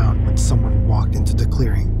head around when someone walked into the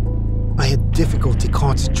clearing. I had difficulty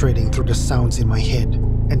concentrating through the sounds in my head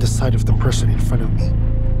and the sight of the person in front of me.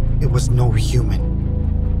 It was no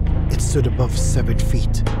human. It stood above 7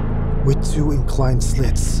 feet, with 2 inclined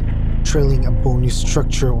slits, trailing a bony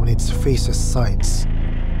structure on its face's sides.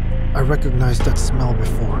 I recognized that smell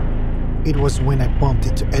before. It was when I bumped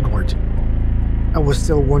into Edward. I was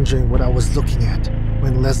still wondering what I was looking at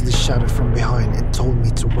when Leslie shouted from behind and told me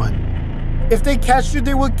to run. "If they catch you,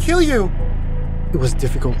 they will kill you!" It was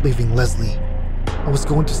difficult leaving Leslie. I was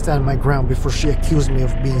going to stand my ground before she accused me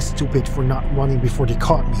of being stupid for not running before they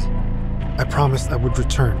caught me. I promised I would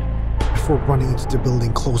return before running into the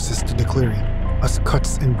building closest to the clearing, as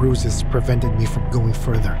cuts and bruises prevented me from going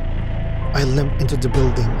further. I limped into the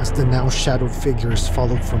building as the now shadowed figures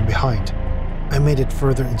followed from behind. I made it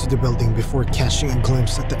further into the building before catching a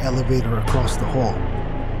glimpse at the elevator across the hall.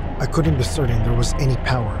 I couldn't be certain there was any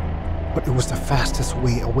power, but it was the fastest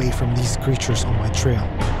way away from these creatures on my trail,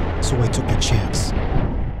 so I took a chance.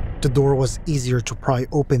 The door was easier to pry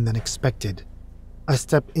open than expected. I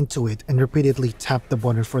stepped into it and repeatedly tapped the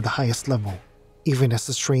button for the highest level, even as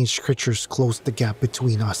the strange creatures closed the gap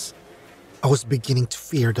between us. I was beginning to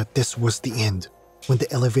fear that this was the end when the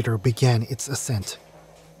elevator began its ascent.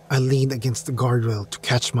 I leaned against the guardrail to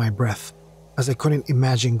catch my breath, as I couldn't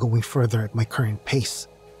imagine going further at my current pace.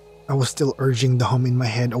 I was still urging the hum in my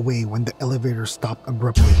head away when the elevator stopped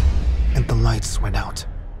abruptly and the lights went out.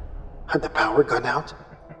 Had the power gone out?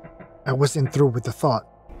 I wasn't through with the thought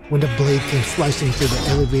when the blade came slicing through the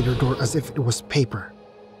elevator door as if it was paper.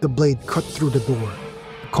 The blade cut through the door,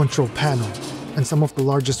 the control panel, and some of the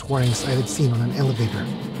largest warnings I had seen on an elevator.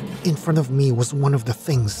 In front of me was one of the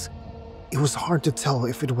things. It was hard to tell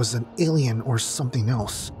if it was an alien or something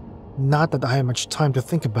else. Not that I had much time to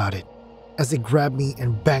think about it, as it grabbed me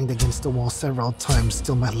and banged against the wall several times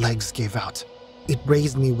till my legs gave out. It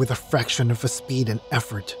raised me with a fraction of a speed and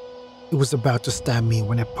effort. It was about to stab me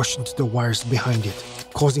when I pushed into the wires behind it,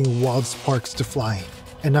 causing wild sparks to fly.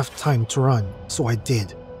 Enough time to run, so I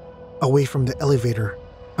did. Away from the elevator,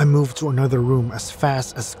 I moved to another room as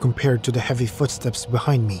fast as compared to the heavy footsteps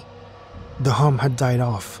behind me. The hum had died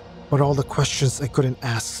off, but all the questions I couldn't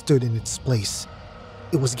ask stood in its place.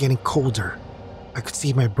 It was getting colder. I could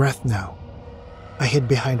see my breath now. I hid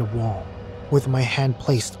behind a wall, with my hand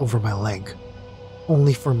placed over my leg,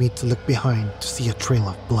 only for me to look behind to see a trail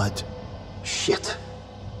of blood. Shit,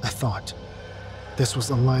 I thought. This was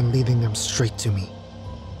a line leading them straight to me.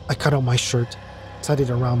 I cut out my shirt, tied it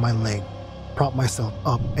around my leg, propped myself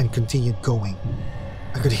up, and continued going.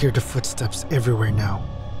 I could hear the footsteps everywhere now.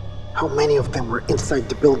 How many of them were inside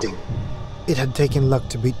the building? It had taken luck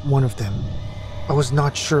to beat one of them. I was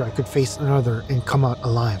not sure I could face another and come out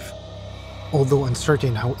alive. Although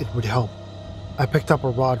uncertain how it would help, I picked up a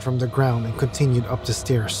rod from the ground and continued up the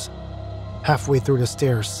stairs. Halfway through the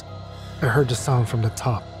stairs, I heard the sound from the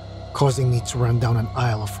top. causing me to run down an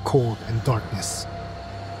aisle of cold and darkness.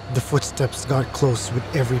 The footsteps got close with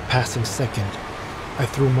every passing second. I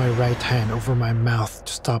threw my right hand over my mouth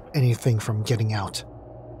to stop anything from getting out.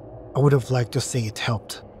 I would have liked to say it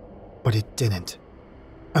helped, but it didn't.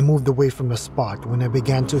 I moved away from the spot when I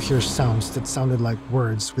began to hear sounds that sounded like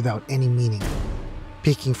words without any meaning.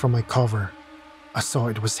 Peeking from my cover, I saw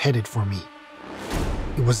it was headed for me.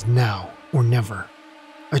 It was now or never.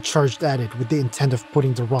 I charged at it with the intent of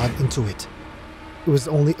putting the rod into it. It was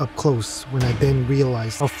only up close when I then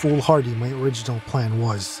realized how foolhardy my original plan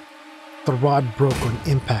was. The rod broke on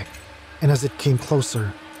impact, and as it came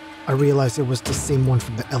closer, I realized it was the same one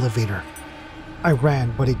from the elevator. I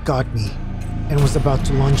ran, but it got me, and was about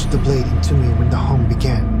to launch the blade into me when the hum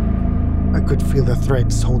began. I could feel the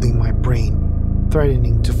threads holding my brain,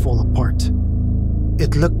 threatening to fall apart.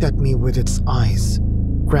 It looked at me with its eyes,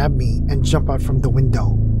 grabbed me and jumped out from the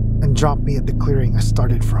window, and dropped me at the clearing I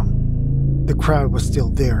started from. The crowd was still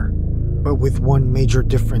there, but with one major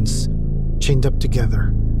difference, chained up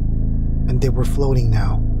together, and they were floating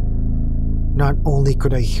now. Not only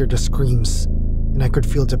could I hear the screams, and I could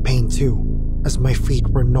feel the pain too, as my feet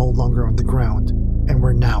were no longer on the ground and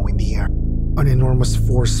were now in the air. An enormous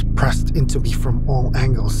force pressed into me from all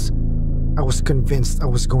angles. I was convinced I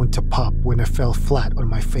was going to pop when I fell flat on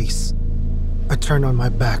my face. I turned on my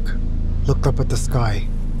back, looked up at the sky,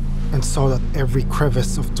 and saw that every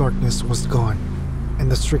crevice of darkness was gone,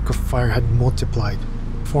 and the streak of fire had multiplied,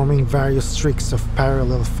 forming various streaks of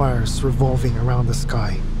parallel fires revolving around the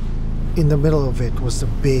sky. In the middle of it was a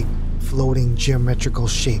big, floating geometrical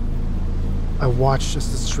shape. I watched as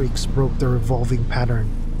the streaks broke the revolving pattern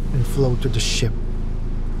and flowed to the ship.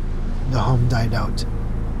 The hum died out,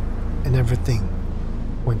 and everything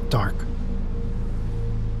went dark.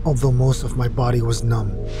 Although most of my body was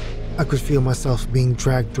numb, I could feel myself being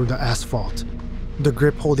dragged through the asphalt. The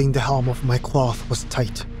grip holding the helm of my cloth was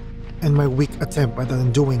tight, and my weak attempt at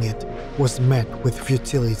undoing it was met with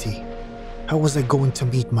futility. How was I going to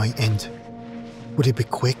meet my end? Would it be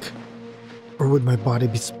quick? Or would my body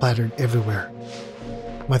be splattered everywhere?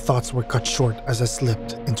 My thoughts were cut short as I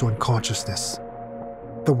slipped into unconsciousness.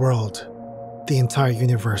 The world, the entire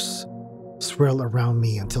universe, swirled around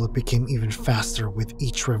me until it became even faster with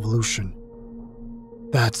each revolution.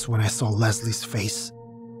 That's when I saw Leslie's face.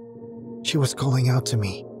 She was calling out to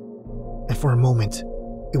me, and for a moment,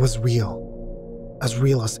 it was real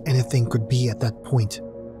as anything could be at that point.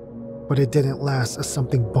 But it didn't last as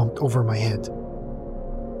something bumped over my head.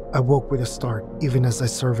 I woke with a start even as I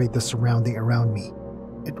surveyed the surrounding around me.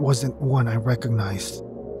 It wasn't one I recognized.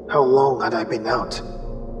 How long had I been out?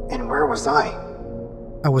 And where was I?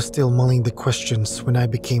 I was still mulling the questions when I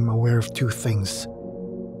became aware of two things.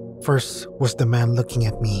 First was the man looking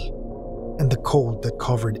at me, and the cold that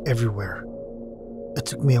covered everywhere. It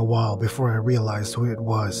took me a while before I realized who it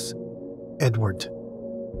was. Edward.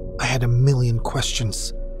 I had a million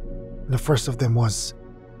questions. The first of them was,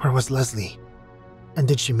 where was Leslie? And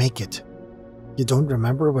did she make it? You don't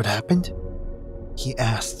remember what happened? He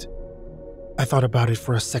asked. I thought about it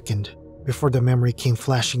for a second before the memory came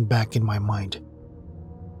flashing back in my mind.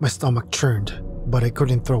 My stomach churned, but I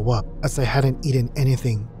couldn't throw up as I hadn't eaten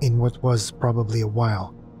anything in what was probably a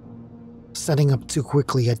while. Setting up too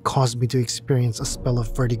quickly had caused me to experience a spell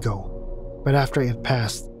of vertigo, but after it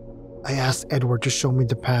passed, I asked Edward to show me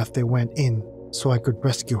the path they went in so I could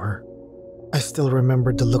rescue her. I still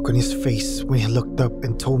remembered the look on his face when he looked up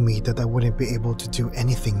and told me that I wouldn't be able to do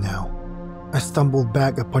anything now. I stumbled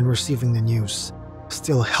back upon receiving the news,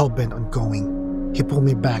 still hellbent on going. He pulled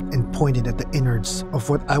me back and pointed at the innards of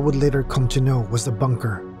what I would later come to know was a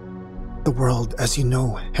bunker. The world, as you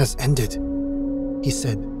know, has ended, he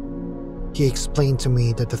said. He explained to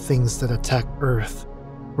me that the things that attacked Earth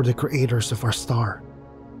were the creators of our star.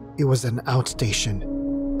 It was an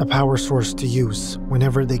outstation, a power source to use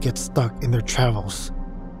whenever they get stuck in their travels.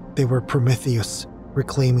 They were Prometheus,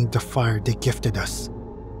 reclaiming the fire they gifted us.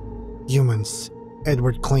 Humans,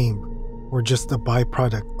 Edward claimed, were just a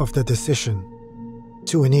byproduct of the decision.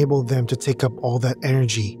 To enable them to take up all that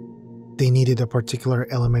energy, they needed a particular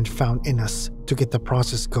element found in us to get the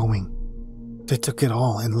process going. They took it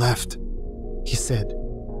all and left, he said.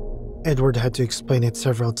 Edward had to explain it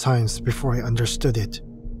several times before I understood it.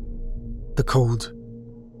 The cold,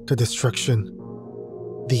 the destruction,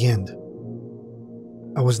 the end.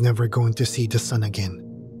 I was never going to see the sun again.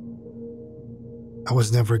 I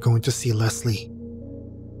was never going to see Leslie,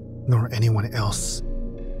 nor anyone else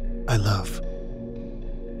I love.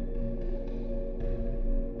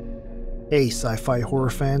 Hey sci-fi horror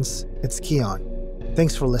fans, it's Keon.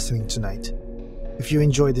 Thanks for listening tonight. If you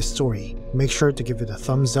enjoyed this story, make sure to give it a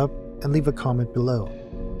thumbs up and leave a comment below.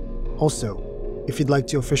 Also, if you'd like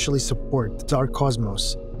to officially support the Dark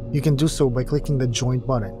Cosmos, you can do so by clicking the Join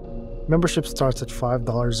button. Membership starts at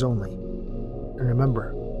 $5 only. And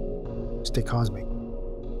remember, stay cosmic.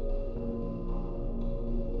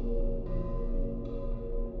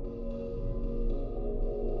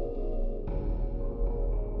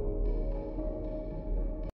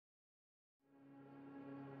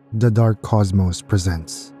 The Dark Cosmos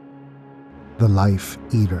presents The Life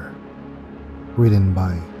Eater, written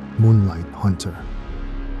by Moonlight Hunter.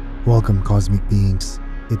 Welcome, cosmic beings.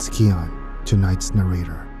 It's Keon, tonight's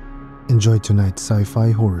narrator. Enjoy tonight's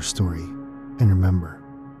sci-fi horror story, and remember,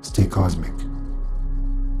 stay cosmic.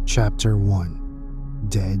 Chapter 1: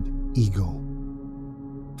 Dead Eagle.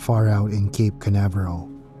 Far out in Cape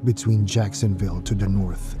Canaveral, between Jacksonville to the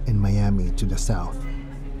north and Miami to the south,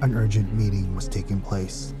 an urgent meeting was taking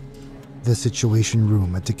place. The Situation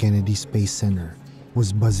Room at the Kennedy Space Center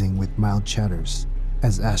was buzzing with mild chatters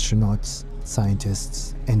as astronauts,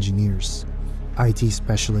 scientists, engineers, IT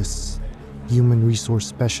specialists, human resource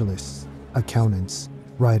specialists, accountants,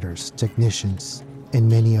 writers, technicians, and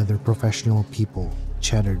many other professional people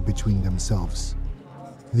chattered between themselves.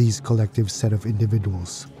 These collective set of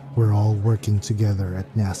individuals were all working together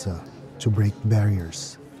at NASA to break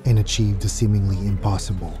barriers and achieve the seemingly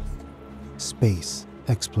impossible: space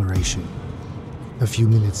exploration. A few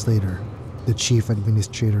minutes later, the chief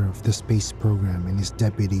administrator of the space program and his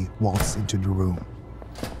deputy waltzed into the room.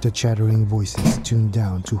 The chattering voices tuned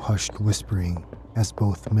down to hushed whispering as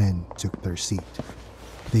both men took their seat.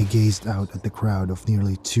 They gazed out at the crowd of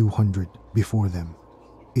nearly 200 before them.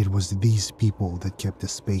 It was these people that kept the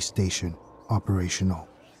space station operational.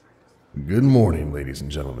 Good morning, ladies and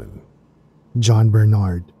gentlemen. John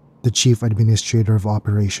Bernard, the chief administrator of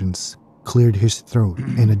operations, cleared his throat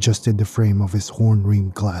and adjusted the frame of his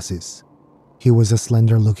horn-rimmed glasses. He was a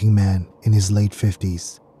slender-looking man in his late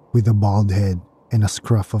 50s, with a bald head and a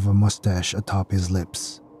scruff of a mustache atop his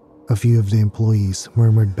lips. A few of the employees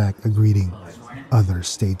murmured back a greeting. Others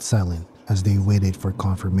stayed silent as they waited for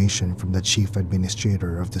confirmation from the chief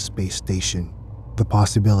administrator of the space station. The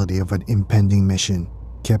possibility of an impending mission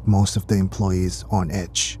kept most of the employees on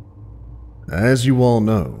edge. As you all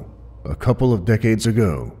know, a couple of decades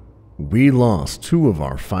ago, we lost two of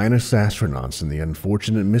our finest astronauts in the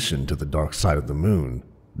unfortunate mission to the dark side of the moon,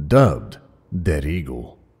 dubbed Dead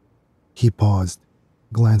Eagle. He paused,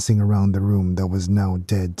 glancing around the room that was now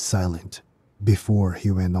dead silent, before he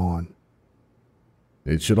went on.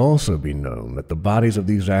 It should also be known that the bodies of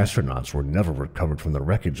these astronauts were never recovered from the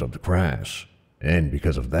wreckage of the crash, and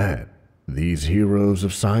because of that, these heroes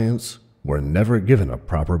of science were never given a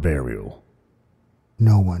proper burial.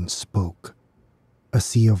 No one spoke. A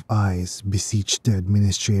sea of eyes beseeched the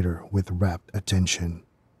administrator with rapt attention.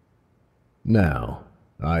 Now,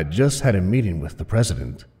 I just had a meeting with the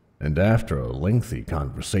president, and after a lengthy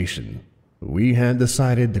conversation, we had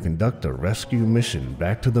decided to conduct a rescue mission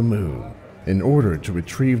back to the moon in order to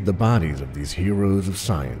retrieve the bodies of these heroes of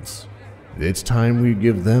science. It's time we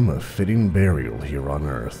give them a fitting burial here on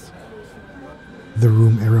Earth. The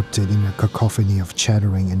room erupted in a cacophony of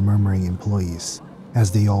chattering and murmuring employees as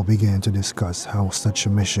they all began to discuss how such a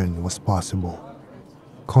mission was possible.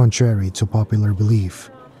 Contrary to popular belief,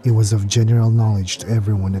 it was of general knowledge to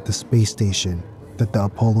everyone at the space station that the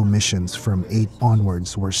Apollo missions from 8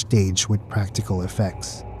 onwards were staged with practical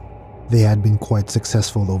effects. They had been quite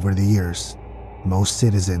successful over the years. Most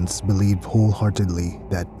citizens believed wholeheartedly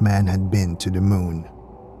that man had been to the moon.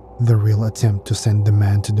 The real attempt to send the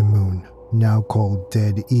man to the moon, now called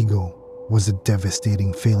Dead Eagle, was a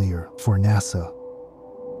devastating failure for NASA.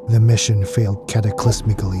 The mission failed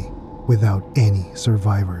cataclysmically, without any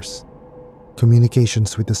survivors.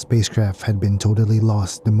 Communications with the spacecraft had been totally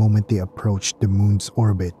lost the moment they approached the moon's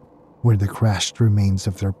orbit, where the crashed remains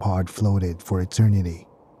of their pod floated for eternity.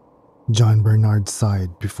 John Bernard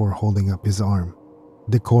sighed before holding up his arm.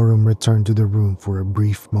 Decorum returned to the room for a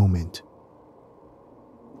brief moment.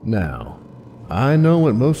 Now, I know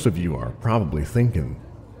what most of you are probably thinking,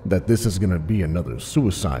 that this is going to be another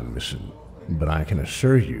suicide mission, but I can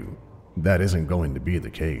assure you that isn't going to be the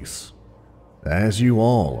case. As you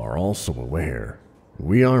all are also aware,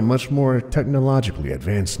 we are much more technologically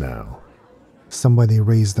advanced now. Somebody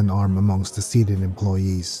raised an arm amongst the seated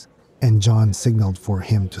employees, and John signaled for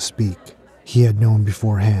him to speak. He had known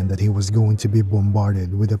beforehand that he was going to be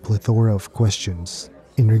bombarded with a plethora of questions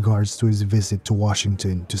in regards to his visit to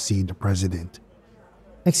Washington to see the president.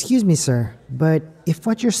 Excuse me, sir, but if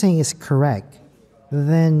what you're saying is correct,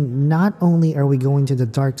 then not only are we going to the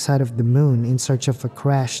dark side of the moon in search of a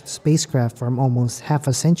crashed spacecraft from almost half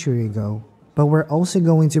a century ago, but we're also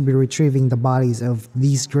going to be retrieving the bodies of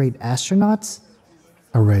these great astronauts?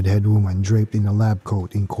 A red-haired woman draped in a lab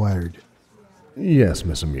coat inquired. Yes,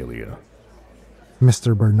 Miss Amelia.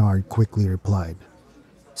 Mr. Bernard quickly replied.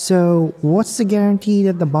 So, what's the guarantee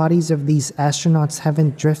that the bodies of these astronauts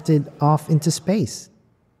haven't drifted off into space?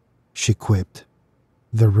 She quipped.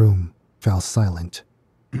 The room fell silent.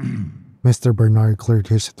 Mr. Bernard cleared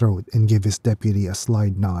his throat and gave his deputy a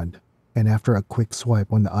slight nod, and after a quick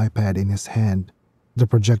swipe on the iPad in his hand, the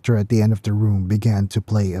projector at the end of the room began to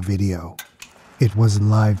play a video. It was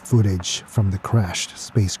live footage from the crashed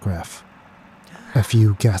spacecraft. A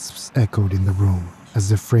few gasps echoed in the room as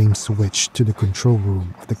the frame switched to the control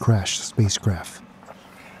room of the crashed spacecraft.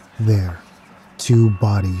 There, two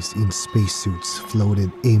bodies in spacesuits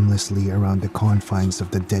floated aimlessly around the confines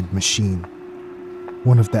of the dead machine.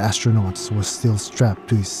 One of the astronauts was still strapped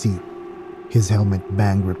to his seat. His helmet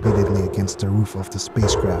banged repeatedly against the roof of the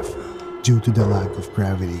spacecraft due to the lack of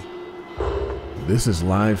gravity. This is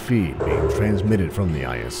live feed being transmitted from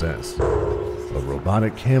the ISS. A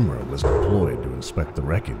robotic camera was deployed to inspect the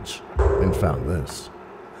wreckage and found this.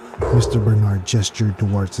 Mr. Bernard gestured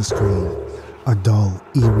towards the screen. A dull,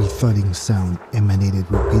 eerie thudding sound emanated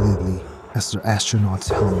repeatedly as the astronaut's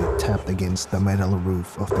helmet tapped against the metal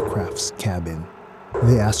roof of the craft's cabin.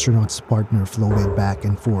 The astronaut's partner floated back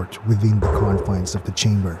and forth within the confines of the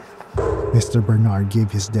chamber. Mr. Bernard gave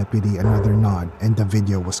his deputy another nod and the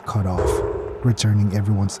video was cut off, returning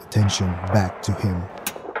everyone's attention back to him.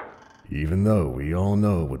 Even though we all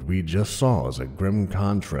know what we just saw is a grim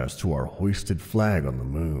contrast to our hoisted flag on the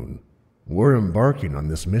moon, we're embarking on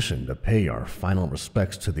this mission to pay our final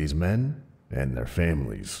respects to these men and their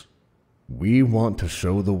families. We want to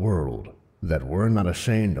show the world that we're not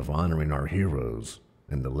ashamed of honoring our heroes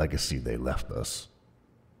and the legacy they left us.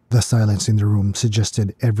 The silence in the room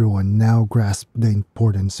suggested everyone now grasped the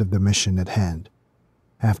importance of the mission at hand.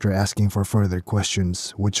 After asking for further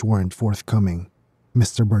questions, which weren't forthcoming,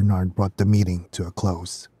 Mr. Bernard brought the meeting to a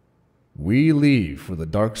close. We leave for the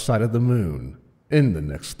dark side of the moon in the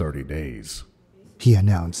next 30 days, he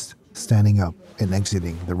announced, standing up and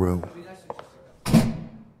exiting the room.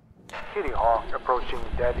 Kitty Hawk approaching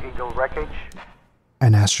Dead Eagle wreckage.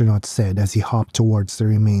 An astronaut said as he hopped towards the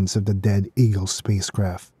remains of the Dead Eagle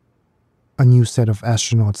spacecraft. A new set of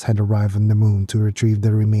astronauts had arrived on the moon to retrieve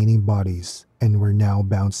the remaining bodies and were now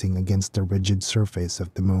bouncing against the rigid surface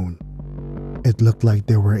of the moon. It looked like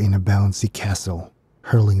they were in a bouncy castle,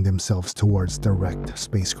 hurling themselves towards the wrecked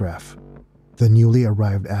spacecraft. The newly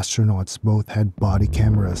arrived astronauts both had body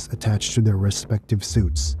cameras attached to their respective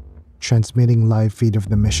suits, transmitting live feed of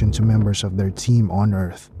the mission to members of their team on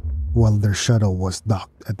Earth, while their shuttle was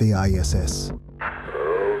docked at the ISS.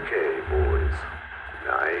 Okay, boys.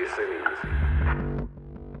 Nice and easy.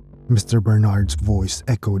 Mr. Bernard's voice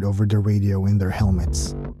echoed over the radio in their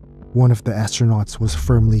helmets. One of the astronauts was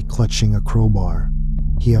firmly clutching a crowbar.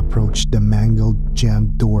 He approached the mangled,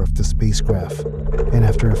 jammed door of the spacecraft, and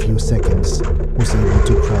after a few seconds, was able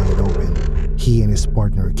to pry it open. He and his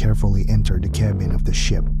partner carefully entered the cabin of the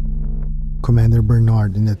ship. Commander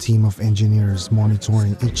Bernard and a team of engineers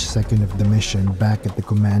monitoring each second of the mission back at the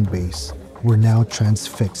command base were now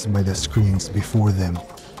transfixed by the screens before them.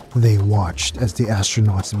 They watched as the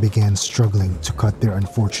astronauts began struggling to cut their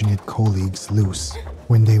unfortunate colleagues loose.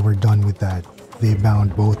 When they were done with that, they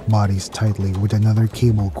bound both bodies tightly with another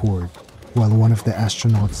cable cord, while one of the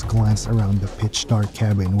astronauts glanced around the pitch-dark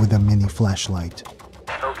cabin with a mini flashlight.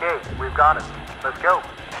 Okay, we've got it. Let's go.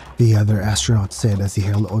 The other astronaut said as he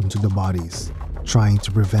held onto the bodies, trying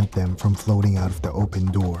to prevent them from floating out of the open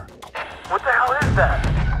door. What the hell is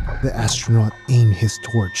that? The astronaut aimed his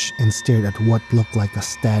torch and stared at what looked like a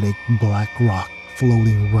static black rock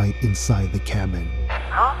floating right inside the cabin.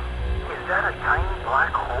 Huh? Is that a tiny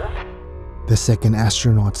black hole? The second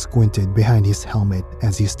astronaut squinted behind his helmet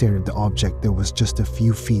as he stared at the object that was just a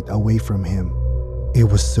few feet away from him. It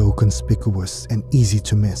was so conspicuous and easy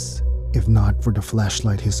to miss, if not for the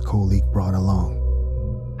flashlight his colleague brought along.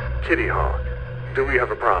 Kitty Hawk, do we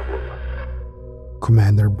have a problem?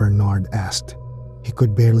 Commander Bernard asked. He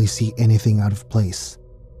could barely see anything out of place.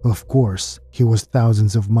 Of course, he was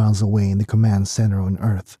thousands of miles away in the command center on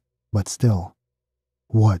Earth, but still,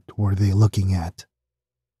 what were they looking at?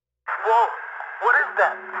 Whoa, what is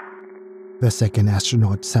that? The second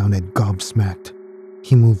astronaut sounded gobsmacked.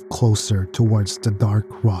 He moved closer towards the dark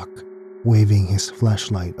rock, waving his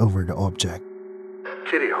flashlight over the object.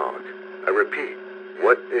 Kitty Hawk, I repeat,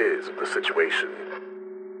 what is the situation?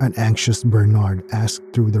 An anxious Bernard asked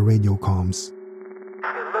through the radio comms.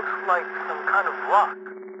 It looks like some kind of rock.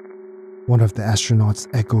 One of the astronauts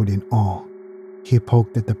echoed in awe. He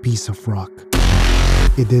poked at the piece of rock.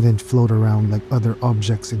 It didn't float around like other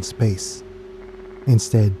objects in space.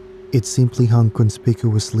 Instead, It simply hung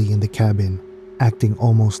conspicuously in the cabin, acting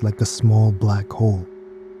almost like a small black hole.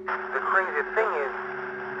 The crazy thing is,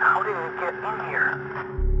 how did it get in here?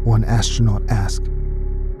 One astronaut asked.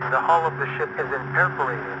 The hull of the ship isn't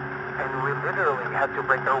perforated, and we literally had to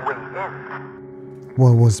break our way in.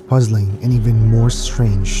 What was puzzling and even more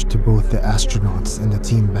strange to both the astronauts and the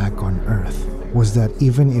team back on Earth was that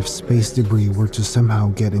even if space debris were to somehow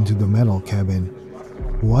get into the metal cabin,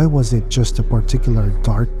 why was it just a particular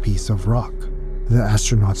dark piece of rock? The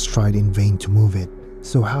astronauts tried in vain to move it,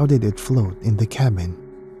 so how did it float in the cabin?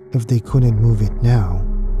 If they couldn't move it now,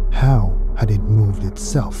 how had it moved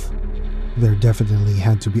itself? There definitely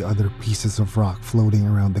had to be other pieces of rock floating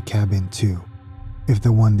around the cabin too, if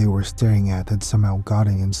the one they were staring at had somehow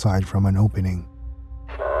gotten inside from an opening.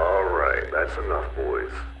 Alright, that's enough,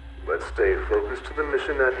 boys. Let's stay focused to the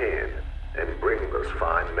mission at hand and bring those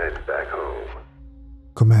fine men back home.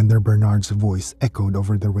 Commander Bernard's voice echoed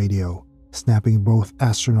over the radio, snapping both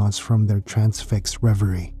astronauts from their transfixed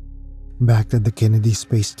reverie. Back at the Kennedy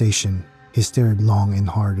space station, he stared long and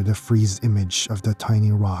hard at the freeze image of the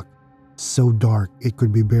tiny rock, so dark it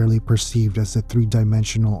could be barely perceived as a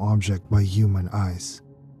three-dimensional object by human eyes.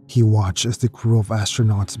 He watched as the crew of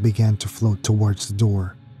astronauts began to float towards the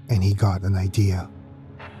door, and he got an idea.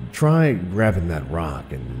 Try grabbing that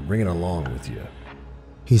rock and bring it along with you.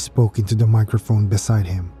 He spoke into the microphone beside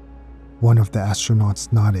him. One of the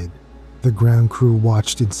astronauts nodded. The ground crew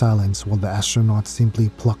watched in silence while the astronauts simply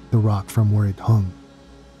plucked the rock from where it hung.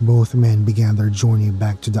 Both men began their journey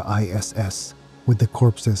back to the ISS, with the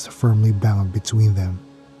corpses firmly bound between them.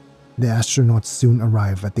 The astronauts soon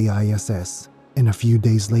arrived at the ISS, and a few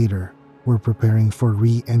days later were preparing for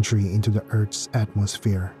re-entry into the Earth's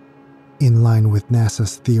atmosphere. In line with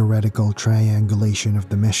NASA's theoretical triangulation of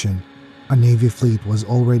the mission, a Navy fleet was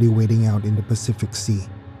already waiting out in the Pacific Sea,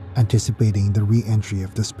 anticipating the re-entry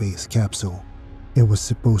of the space capsule. It was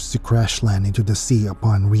supposed to crash land into the sea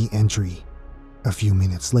upon re-entry. A few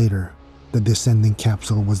minutes later, the descending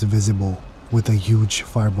capsule was visible, with a huge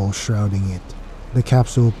fireball shrouding it. The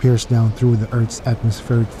capsule pierced down through the Earth's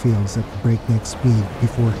atmospheric fields at breakneck speed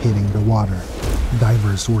before hitting the water.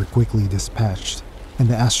 Divers were quickly dispatched, and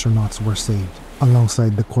the astronauts were saved,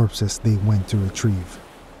 alongside the corpses they went to retrieve.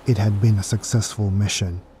 It had been a successful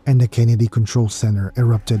mission, and the Kennedy Control Center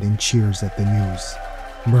erupted in cheers at the news.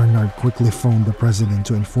 Bernard quickly phoned the president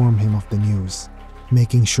to inform him of the news,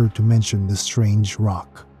 making sure to mention the strange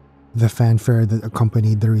rock. The fanfare that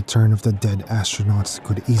accompanied the return of the dead astronauts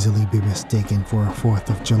could easily be mistaken for a 4th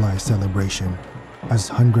of July celebration, as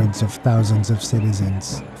hundreds of thousands of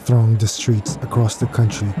citizens thronged the streets across the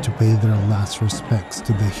country to pay their last respects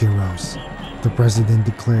to the heroes. The president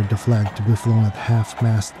declared the flag to be flown at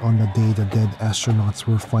half-mast on the day the dead astronauts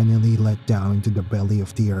were finally let down into the belly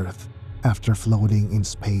of the Earth after floating in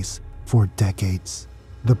space for decades.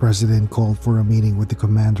 The president called for a meeting with the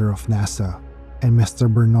commander of NASA, and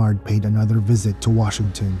Mr. Bernard paid another visit to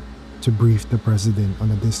Washington to brief the president on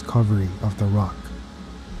the discovery of the rock.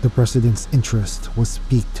 The president's interest was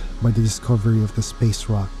piqued by the discovery of the space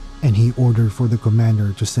rock, and he ordered for the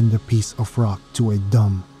commander to send a piece of rock to a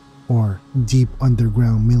dumb, or deep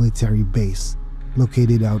underground military base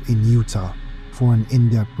located out in Utah for an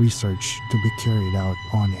in-depth research to be carried out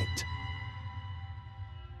on it.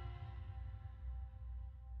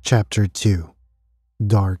 Chapter 2: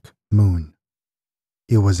 Dark Moon.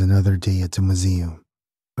 It was another day at the museum,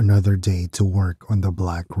 another day to work on the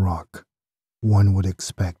Black Rock. One would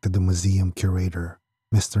expect that the museum curator,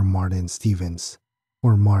 Mr. Martin Stevens,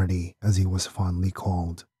 or Marty as he was fondly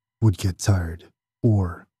called, would get tired,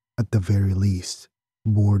 or, at the very least,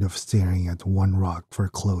 bored of staring at one rock for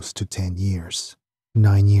close to 10 years.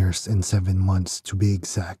 9 years and 7 months to be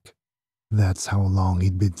exact. That's how long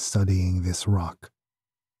he'd been studying this rock.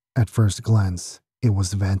 At first glance, it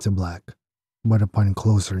was Vantablack, but upon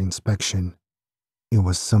closer inspection, it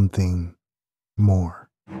was something more.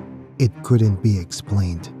 It couldn't be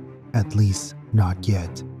explained, at least not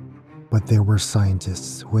yet, but there were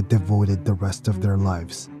scientists who had devoted the rest of their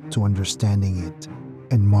lives to understanding it,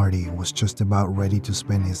 and Marty was just about ready to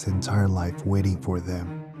spend his entire life waiting for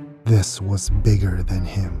them. This was bigger than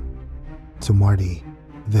him. To Marty,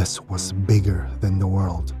 this was bigger than the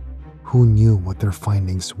world. Who knew what their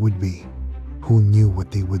findings would be? Who knew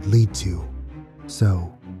what they would lead to?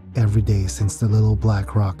 So, every day since the little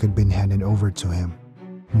black rock had been handed over to him,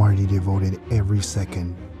 Marty devoted every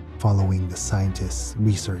second following the scientists'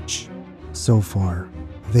 research. So far,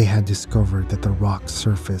 they had discovered that the rock's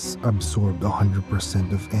surface absorbed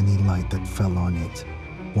 100% of any light that fell on it.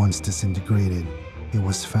 Once disintegrated, it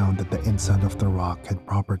was found that the inside of the rock had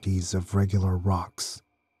properties of regular rocks.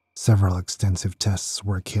 Several extensive tests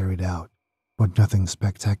were carried out, but nothing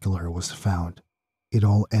spectacular was found. It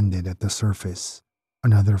all ended at the surface.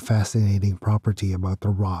 Another fascinating property about the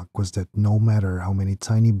rock was that no matter how many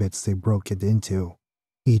tiny bits they broke it into,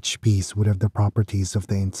 each piece would have the properties of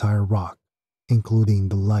the entire rock, including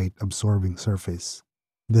the light-absorbing surface.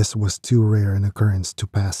 This was too rare an occurrence to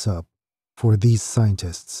pass up. For these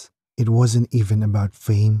scientists, it wasn't even about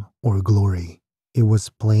fame or glory. It was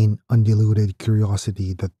plain, undiluted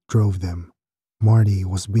curiosity that drove them. Marty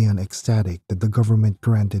was beyond ecstatic that the government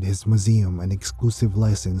granted his museum an exclusive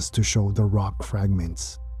license to show the rock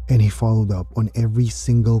fragments, and he followed up on every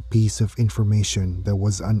single piece of information that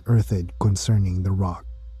was unearthed concerning the rock.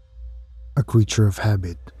 A creature of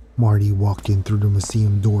habit, Marty walked in through the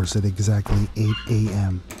museum doors at exactly 8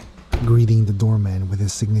 a.m., greeting the doorman with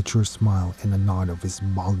his signature smile and a nod of his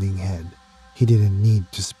balding head. He didn't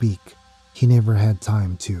need to speak. He never had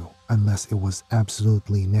time to, unless it was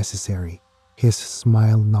absolutely necessary. His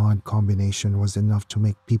smile-nod combination was enough to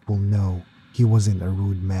make people know he wasn't a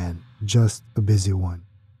rude man, just a busy one.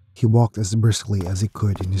 He walked as briskly as he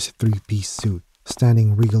could in his three-piece suit,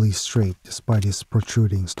 standing regally straight despite his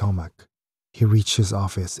protruding stomach. He reached his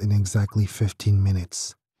office in exactly 15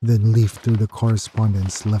 minutes, then leafed through the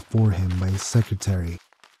correspondence left for him by his secretary.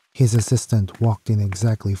 His assistant walked in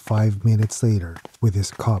exactly 5 minutes later with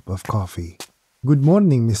his cup of coffee. "Good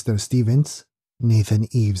morning, Mr. Stevens." Nathan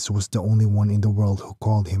Eves was the only one in the world who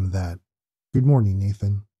called him that. "Good morning,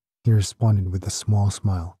 Nathan," he responded with a small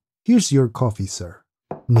smile. "Here's your coffee, sir,"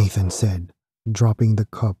 Nathan said, dropping the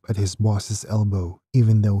cup at his boss's elbow,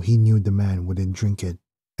 even though he knew the man wouldn't drink it.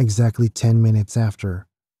 Exactly 10 minutes after,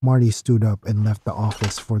 Marty stood up and left the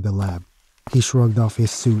office for the lab. He shrugged off his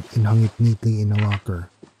suit and hung it neatly in a locker,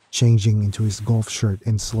 changing into his golf shirt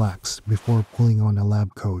and slacks before pulling on a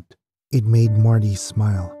lab coat. It made Marty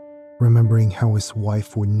smile, remembering how his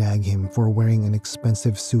wife would nag him for wearing an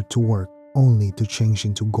expensive suit to work only to change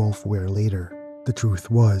into golf wear later. The truth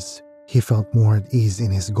was, he felt more at ease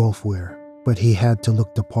in his golf wear, but he had to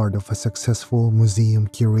look the part of a successful museum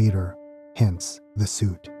curator, hence the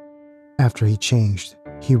suit. After he changed,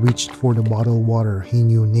 he reached for the bottled water he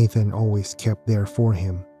knew Nathan always kept there for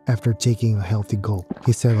him. After taking a healthy gulp,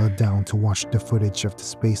 he settled down to watch the footage of the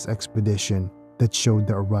space expedition that showed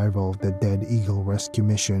the arrival of the Dead Eagle rescue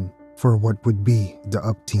mission. For what would be the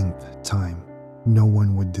upteenth time, no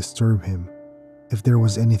one would disturb him. If there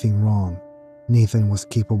was anything wrong, Nathan was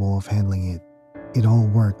capable of handling it. It all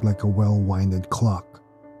worked like a well-winded clock,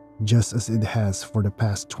 just as it has for the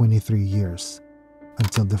past 23 years,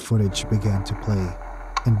 until the footage began to play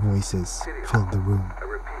and voices filled the room.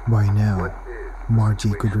 By now, Marty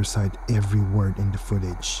could recite every word in the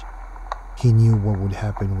footage. He knew what would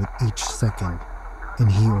happen with each second,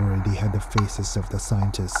 and he already had the faces of the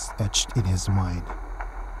scientists etched in his mind.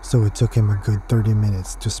 So it took him a good 30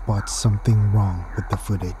 minutes to spot something wrong with the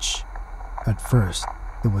footage. At first,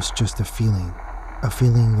 it was just a feeling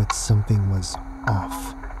that something was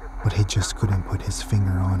off, but he just couldn't put his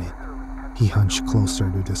finger on it. He hunched closer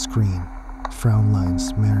to the screen, frown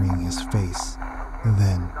lines marring his face.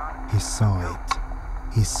 Then he saw it.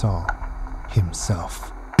 He saw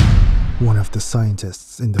himself. One of the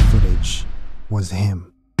scientists in the footage was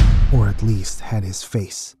him, or at least had his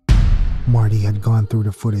face. Marty had gone through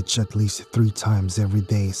the footage at least 3 times every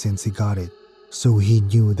day since he got it, so he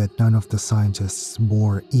knew that none of the scientists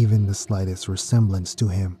bore even the slightest resemblance to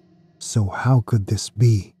him. So how could this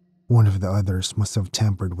be? One of the others must have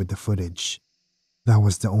tampered with the footage. That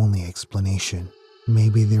was the only explanation.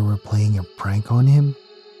 Maybe they were playing a prank on him?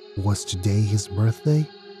 Was today his birthday?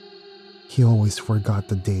 He always forgot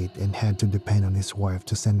the date and had to depend on his wife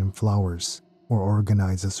to send him flowers or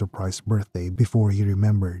organize a surprise birthday before he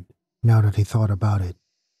remembered. Now that he thought about it,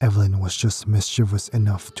 Evelyn was just mischievous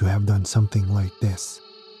enough to have done something like this.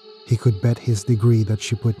 He could bet his degree that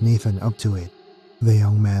she put Nathan up to it. The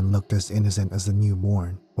young man looked as innocent as a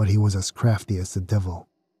newborn, but he was as crafty as the devil.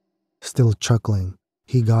 Still chuckling,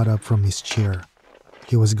 he got up from his chair.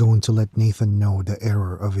 He was going to let Nathan know the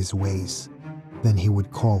error of his ways. Then he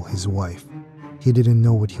would call his wife. He didn't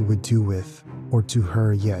know what he would do with or to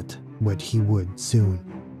her yet, but he would soon.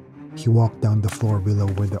 He walked down the floor below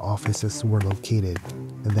where the offices were located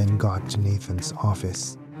and then got to Nathan's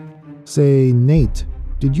office. "Say, Nate,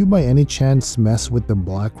 did you by any chance mess with the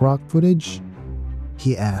Black Rock footage?"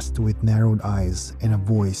 he asked with narrowed eyes and a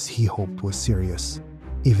voice he hoped was serious,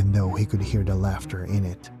 even though he could hear the laughter in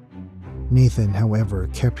it. Nathan, however,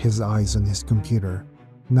 kept his eyes on his computer,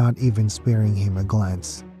 not even sparing him a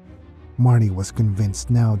glance. Marty was convinced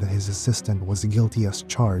now that his assistant was guilty as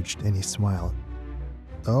charged, and he smiled.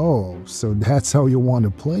 "Oh, so that's how you want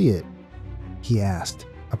to play it?" he asked,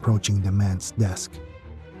 approaching the man's desk.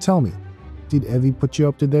 Tell me, did Evie put you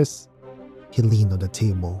up to this? He leaned on the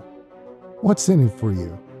table. What's in it for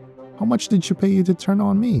you? How much did she pay you to turn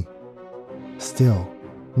on me? Still,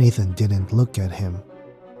 Nathan didn't look at him.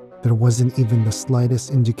 There wasn't even the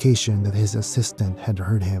slightest indication that his assistant had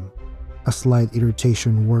heard him. A slight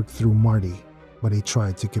irritation worked through Marty, but he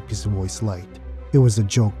tried to keep his voice light. It was a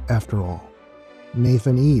joke after all.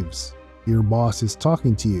 Nathan Eves, your boss is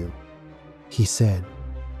talking to you, he said.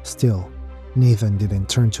 Still, Nathan didn't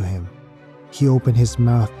turn to him. He opened his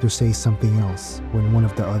mouth to say something else when one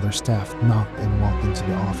of the other staff knocked and walked into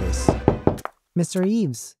the office. Mr.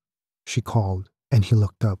 Eves, she called, and he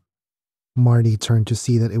looked up. Marty turned to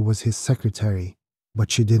see that it was his secretary,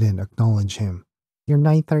 but she didn't acknowledge him. Your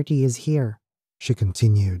 9:30 is here, she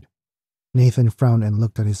continued. Nathan frowned and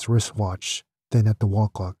looked at his wristwatch, then at the wall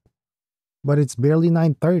clock. But it's barely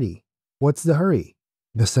 9:30. What's the hurry?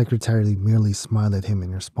 The secretary merely smiled at him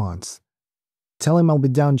in response. Tell him I'll be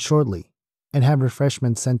down shortly, and have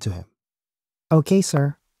refreshments sent to him. Okay,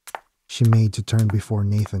 sir. She made to turn before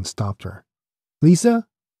Nathan stopped her. Lisa?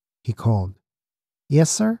 He called. Yes,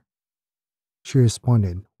 sir? She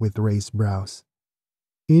responded with raised brows.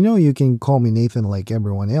 You know you can call me Nathan like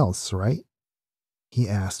everyone else, right? He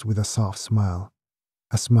asked with a soft smile,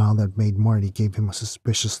 a smile that made Marty give him a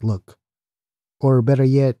suspicious look. Or better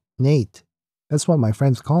yet, Nate. That's what my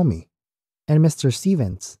friends call me. And Mr.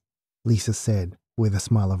 Stevens, Lisa said with a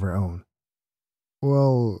smile of her own.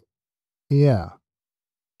 Well, yeah,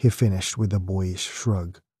 he finished with a boyish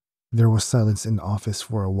shrug. There was silence in the office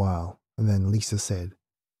for a while, and then Lisa said,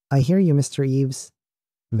 I hear you, Mr. Eves.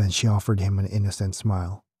 Then she offered him an innocent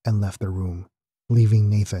smile and left the room, leaving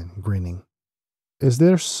Nathan grinning. Is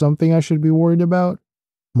there something I should be worried about?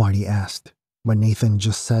 Marty asked, but Nathan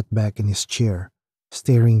just sat back in his chair,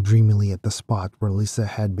 staring dreamily at the spot where Lisa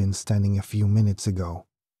had been standing a few minutes ago.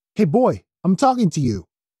 Hey boy, I'm talking to you,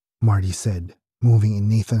 Marty said, moving in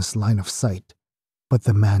Nathan's line of sight, but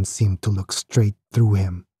the man seemed to look straight through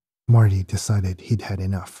him. Marty decided he'd had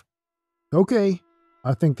enough. Okay,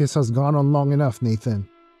 I think this has gone on long enough, Nathan.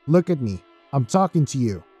 Look at me, I'm talking to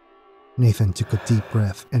you. Nathan took a deep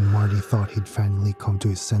breath and Marty thought he'd finally come to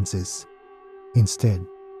his senses. Instead,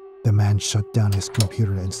 the man shut down his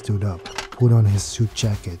computer and stood up, put on his suit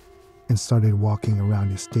jacket, and started walking around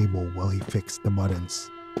his table while he fixed the buttons.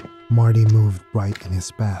 Marty moved right in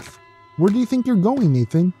his path. Where do you think you're going,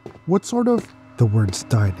 Nathan? What sort of... The words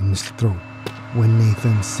died in his throat when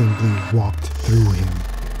Nathan simply walked through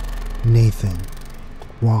him. Nathan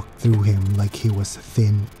walked through him like he was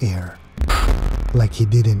thin air, like he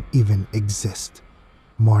didn't even exist.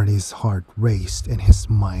 Marty's heart raced and his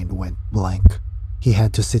mind went blank. He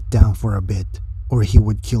had to sit down for a bit or he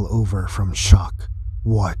would keel over from shock.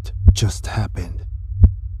 What just happened?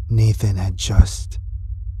 Nathan had just...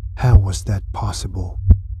 How was that possible?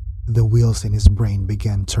 The wheels in his brain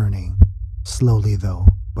began turning. Slowly though,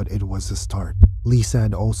 but it was a start. Lisa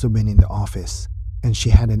had also been in the office, and she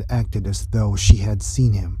hadn't acted as though she had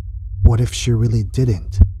seen him. What if she really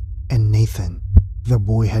didn't? And Nathan, the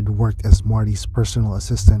boy had worked as Marty's personal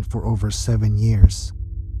assistant for over 7 years,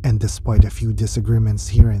 and despite a few disagreements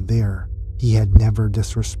here and there, he had never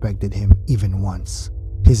disrespected him even once.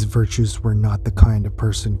 His virtues were not the kind a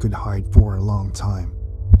person could hide for a long time.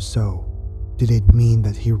 So, did it mean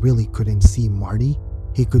that he really couldn't see Marty?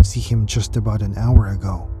 He could see him just about an hour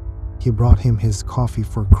ago. He brought him his coffee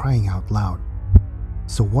for crying out loud.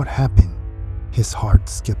 So what happened? His heart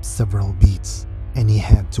skipped several beats, and he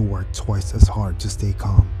had to work twice as hard to stay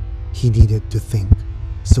calm. He needed to think,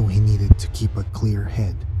 so he needed to keep a clear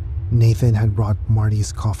head. Nathan had brought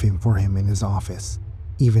Marty's coffee for him in his office,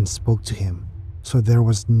 even spoke to him, so there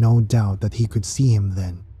was no doubt that he could see him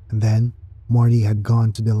then. And then, Marty had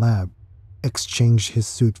gone to the lab, exchanged his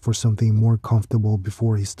suit for something more comfortable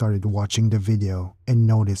before he started watching the video and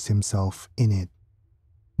noticed himself in it.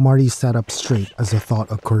 Marty sat up straight as a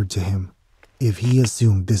thought occurred to him. If he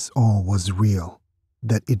assumed this all was real,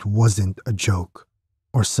 that it wasn't a joke,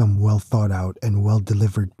 or some well-thought-out and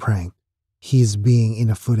well-delivered prank, his being in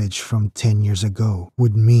a footage from 10 years ago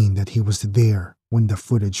would mean that he was there when the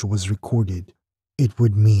footage was recorded. It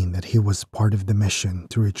would mean that he was part of the mission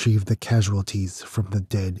to retrieve the casualties from the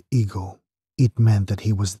dead eagle. It meant that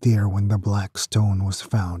he was there when the black stone was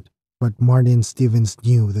found, but Martin Stevens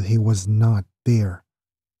knew that he was not there.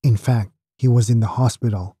 In fact, he was in the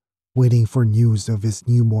hospital, waiting for news of his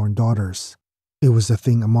newborn daughters. It was a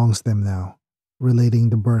thing amongst them now, relating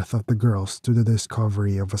the birth of the girls to the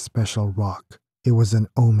discovery of a special rock. It was an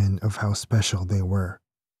omen of how special they were.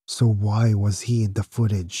 So why was he in the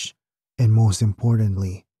footage? And most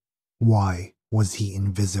importantly, why was he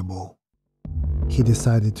invisible? he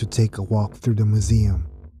decided to take a walk through the museum.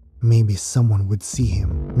 Maybe someone would see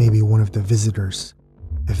him, maybe one of the visitors.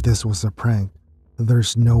 If this was a prank,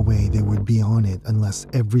 there's no way they would be on it unless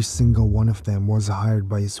every single one of them was hired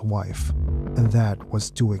by his wife, and that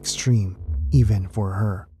was too extreme, even for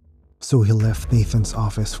her. So he left Nathan's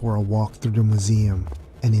office for a walk through the museum,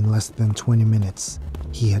 and in less than 20 minutes,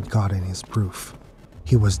 he had gotten his proof.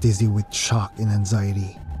 He was dizzy with shock and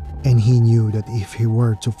anxiety, and he knew that if he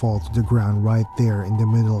were to fall to the ground right there in the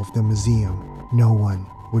middle of the museum, no one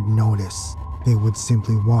would notice. They would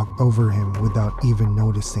simply walk over him without even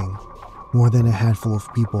noticing. More than a handful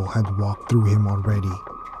of people had walked through him already.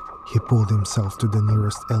 He pulled himself to the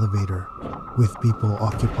nearest elevator, with people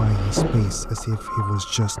occupying his space as if he was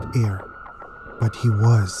just air. But he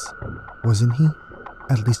wasn't he?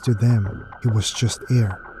 At least to them, he was just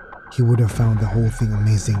air. He would have found the whole thing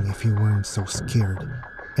amazing if he weren't so scared.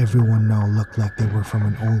 Everyone now looked like they were from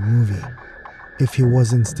an old movie. If he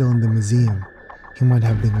wasn't still in the museum, he might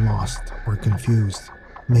have been lost or confused.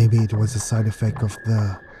 Maybe it was a side effect of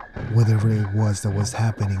the whatever it was that was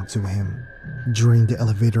happening to him. During the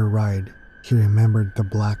elevator ride, he remembered the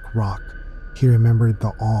black rock. He remembered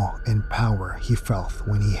the awe and power he felt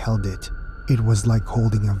when he held it. It was like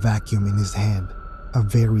holding a vacuum in his hand, a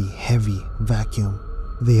very heavy vacuum.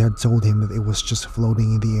 They had told him that it was just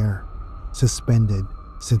floating in the air, suspended,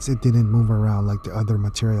 since it didn't move around like the other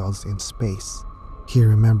materials in space. He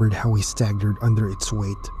remembered how he staggered under its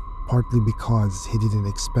weight, partly because he didn't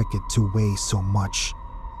expect it to weigh so much.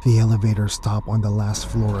 The elevator stopped on the last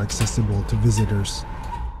floor accessible to visitors.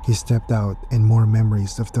 He stepped out and more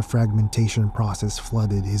memories of the fragmentation process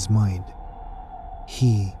flooded his mind.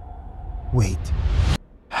 Wait,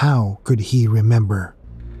 how could he remember?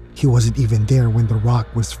 He wasn't even there when the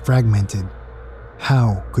rock was fragmented.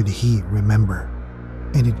 How could he remember?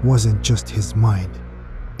 And it wasn't just his mind.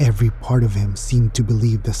 Every part of him seemed to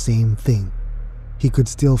believe the same thing. He could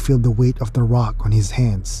still feel the weight of the rock on his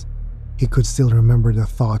hands. He could still remember the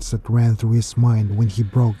thoughts that ran through his mind when he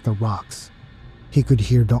broke the rocks. He could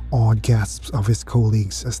hear the awed gasps of his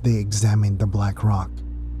colleagues as they examined the black rock.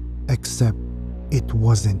 Except it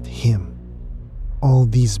wasn't him. All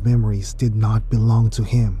these memories did not belong to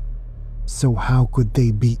him. So how could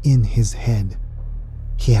they be in his head?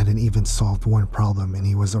 He hadn't even solved one problem and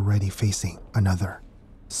he was already facing another.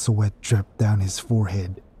 Sweat dripped down his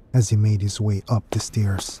forehead as he made his way up the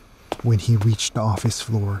stairs. When he reached the office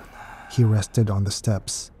floor, he rested on the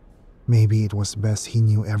steps. Maybe it was best he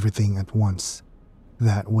knew everything at once.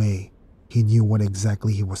 That way, he knew what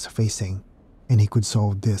exactly he was facing, and he could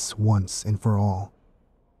solve this once and for all.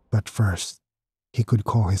 But first, he could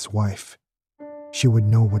call his wife. She would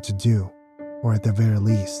know what to do, or at the very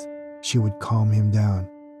least, she would calm him down.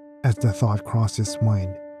 As the thought crossed his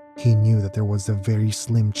mind, he knew that there was a very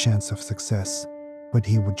slim chance of success, but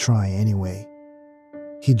he would try anyway.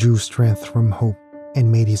 He drew strength from hope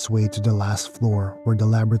and made his way to the last floor where the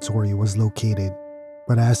laboratory was located.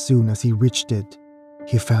 But as soon as he reached it,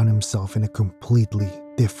 he found himself in a completely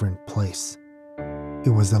different place. It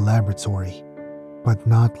was a laboratory, but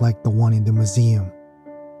not like the one in the museum.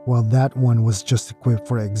 While that one was just equipped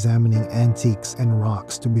for examining antiques and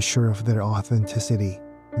rocks to be sure of their authenticity,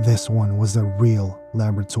 this one was a real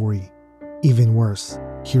laboratory. Even worse,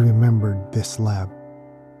 he remembered this lab.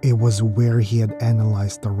 It was where he had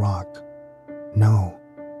analyzed the rock. No,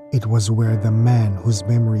 it was where the man whose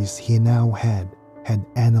memories he now had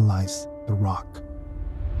analyzed the rock.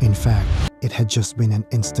 In fact, it had just been an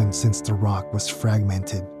instant since the rock was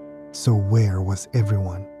fragmented. So where was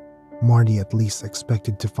everyone? Marty at least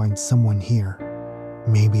expected to find someone here.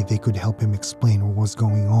 Maybe they could help him explain what was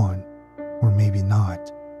going on, or maybe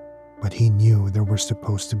not. But he knew there were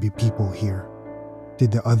supposed to be people here.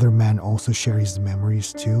 Did the other man also share his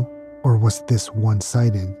memories too? Or was this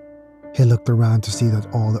one-sided? He looked around to see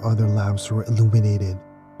that all the other labs were illuminated,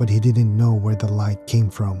 but he didn't know where the light came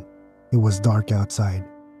from. It was dark outside,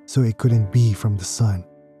 so it couldn't be from the sun,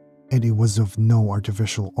 and it was of no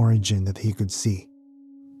artificial origin that he could see.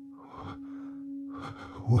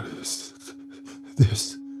 What is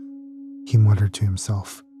this? He muttered to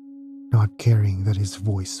himself, not caring that his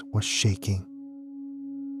voice was shaking.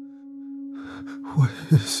 What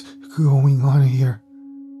is going on here?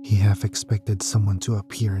 He half expected someone to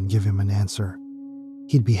appear and give him an answer.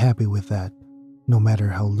 He'd be happy with that, no matter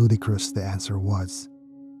how ludicrous the answer was.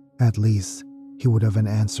 At least, he would have an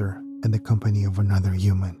answer in the company of another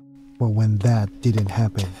human. But when that didn't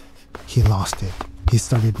happen, he lost it. He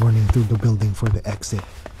started running through the building for the exit.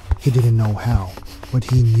 He didn't know how, but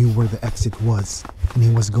he knew where the exit was, and he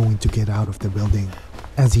was going to get out of the building.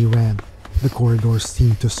 As he ran, the corridor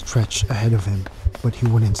seemed to stretch ahead of him, but he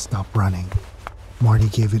wouldn't stop running. Marty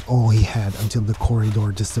gave it all he had until the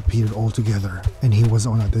corridor disappeared altogether and he was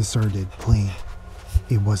on a deserted plain.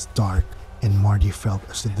 It was dark and Marty felt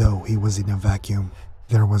as though he was in a vacuum.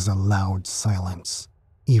 There was a loud silence.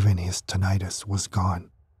 Even his tinnitus was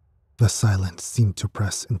gone. The silence seemed to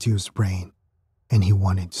press into his brain, and he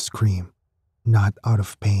wanted to scream, not out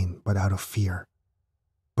of pain but out of fear.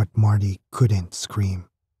 But Marty couldn't scream.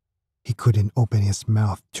 He couldn't open his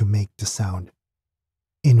mouth to make the sound.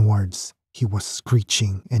 Inwards, he was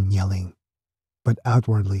screeching and yelling, but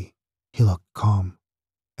outwardly, he looked calm,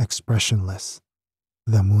 expressionless.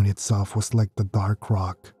 The moon itself was like the dark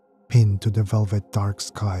rock pinned to the velvet dark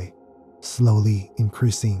sky, slowly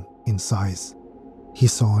increasing in size. He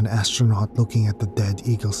saw an astronaut looking at the dead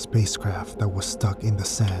Eagle spacecraft that was stuck in the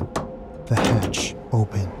sand. The hatch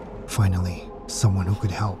opened. Finally, someone who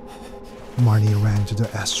could help. Marty ran to the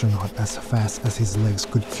astronaut as fast as his legs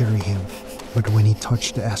could carry him, but when he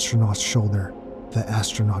touched the astronaut's shoulder, the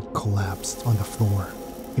astronaut collapsed on the floor.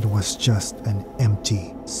 It was just an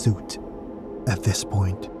empty suit. At this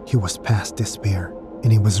point, he was past despair,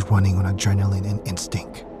 and he was running on adrenaline and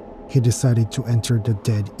instinct. He decided to enter the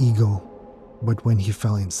dead Eagle, but when he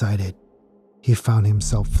fell inside it, he found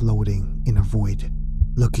himself floating in a void.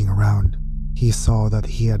 Looking around, he saw that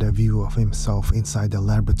he had a view of himself inside the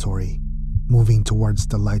laboratory, moving towards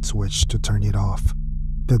the light switch to turn it off.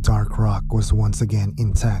 The dark rock was once again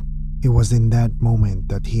intact. It was in that moment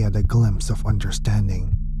that he had a glimpse of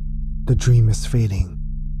understanding. The dream is fading.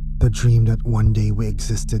 The dream that one day we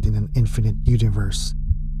existed in an infinite universe.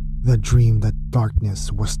 The dream that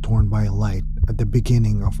darkness was torn by light at the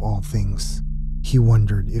beginning of all things. He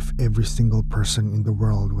wondered if every single person in the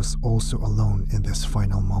world was also alone in this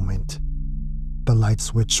final moment. The light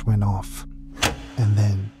switch went off, and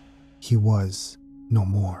then he was no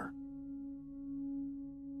more.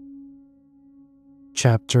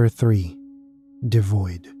 Chapter 3.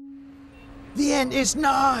 Devoid. The end is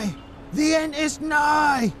nigh! The end is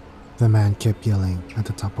nigh! The man kept yelling at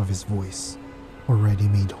the top of his voice, already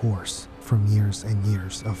made hoarse from years and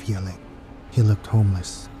years of yelling. He looked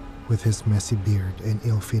homeless, with his messy beard and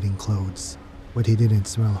ill-fitting clothes, but he didn't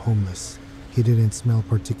smell homeless. He didn't smell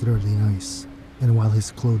particularly nice, and while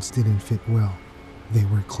his clothes didn't fit well, they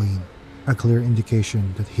were clean, a clear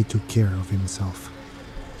indication that he took care of himself.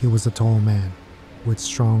 He was a tall man, with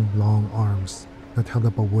strong, long arms that held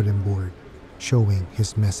up a wooden board, showing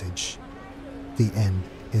his message. The end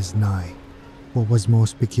is nigh. What was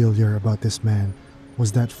most peculiar about this man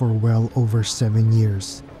was that for well over 7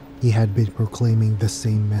 years, he had been proclaiming the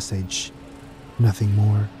same message. Nothing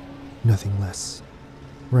more, nothing less.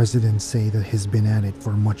 Residents say that he's been at it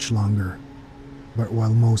for much longer. But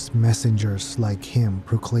while most messengers like him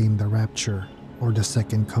proclaim the rapture or the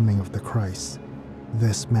second coming of the Christ,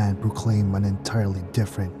 this man proclaimed an entirely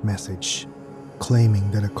different message, claiming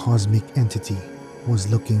that a cosmic entity was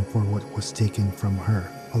looking for what was taken from her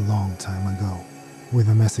a long time ago. With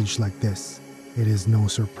a message like this, it is no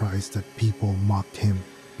surprise that people mocked him.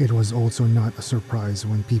 It was also not a surprise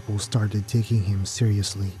when people started taking him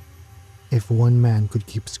seriously. If one man could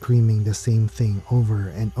keep screaming the same thing over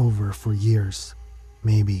and over for years,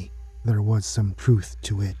 maybe there was some truth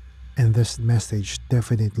to it. And this message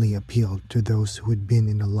definitely appealed to those who had been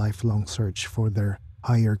in a lifelong search for their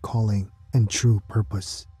higher calling and true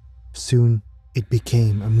purpose. Soon, it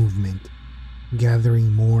became a movement, gathering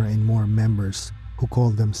more and more members who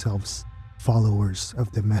called themselves followers of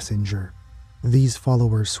the messenger. These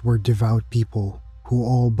followers were devout people who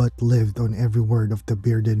all but lived on every word of the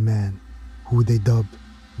bearded man, who they dubbed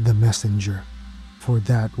the messenger, for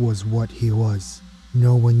that was what he was.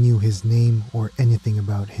 No one knew his name or anything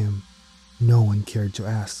about him. No one cared to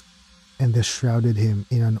ask, and this shrouded him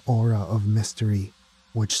in an aura of mystery,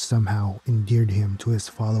 which somehow endeared him to his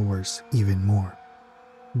followers even more.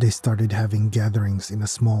 They started having gatherings in a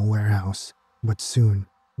small warehouse, but soon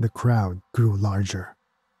the crowd grew larger.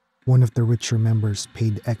 One of the richer members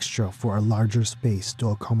paid extra for a larger space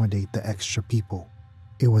to accommodate the extra people.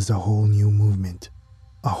 It was a whole new movement,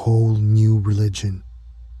 a whole new religion.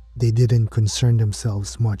 They didn't concern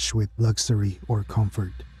themselves much with luxury or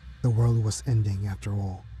comfort. The world was ending after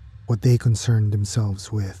all. What they concerned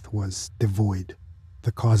themselves with was the void,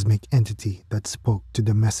 the cosmic entity that spoke to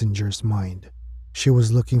the messenger's mind. She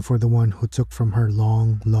was looking for the one who took from her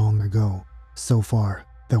long, long ago. So far,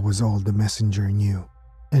 that was all the messenger knew.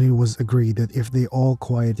 And it was agreed that if they all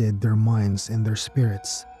quieted their minds and their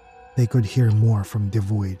spirits, they could hear more from the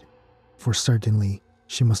void. For certainly,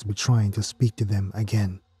 she must be trying to speak to them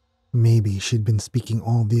again. Maybe she'd been speaking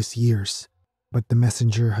all these years, but the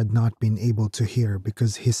messenger had not been able to hear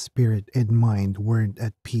because his spirit and mind weren't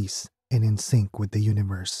at peace and in sync with the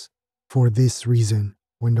universe. For this reason,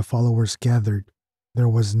 when the followers gathered, there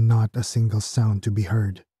was not a single sound to be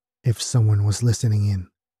heard. If someone was listening in,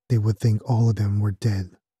 they would think all of them were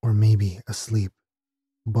dead or maybe asleep.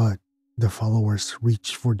 But the followers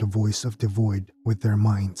reached for the voice of the void with their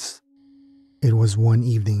minds. It was one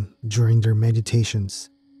evening during their meditations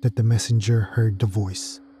that the messenger heard the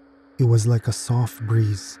voice. It was like a soft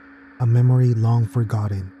breeze, a memory long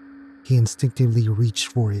forgotten. He instinctively reached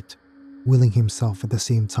for it, willing himself at the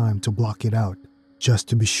same time to block it out, just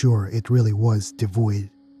to be sure it really was the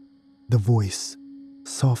void. The voice,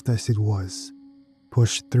 soft as it was,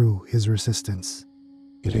 pushed through his resistance.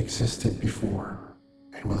 It existed before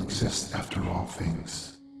and will exist after all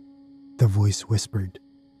things. The voice whispered,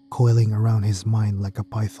 coiling around his mind like a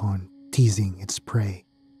python, teasing its prey.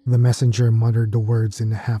 The messenger muttered the words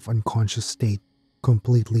in a half-unconscious state,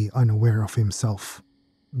 completely unaware of himself.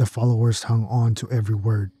 The followers hung on to every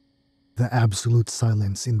word. The absolute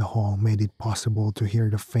silence in the hall made it possible to hear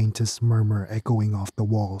the faintest murmur echoing off the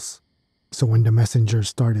walls. So when the messenger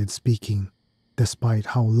started speaking, despite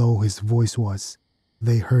how low his voice was,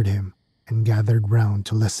 they heard him and gathered round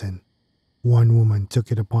to listen. One woman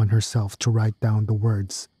took it upon herself to write down the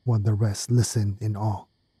words while the rest listened in awe.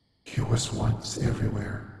 He was once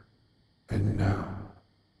everywhere, and now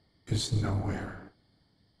is nowhere.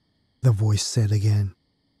 The voice said again.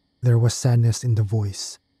 There was sadness in the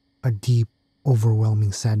voice, a deep,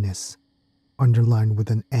 overwhelming sadness, underlined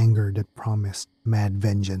with an anger that promised mad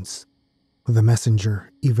vengeance. The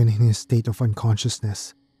messenger, even in his state of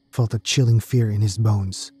unconsciousness, felt a chilling fear in his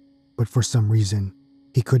bones, but for some reason,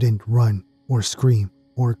 he couldn't run or scream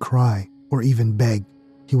or cry or even beg.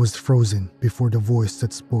 He was frozen before the voice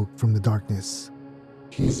that spoke from the darkness.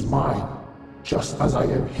 He is mine, just as I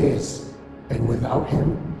am his, and without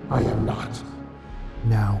him, I am not.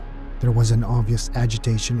 Now, there was an obvious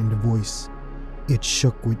agitation in the voice. It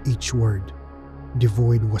shook with each word. The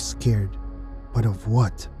void was scared. But of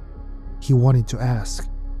what? He wanted to ask.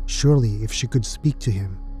 Surely, if she could speak to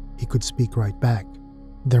him, he could speak right back.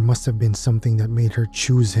 There must have been something that made her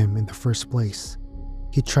choose him in the first place.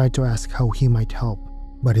 He tried to ask how he might help,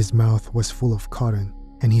 but his mouth was full of cotton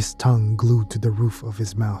and his tongue glued to the roof of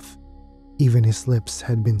his mouth. Even his lips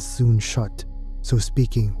had been soon shut, so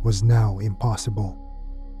speaking was now impossible.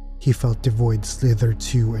 He felt the void slither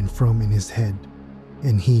to and from in his head,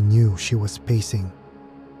 and he knew she was pacing.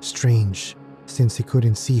 Strange, since he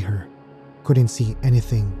couldn't see her, couldn't see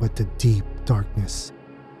anything but the deep darkness,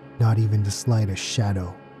 not even the slightest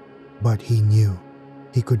shadow. But he knew.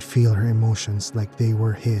 He could feel her emotions like they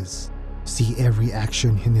were his, see every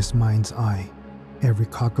action in his mind's eye, every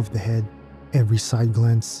cock of the head, every side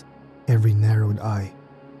glance, every narrowed eye,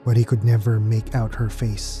 but he could never make out her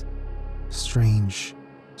face. Strange,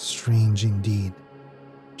 strange indeed.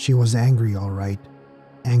 She was angry, all right,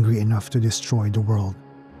 angry enough to destroy the world,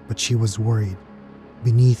 but she was worried.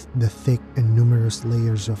 Beneath the thick and numerous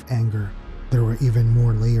layers of anger, there were even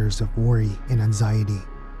more layers of worry and anxiety.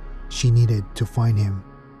 She needed to find him.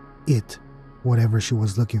 It, whatever she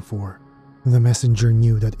was looking for. The messenger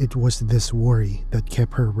knew that it was this worry that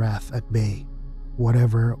kept her wrath at bay.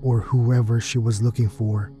 Whatever or whoever she was looking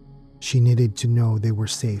for, she needed to know they were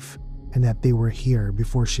safe and that they were here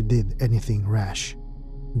before she did anything rash.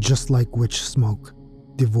 Just like witch smoke,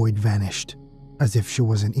 the void vanished, as if she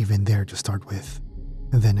wasn't even there to start with.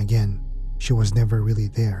 And then again, she was never really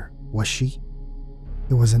there, was she?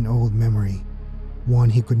 It was an old memory, one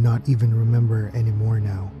he could not even remember anymore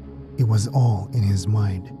now. It was all in his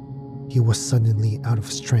mind. He was suddenly out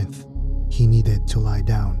of strength. He needed to lie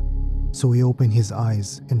down. So he opened his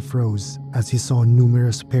eyes and froze as he saw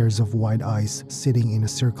numerous pairs of wide eyes sitting in a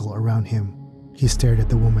circle around him. He stared at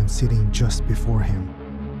the woman sitting just before him,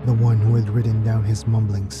 the one who had written down his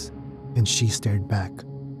mumblings, and she stared back,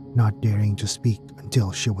 not daring to speak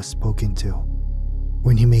until she was spoken to.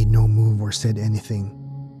 When he made no move or said anything,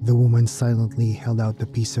 the woman silently held out the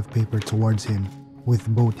piece of paper towards him with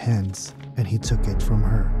both hands, and he took it from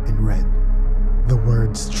her and read. The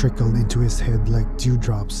words trickled into his head like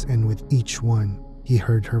dewdrops, and with each one, he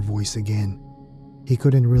heard her voice again. He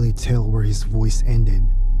couldn't really tell where his voice ended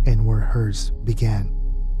and where hers began.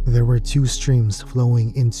 There were two streams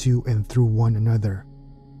flowing into and through one another.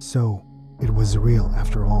 So, it was real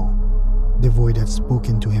after all. The void had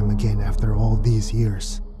spoken to him again after all these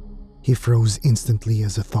years. He froze instantly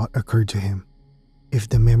as a thought occurred to him. If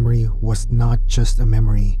the memory was not just a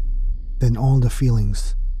memory, then all the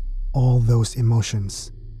feelings, all those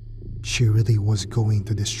emotions, she really was going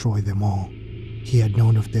to destroy them all. He had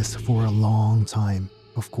known of this for a long time,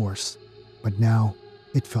 of course, but now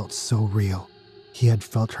it felt so real. He had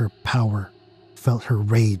felt her power, felt her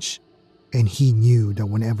rage, and he knew that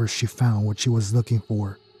whenever she found what she was looking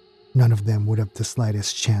for, none of them would have the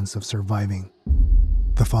slightest chance of surviving.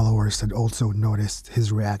 The followers had also noticed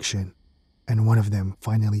his reaction, and one of them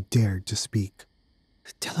finally dared to speak.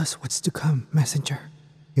 Tell us what's to come, messenger.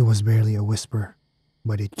 It was barely a whisper,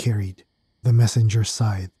 but it carried. The messenger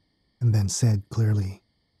sighed, and then said clearly,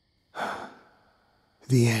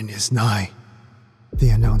 "The end is nigh." The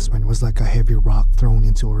announcement was like a heavy rock thrown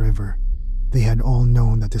into a river. They had all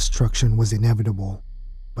known that destruction was inevitable,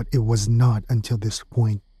 but it was not until this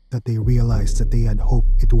point that they realized that they had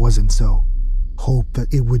hoped it wasn't so. Hope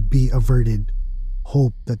that it would be averted.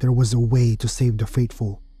 Hope that there was a way to save the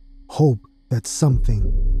faithful. Hope that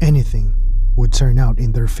something, anything, would turn out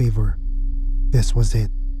in their favor. This was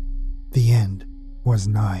it. The end was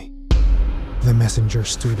nigh. The messenger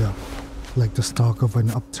stood up, like the stalk of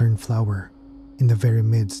an upturned flower, in the very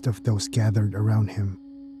midst of those gathered around him,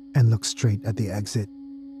 and looked straight at the exit.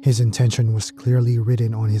 His intention was clearly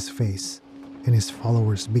written on his face, and his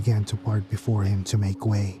followers began to part before him to make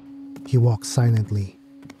way. He walked silently,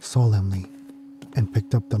 solemnly, and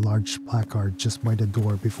picked up the large placard just by the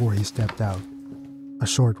door before he stepped out. A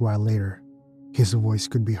short while later, his voice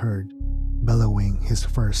could be heard, bellowing his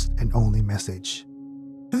first and only message.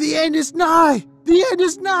 The end is nigh! The end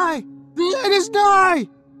is nigh! The end is nigh!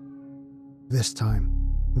 This time,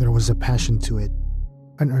 there was a passion to it,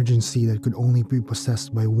 an urgency that could only be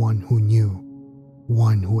possessed by one who knew,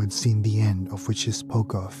 one who had seen the end of which he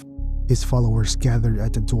spoke of. His followers gathered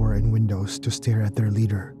at the door and windows to stare at their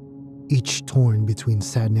leader, each torn between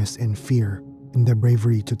sadness and fear in the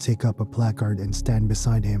bravery to take up a placard and stand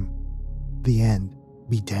beside him. The end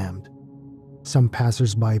be damned. Some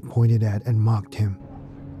passers-by pointed at and mocked him.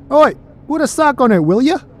 "Oi, put a sock on it, will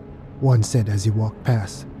ya?" one said as he walked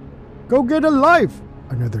past. "Go get a life,"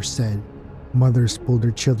 another said. Mothers pulled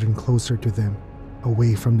their children closer to them,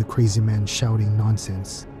 away from the crazy man shouting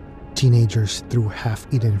nonsense. Teenagers threw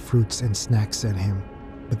half-eaten fruits and snacks at him,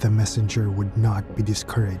 but the messenger would not be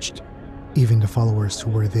discouraged. Even the followers who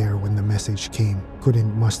were there when the message came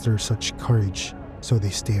couldn't muster such courage, so they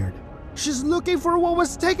stared. "She's looking for what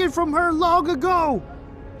was taken from her long ago!"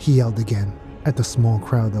 he yelled again at the small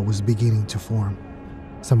crowd that was beginning to form.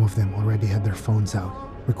 Some of them already had their phones out,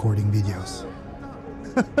 recording videos.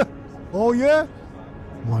 "Oh yeah?"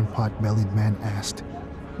 one pot-bellied man asked.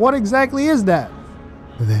 "What exactly is that?"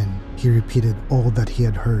 Then he repeated all that he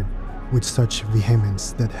had heard with such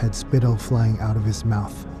vehemence that had spittle flying out of his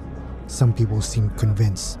mouth. Some people seemed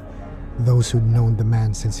convinced, those who'd known the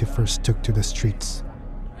man since he first took to the streets.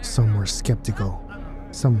 Some were skeptical,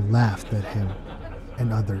 some laughed at him,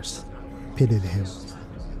 and others pitied him.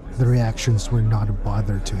 The reactions were not a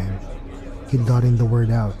bother to him. He'd gotten the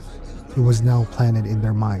word out. It was now planted in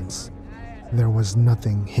their minds. There was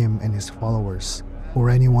nothing him and his followers, or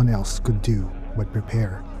anyone else, could do but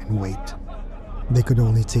prepare and wait. They could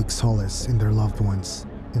only take solace in their loved ones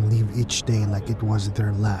and leave each day like it was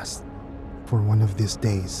their last, for one of these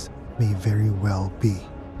days may very well be.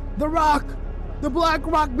 "The rock! The black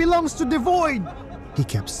rock belongs to the void!" he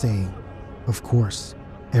kept saying. Of course,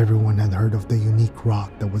 everyone had heard of the unique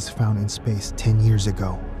rock that was found in space 10 years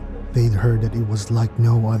ago. They'd heard that it was like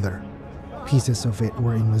no other. Pieces of it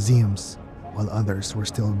were in museums, while others were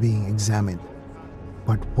still being examined.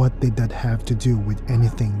 But what did that have to do with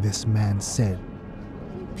anything this man said?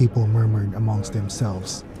 People murmured amongst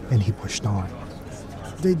themselves, and he pushed on.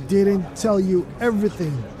 "They didn't tell you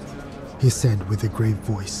everything," he said with a grave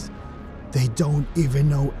voice. "They don't even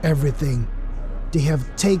know everything. They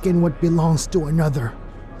have taken what belongs to another,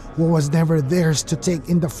 what was never theirs to take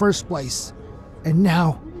in the first place. And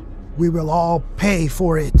now, we will all pay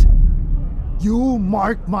for it. You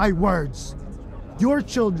mark my words. Your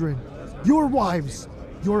children, your wives,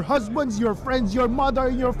 your husbands, your friends, your mother,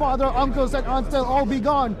 your father, uncles, and aunts will all be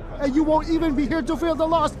gone, and you won't even be here to feel the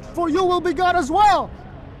loss, for you will be gone as well."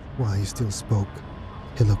 While he still spoke,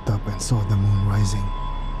 he looked up and saw the moon rising.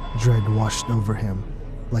 Dread washed over him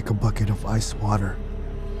like a bucket of ice water.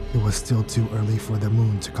 It was still too early for the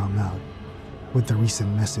moon to come out. With the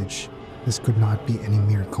recent message, this could not be any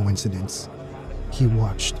mere coincidence. He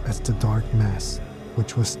watched as the dark mass,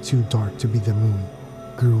 which was too dark to be the moon,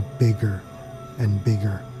 grew bigger and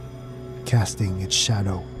bigger, casting its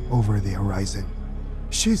shadow over the horizon.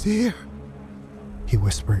 "She's here," he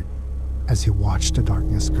whispered as he watched the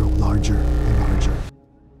darkness grow larger and larger.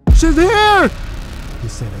 "She's here!" he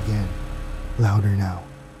said again, louder now.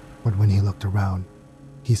 But when he looked around,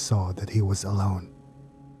 he saw that he was alone.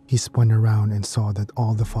 He spun around and saw that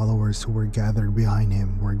all the followers who were gathered behind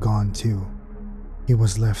him were gone too. He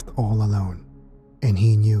was left all alone, and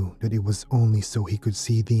he knew that it was only so he could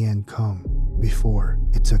see the end come before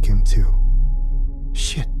it took him too.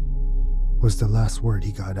 "Shit," was the last word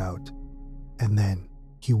he got out, and then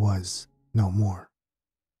he was no more.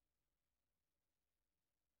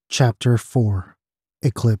 Chapter 4: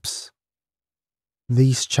 Eclipse.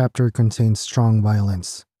 This chapter contains strong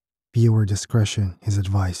violence. Viewer discretion is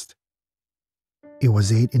advised. It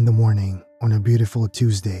was 8 in the morning on a beautiful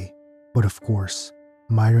Tuesday, but of course,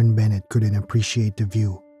 Myron Bennett couldn't appreciate the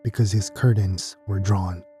view because his curtains were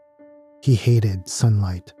drawn. He hated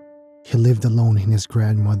sunlight. He lived alone in his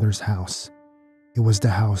grandmother's house. It was the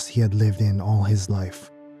house he had lived in all his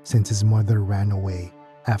life, since his mother ran away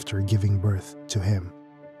after giving birth to him.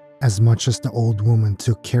 As much as the old woman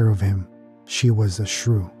took care of him, she was a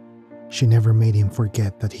shrew. She never made him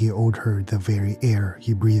forget that he owed her the very air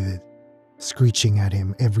he breathed, screeching at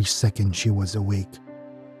him every second she was awake.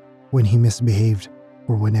 When he misbehaved,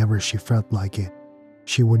 or whenever she felt like it,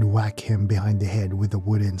 she would whack him behind the head with a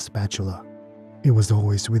wooden spatula. It was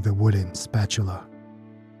always with a wooden spatula.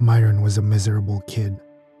 Myron was a miserable kid,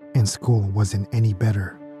 and school wasn't any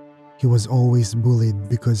better. He was always bullied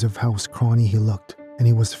because of how scrawny he looked, and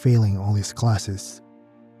he was failing all his classes.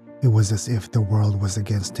 It was as if the world was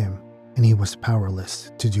against him, and he was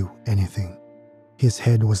powerless to do anything. His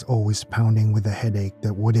head was always pounding with a headache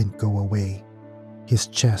that wouldn't go away. His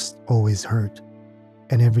chest always hurt,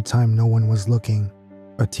 and every time no one was looking,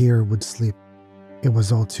 a tear would slip. It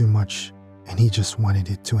was all too much, and he just wanted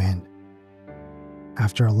it to end.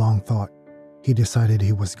 After a long thought, he decided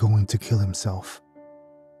he was going to kill himself.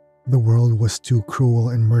 The world was too cruel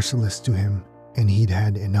and merciless to him, and he'd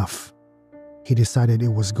had enough. He decided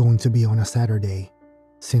it was going to be on a Saturday,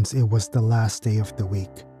 since it was the last day of the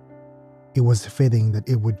week. It was fitting that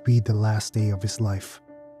it would be the last day of his life.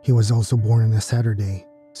 He was also born on a Saturday,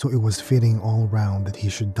 so it was fitting all round that he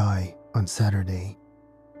should die on Saturday.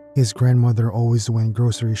 His grandmother always went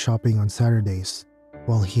grocery shopping on Saturdays,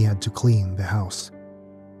 while he had to clean the house.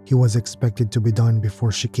 He was expected to be done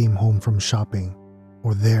before she came home from shopping,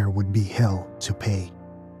 or there would be hell to pay.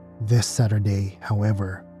 This Saturday,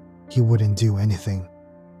 however, he wouldn't do anything.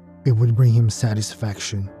 It would bring him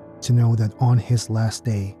satisfaction to know that on his last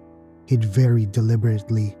day, he'd very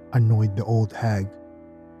deliberately annoyed the old hag,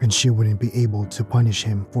 and she wouldn't be able to punish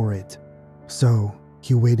him for it. So,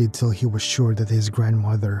 he waited till he was sure that his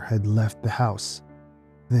grandmother had left the house.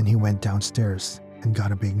 Then he went downstairs and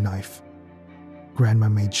got a big knife. Grandma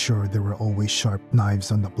made sure there were always sharp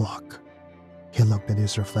knives on the block. He looked at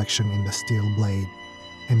his reflection in the steel blade,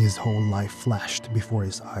 and his whole life flashed before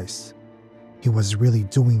his eyes. He was really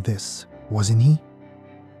doing this, wasn't he?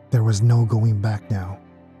 There was no going back now.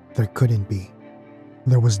 There couldn't be.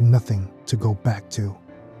 There was nothing to go back to.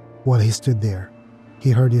 While he stood there,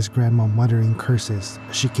 he heard his grandma muttering curses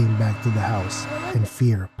as she came back to the house, and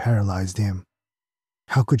fear paralyzed him.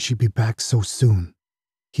 How could she be back so soon?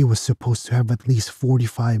 He was supposed to have at least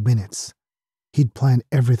 45 minutes. He'd planned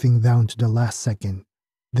everything down to the last second.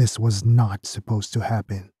 This was not supposed to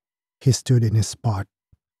happen. He stood in his spot,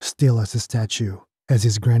 still as a statue, as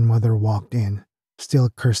his grandmother walked in, still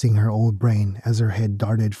cursing her old brain as her head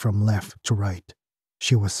darted from left to right.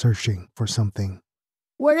 She was searching for something.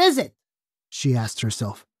 "Where is it?" she asked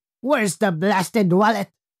herself. "Where's the blasted wallet?"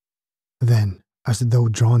 Then, as though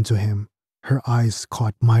drawn to him, her eyes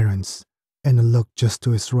caught Myron's, and a look just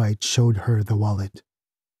to his right showed her the wallet.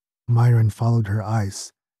 Myron followed her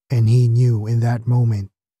eyes, and he knew in that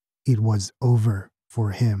moment it was over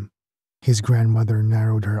for him. His grandmother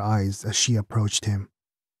narrowed her eyes as she approached him.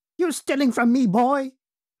 "You're stealing from me, boy!"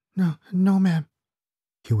 No, ma'am,"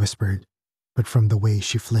 he whispered, but from the way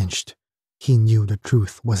she flinched, he knew the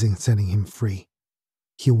truth wasn't setting him free.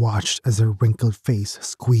 He watched as her wrinkled face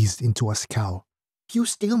squeezed into a scowl. "You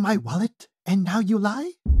steal my wallet, and now you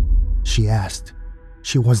lie?" she asked.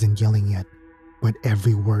 She wasn't yelling yet, but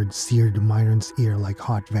every word seared Myron's ear like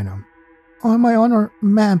hot venom. "On my honor,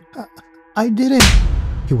 ma'am, I didn't."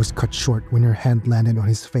 He was cut short when her hand landed on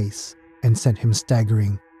his face and sent him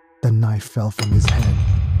staggering. The knife fell from his hand.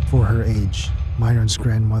 For her age, Myron's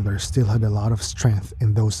grandmother still had a lot of strength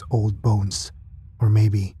in those old bones. Or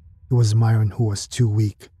maybe it was Myron who was too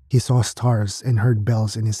weak. He saw stars and heard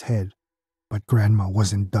bells in his head. But Grandma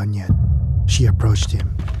wasn't done yet. She approached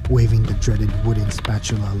him, waving the dreaded wooden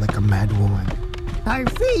spatula like a mad woman. "I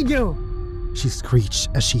feed you!" she screeched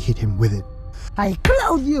as she hit him with it. "I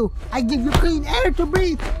clothe you! I give you clean air to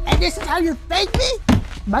breathe! And this is how you thank me?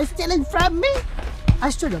 By stealing from me? I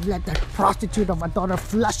should have let that prostitute of a daughter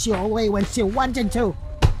flush you away when she wanted to!"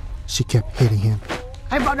 She kept hitting him.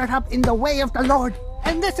 "I brought her up in the way of the Lord,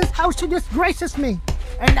 and this is how she disgraces me!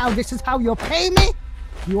 And now this is how you pay me?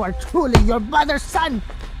 You are truly your mother's son!"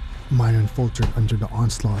 Myron faltered under the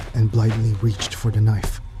onslaught and blindly reached for the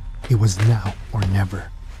knife. It was now or never.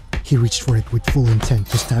 He reached for it with full intent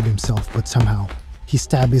to stab himself, but somehow he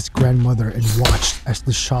stabbed his grandmother and watched as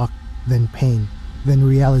the shock, then pain, then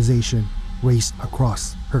realization raced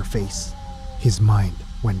across her face. His mind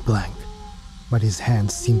went blank, but his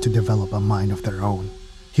hands seemed to develop a mind of their own.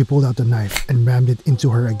 He pulled out the knife and rammed it into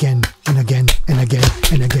her again and again and again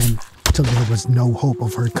and again, till there was no hope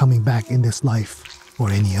of her coming back in this life or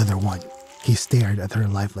any other one. He stared at her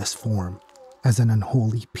lifeless form as an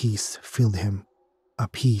unholy peace filled him, a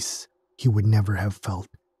peace he would never have felt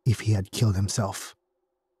if he had killed himself.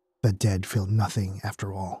 The dead feel nothing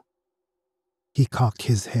after all. He cocked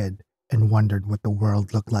his head and wondered what the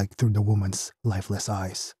world looked like through the woman's lifeless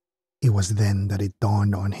eyes. It was then that it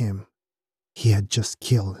dawned on him. He had just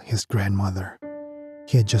killed his grandmother.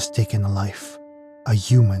 He had just taken a life, a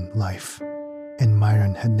human life, and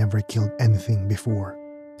Myron had never killed anything before.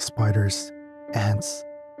 Spiders, ants,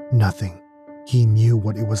 nothing. He knew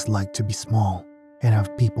what it was like to be small and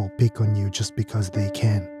have people pick on you just because they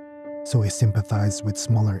can, so he sympathized with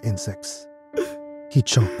smaller insects. He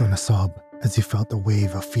choked on a sob as he felt a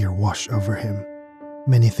wave of fear wash over him.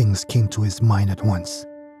 Many things came to his mind at once.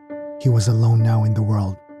 He was alone now in the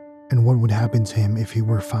world, and what would happen to him if he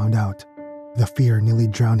were found out? The fear nearly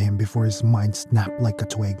drowned him before his mind snapped like a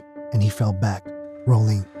twig, and he fell back,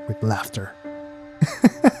 rolling with laughter.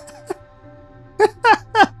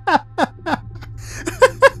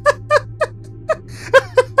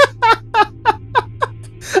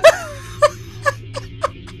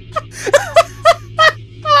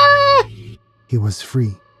 He was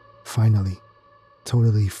free, finally,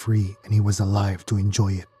 totally free, and he was alive to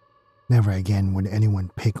enjoy it. Never again would anyone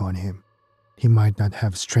pick on him. He might not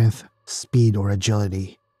have strength, speed, or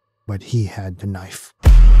agility, but he had the knife.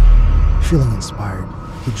 Feeling inspired,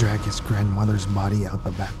 he dragged his grandmother's body out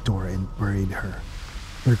the back door and buried her.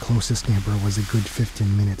 Their closest neighbor was a good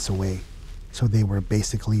 15 minutes away, so they were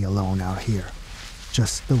basically alone out here,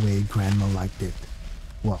 just the way Grandma liked it.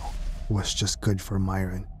 Well, it was just good for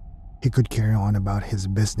Myron. He could carry on about his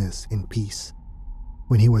business in peace.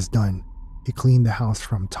 When he was done, he cleaned the house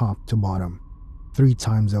from top to bottom, 3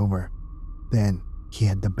 times over. Then he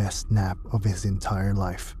had the best nap of his entire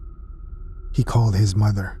life. He called his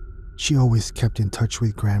mother. She always kept in touch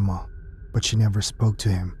with Grandma, but she never spoke to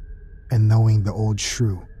him, and knowing the old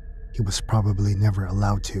shrew, he was probably never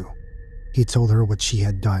allowed to. He told her what she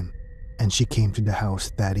had done, and she came to the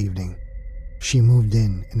house that evening. She moved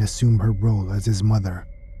in and assumed her role as his mother,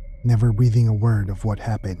 never breathing a word of what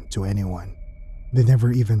happened to anyone. They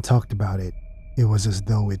never even talked about it. It was as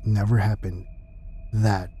though it never happened.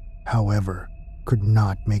 That, however, could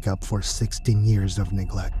not make up for 16 years of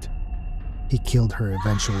neglect. He killed her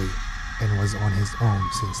eventually and was on his own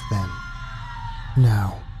since then.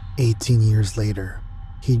 Now, 18 years later,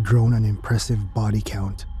 he'd grown an impressive body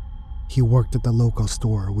count. He worked at the local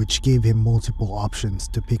store, which gave him multiple options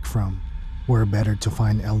to pick from. Where better to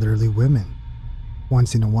find elderly women?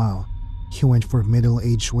 Once in a while, he went for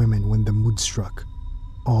middle-aged women when the mood struck.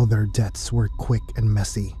 All their deaths were quick and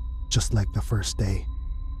messy, just like the first day.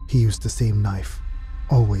 He used the same knife,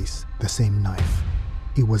 always the same knife.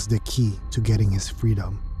 It was the key to getting his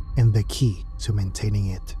freedom and the key to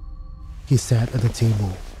maintaining it. He sat at the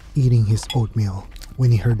table, eating his oatmeal,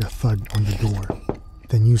 when he heard a thud on the door.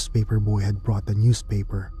 The newspaper boy had brought the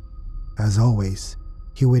newspaper. As always,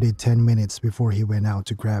 he waited 10 minutes before he went out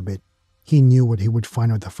to grab it. He knew what he would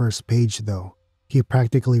find on the first page, though. He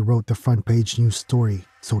practically wrote the front page news story,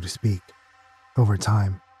 so to speak. Over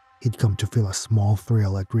time, he'd come to feel a small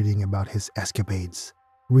thrill at reading about his escapades.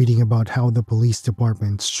 Reading about how the police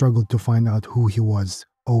department struggled to find out who he was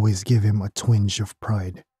always gave him a twinge of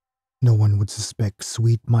pride. No one would suspect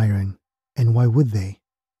sweet Myron, and why would they?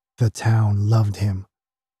 The town loved him.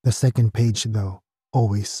 The second page, though,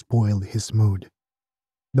 always spoiled his mood.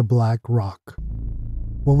 The Black Rock.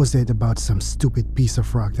 What was it about some stupid piece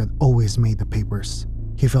of rock that always made the papers?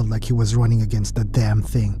 He felt like he was running against the damn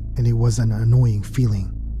thing, and it was an annoying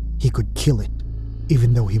feeling. He could kill it,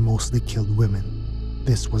 even though he mostly killed women.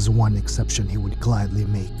 This was one exception he would gladly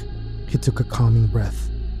make. He took a calming breath.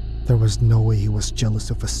 There was no way he was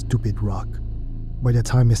jealous of a stupid rock. By the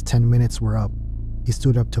time his 10 minutes were up, he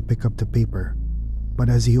stood up to pick up the paper. But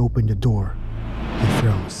as he opened the door, he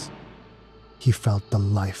froze. He felt the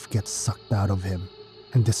life get sucked out of him,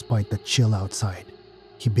 and despite the chill outside,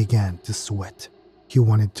 he began to sweat. He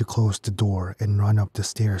wanted to close the door and run up the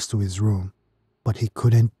stairs to his room, but he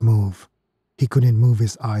couldn't move. He couldn't move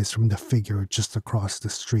his eyes from the figure just across the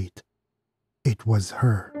street. It was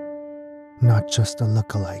her, not just a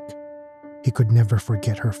look-alike. He could never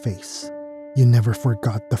forget her face. You never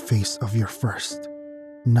forgot the face of your first.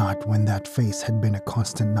 Not when that face had been a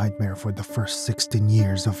constant nightmare for the first 16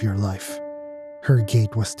 years of your life. Her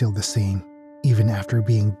gait was still the same, even after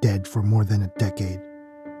being dead for more than a decade.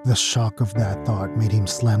 The shock of that thought made him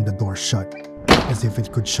slam the door shut, as if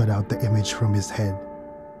it could shut out the image from his head.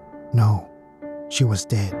 No, she was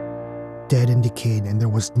dead. Dead and decayed, and there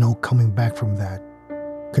was no coming back from that.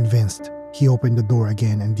 Convinced, he opened the door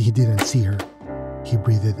again and he didn't see her. He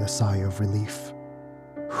breathed a sigh of relief.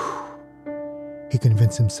 He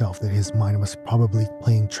convinced himself that his mind was probably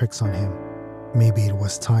playing tricks on him. Maybe it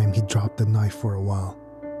was time he dropped the knife for a while.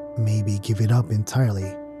 Maybe give it up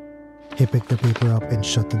entirely. He picked the paper up and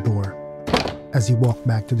shut the door. As he walked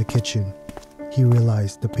back to the kitchen, he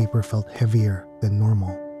realized the paper felt heavier than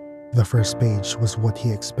normal. The first page was what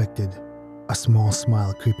he expected, a small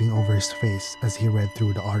smile creeping over his face as he read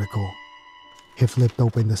through the article. He flipped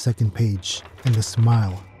open the second page, and the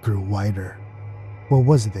smile grew wider. What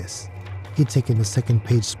was this? He'd taken the second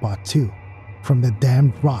page spot too, from the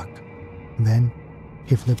damned rock. Then,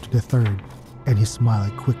 he flipped to the third, and his smile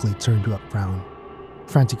quickly turned to a frown.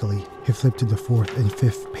 Frantically, he flipped to the fourth and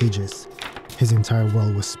fifth pages. His entire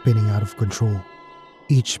world was spinning out of control.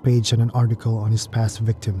 Each page had an article on his past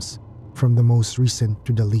victims, from the most recent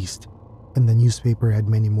to the least, and the newspaper had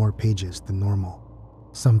many more pages than normal.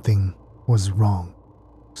 Something was wrong.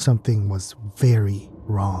 Something was very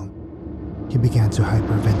wrong. He began to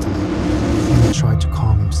hyperventilate, and he tried to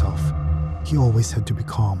calm himself. He always had to be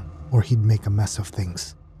calm, or he'd make a mess of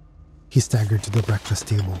things. He staggered to the breakfast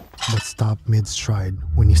table, but stopped mid-stride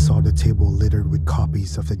when he saw the table littered with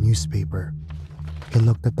copies of the newspaper. He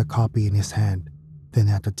looked at the copy in his hand, then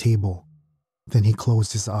at the table. Then he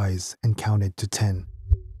closed his eyes and counted to 10.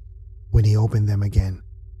 When he opened them again,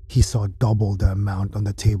 he saw double the amount on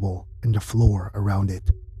the table and the floor around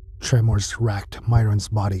it. Tremors racked Myron's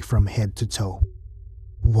body from head to toe.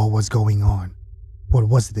 What was going on? What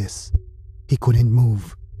was this? He couldn't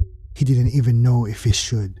move. He didn't even know if he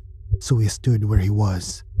should, so he stood where he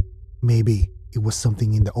was. Maybe it was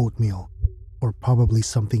something in the oatmeal, or probably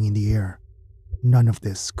something in the air. None of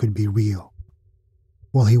this could be real.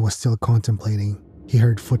 While he was still contemplating, he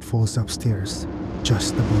heard footfalls upstairs,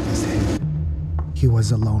 just above his head. He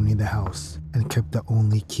was alone in the house and kept the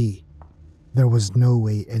only key. There was no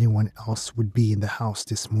way anyone else would be in the house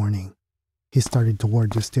this morning. He started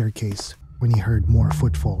toward the staircase when he heard more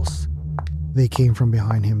footfalls. They came from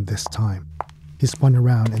behind him this time. He spun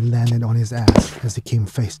around and landed on his ass as he came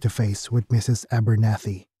face to face with Mrs.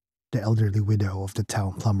 Abernathy, the elderly widow of the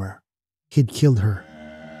town plumber. He'd killed her.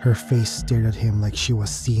 Her face stared at him like she was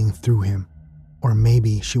seeing through him, or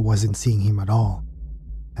maybe she wasn't seeing him at all.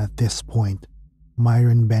 At this point,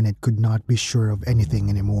 Myron Bennett could not be sure of anything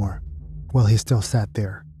anymore. While he still sat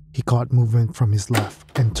there, he caught movement from his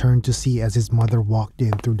left and turned to see as his mother walked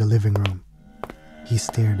in through the living room. He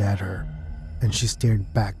stared at her, and she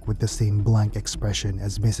stared back with the same blank expression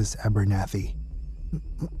as Mrs. Abernathy.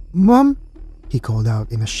 "Mom?" he called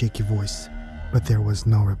out in a shaky voice, but there was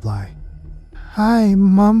no reply. "Hi,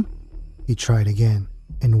 Mom." He tried again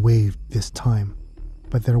and waved this time,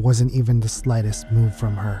 but there wasn't even the slightest move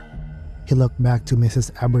from her. He looked back to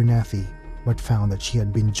Mrs. Abernathy, but found that she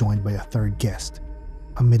had been joined by a third guest,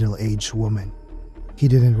 a middle-aged woman. He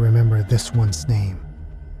didn't remember this one's name.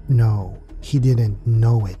 No, he didn't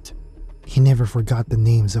know it. He never forgot the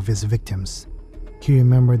names of his victims. He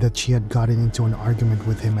remembered that she had gotten into an argument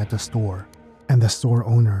with him at the store, and the store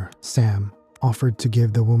owner, Sam, offered to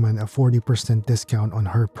give the woman a 40% discount on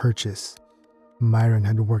her purchase. Myron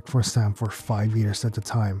had worked for Sam for 5 years at the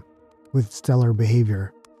time, with stellar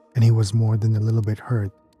behavior, and he was more than a little bit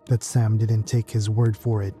hurt that Sam didn't take his word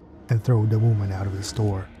for it and throw the woman out of the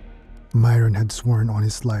store. Myron had sworn on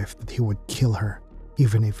his life that he would kill her,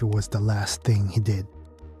 even if it was the last thing he did.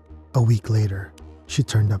 A week later, she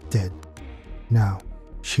turned up dead. Now,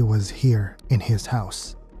 she was here in his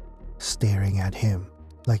house, staring at him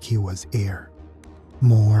like he was air.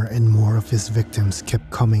 More and more of his victims kept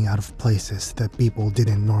coming out of places that people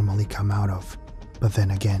didn't normally come out of. But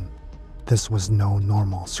then again, this was no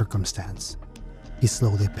normal circumstance. He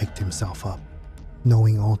slowly picked himself up,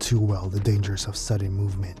 knowing all too well the dangers of sudden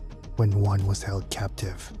movement when one was held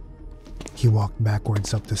captive. He walked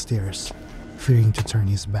backwards up the stairs, fearing to turn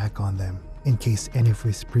his back on them in case any of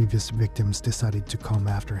his previous victims decided to come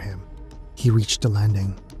after him. He reached the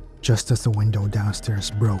landing just as the window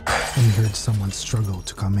downstairs broke and he heard someone struggle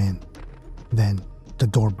to come in. Then, the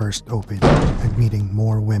door burst open, admitting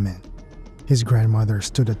more women. His grandmother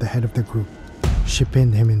stood at the head of the group. She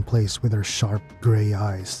pinned him in place with her sharp gray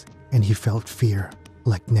eyes, and he felt fear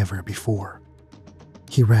like never before.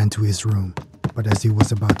 He ran to his room, but as he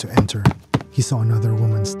was about to enter, He saw another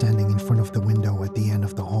woman standing in front of the window at the end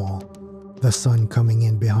of the hall. The sun coming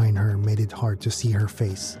in behind her made it hard to see her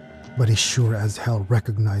face, but he sure as hell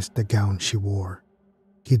recognized the gown she wore.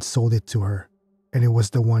 He'd sold it to her, and it was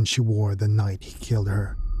the one she wore the night he killed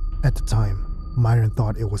her. At the time, Myron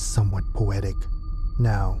thought it was somewhat poetic.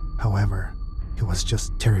 Now, however, it was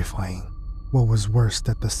just terrifying. What was worse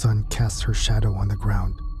that the sun cast her shadow on the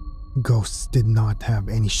ground. Ghosts did not have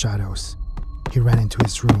any shadows. He ran into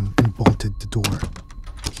his room and bolted the door.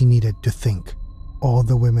 He needed to think. All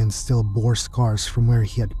the women still bore scars from where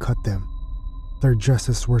he had cut them. Their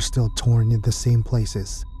dresses were still torn in the same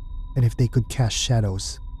places, and if they could cast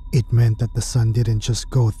shadows, it meant that the sun didn't just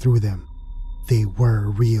go through them. They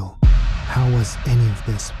were real. How was any of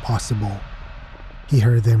this possible? He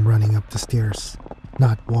heard them running up the stairs.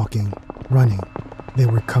 Not walking, running. They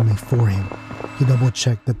were coming for him. He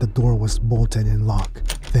double-checked that the door was bolted and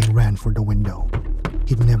locked, then ran for the window.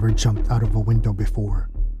 He'd never jumped out of a window before,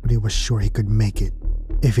 but he was sure he could make it.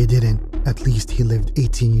 If he didn't, at least he lived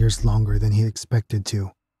 18 years longer than he expected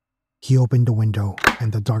to. He opened the window,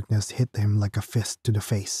 and the darkness hit him like a fist to the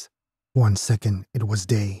face. 1 second, it was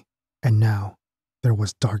day, and now there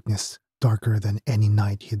was darkness, darker than any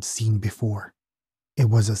night he'd seen before. It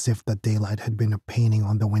was as if the daylight had been a painting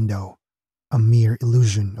on the window, a mere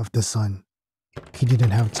illusion of the sun. He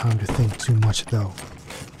didn't have time to think too much, though.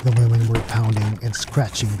 The women were pounding and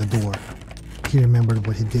scratching the door. He remembered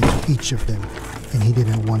what he did to each of them, and he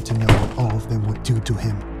didn't want to know what all of them would do to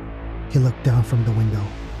him. He looked down from the window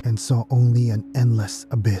and saw only an endless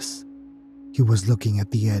abyss. He was looking at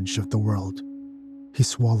the edge of the world. He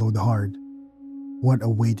swallowed hard. What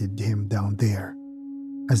awaited him down there?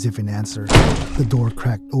 As if in answer, the door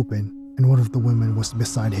cracked open, and one of the women was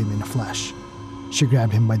beside him in a flash. She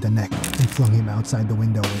grabbed him by the neck and flung him outside the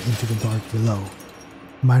window and into the dark below.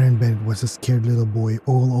 Myron Bennett was a scared little boy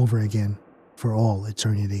all over again, for all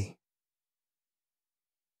eternity.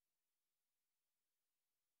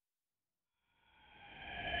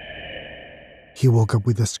 He woke up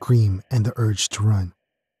with a scream and the urge to run,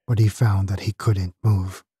 but he found that he couldn't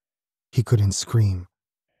move. He couldn't scream.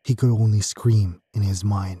 He could only scream in his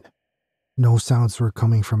mind. No sounds were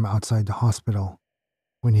coming from outside the hospital.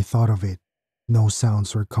 When he thought of it, no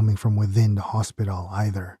sounds were coming from within the hospital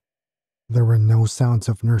either. There were no sounds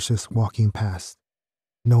of nurses walking past,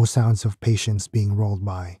 no sounds of patients being rolled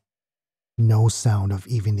by, no sound of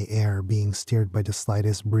even the air being stirred by the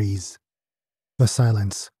slightest breeze. The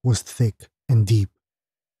silence was thick and deep.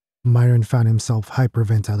 Myron found himself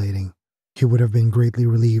hyperventilating. He would have been greatly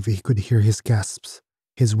relieved if he could hear his gasps,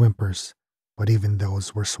 his whimpers, but even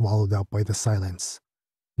those were swallowed up by the silence.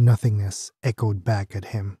 Nothingness echoed back at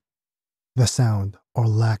him. The sound, or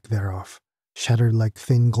lack thereof, shattered like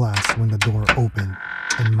thin glass when the door opened,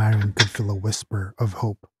 and Myron could feel a whisper of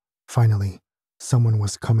hope. Finally, someone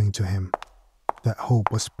was coming to him. That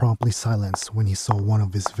hope was promptly silenced when he saw one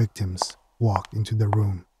of his victims walk into the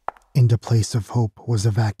room. In the place of hope was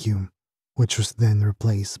a vacuum, which was then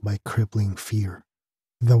replaced by crippling fear.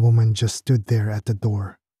 The woman just stood there at the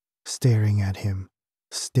door, staring at him,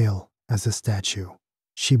 still as a statue.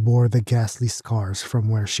 She bore the ghastly scars from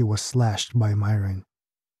where she was slashed by Myron.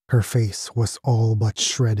 Her face was all but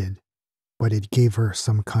shredded, but it gave her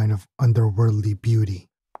some kind of otherworldly beauty.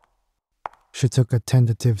 She took a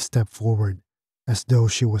tentative step forward, as though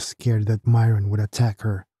she was scared that Myron would attack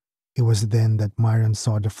her. It was then that Myron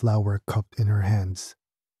saw the flower cupped in her hands.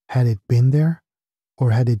 Had it been there,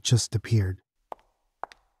 or had it just appeared?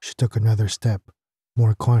 She took another step,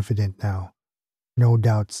 more confident now, no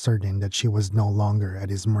doubt certain that she was no longer at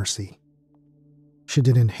his mercy. She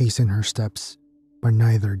didn't hasten her steps, but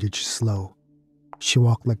neither did she slow. She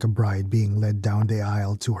walked like a bride being led down the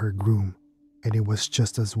aisle to her groom, and it was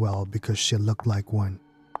just as well because she looked like one.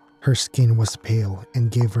 Her skin was pale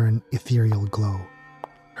and gave her an ethereal glow.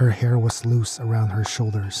 Her hair was loose around her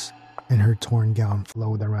shoulders, and her torn gown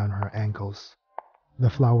flowed around her ankles. The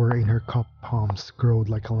flower in her cupped palms glowed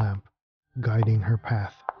like a lamp, guiding her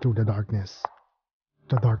path through the darkness.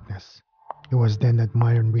 The darkness. It was then that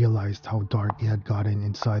Myron realized how dark he had gotten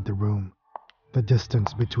inside the room. The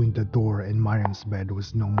distance between the door and Myron's bed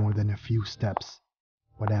was no more than a few steps,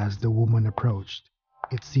 but as the woman approached,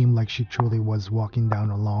 it seemed like she truly was walking down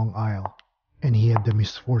a long aisle, and he had the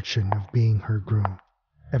misfortune of being her groom.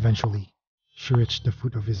 Eventually, she reached the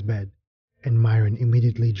foot of his bed, and Myron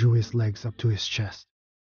immediately drew his legs up to his chest.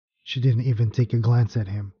 She didn't even take a glance at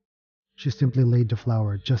him. She simply laid the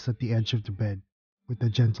flower just at the edge of the bed, with the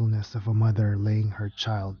gentleness of a mother laying her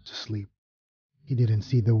child to sleep. He didn't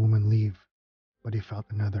see the woman leave, but he felt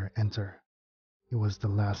another enter. It was the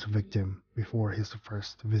last victim before his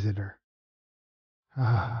first visitor.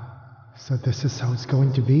 So this is how it's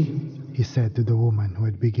going to be, he said to the woman who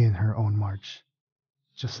had begun her own march.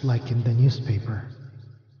 Just like in the newspaper.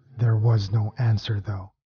 There was no answer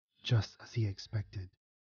though, just as he expected.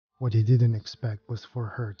 What he didn't expect was for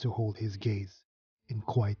her to hold his gaze, in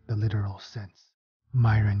quite the literal sense.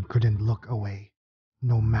 Myron couldn't look away,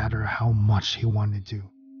 no matter how much he wanted to,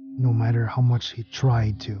 no matter how much he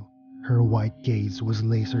tried to. Her white gaze was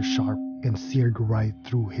laser sharp and seared right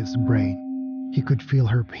through his brain. He could feel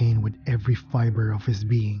her pain with every fiber of his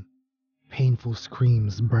being. Painful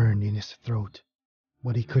screams burned in his throat,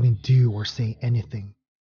 but he couldn't do or say anything.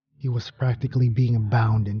 He was practically being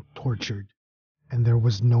bound and tortured, and there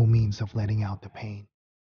was no means of letting out the pain.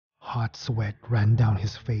 Hot sweat ran down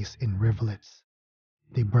his face in rivulets.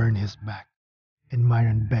 They burned his back, and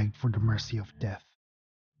Myron begged for the mercy of death.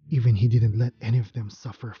 Even he didn't let any of them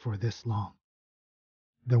suffer for this long.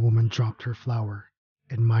 The woman dropped her flower,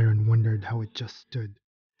 and Myron wondered how it just stood,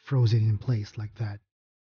 frozen in place like that.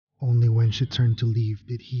 Only when she turned to leave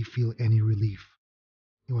did he feel any relief.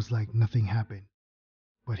 It was like nothing happened.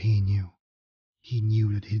 But he knew. He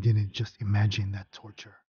knew that he didn't just imagine that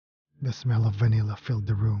torture. The smell of vanilla filled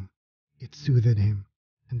the room. It soothed him,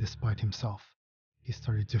 and despite himself, he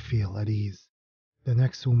started to feel at ease. The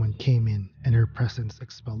next woman came in, and her presence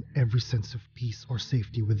expelled every sense of peace or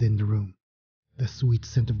safety within the room. The sweet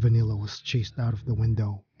scent of vanilla was chased out of the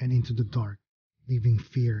window and into the dark, leaving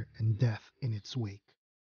fear and death in its wake.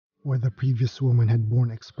 Where the previous woman had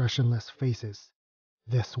borne expressionless faces,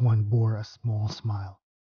 this one bore a small smile.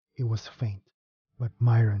 It was faint, but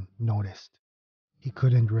Myron noticed. He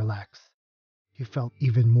couldn't relax. He felt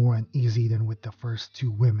even more uneasy than with the first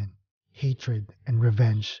two women. Hatred and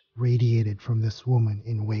revenge radiated from this woman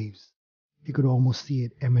in waves. He could almost see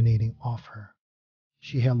it emanating off her.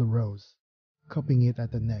 She held a rose, cupping it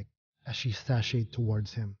at the neck as she sashayed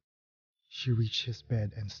towards him. She reached his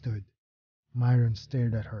bed and stood. Myron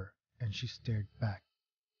stared at her, and she stared back.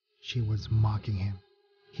 She was mocking him.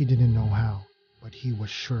 He didn't know how, but he was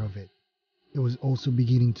sure of it. It was also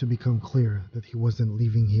beginning to become clear that he wasn't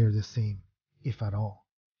leaving here the same, if at all.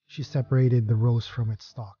 She separated the rose from its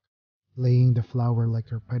stalk, laying the flower like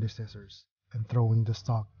her predecessors, and throwing the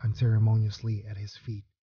stalk unceremoniously at his feet.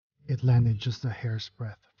 It landed just a hair's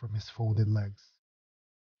breadth from his folded legs.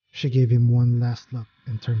 She gave him one last look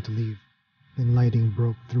and turned to leave. Then lighting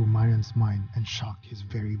broke through Myron's mind and shocked his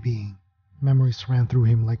very being. Memories ran through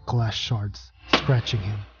him like glass shards, scratching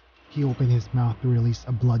him. He opened his mouth to release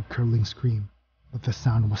a blood-curdling scream, but the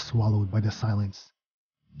sound was swallowed by the silence.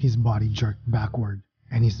 His body jerked backward,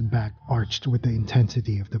 and his back arched with the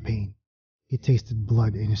intensity of the pain. He tasted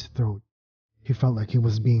blood in his throat. He felt like he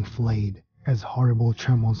was being flayed as horrible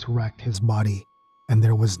tremors racked his body, and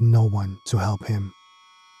there was no one to help him.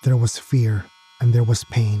 There was fear, and there was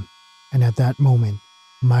pain, and at that moment,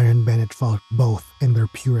 Myron Bennett felt both in their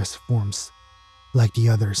purest forms. Like the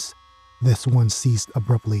others, this one ceased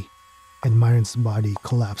abruptly, and Myron's body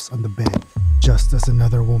collapsed on the bed just as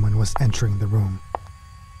another woman was entering the room.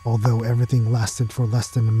 Although everything lasted for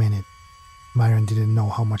less than a minute, Myron didn't know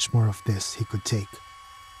how much more of this he could take.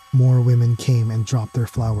 More women came and dropped their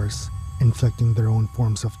flowers, inflicting their own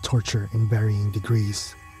forms of torture in varying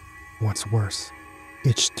degrees. What's worse,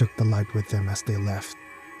 each took the light with them as they left,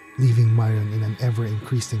 leaving Myron in an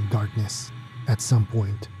ever-increasing darkness. At some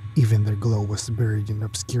point, even their glow was buried in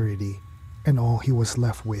obscurity, and all he was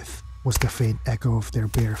left with was the faint echo of their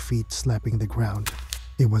bare feet slapping the ground.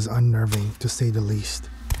 It was unnerving, to say the least.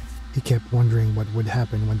 He kept wondering what would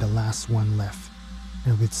happen when the last one left,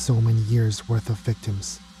 and with so many years' worth of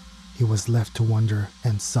victims, he was left to wonder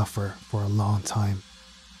and suffer for a long time.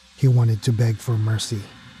 He wanted to beg for mercy.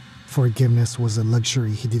 Forgiveness was a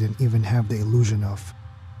luxury he didn't even have the illusion of,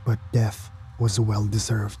 but death was well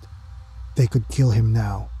deserved. They could kill him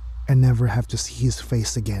now and never have to see his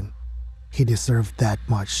face again. He deserved that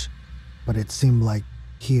much, but it seemed like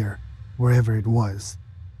here, wherever it was,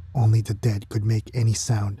 only the dead could make any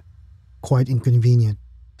sound. Quite inconvenient,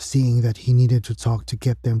 seeing that he needed to talk to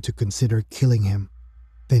get them to consider killing him.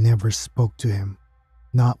 They never spoke to him.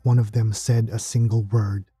 Not one of them said a single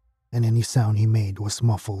word, and any sound he made was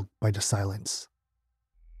muffled by the silence.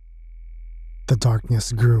 The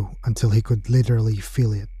darkness grew until he could literally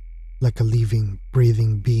feel it, like a living,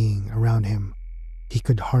 breathing being around him. He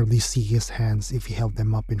could hardly see his hands if he held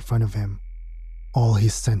them up in front of him. All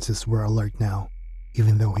his senses were alert now,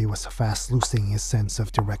 even though he was fast losing his sense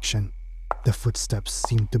of direction. The footsteps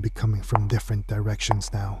seemed to be coming from different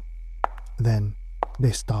directions now. Then,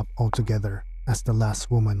 they stopped altogether as the last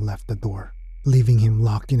woman left the door, leaving him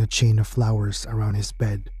locked in a chain of flowers around his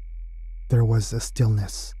bed. There was a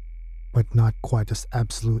stillness, but not quite as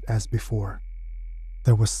absolute as before.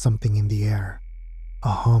 There was something in the air, a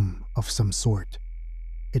hum of some sort.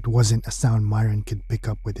 It wasn't a sound Myron could pick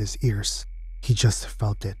up with his ears. He just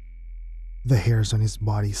felt it. The hairs on his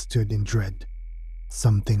body stood in dread.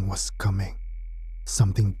 Something was coming.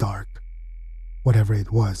 Something dark. Whatever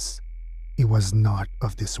it was not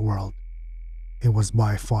of this world. It was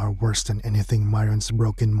by far worse than anything Myron's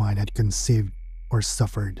broken mind had conceived or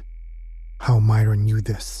suffered. How Myron knew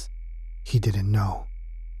this, he didn't know,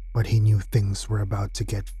 but he knew things were about to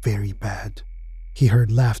get very bad. He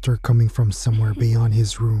heard laughter coming from somewhere beyond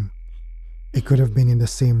his room. It could have been in the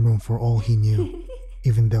same room for all he knew,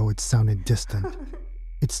 even though it sounded distant.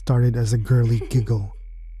 It started as a girly giggle,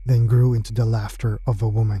 then grew into the laughter of a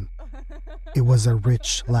woman. It was a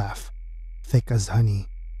rich laugh, thick as honey,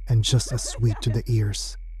 and just as sweet to the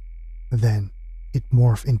ears. Then, it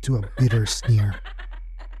morphed into a bitter sneer.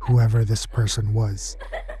 Whoever this person was,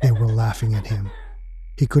 they were laughing at him.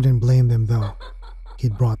 He couldn't blame them though.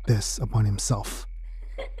 He'd brought this upon himself.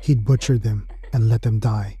 He'd butchered them and let them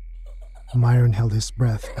die. Myron held his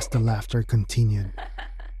breath as the laughter continued.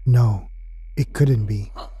 No, it couldn't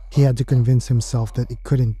be. He had to convince himself that it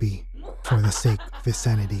couldn't be, for the sake of his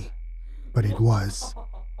sanity. But it was.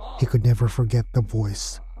 He could never forget the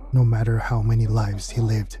voice, no matter how many lives he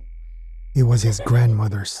lived. It was his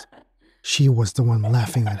grandmother's. She was the one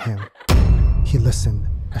laughing at him. He listened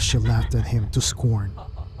as she laughed at him to scorn.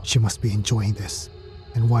 She must be enjoying this,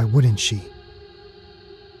 and why wouldn't she?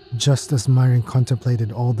 Just as Myron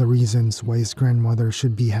contemplated all the reasons why his grandmother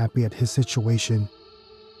should be happy at his situation,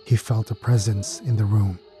 he felt a presence in the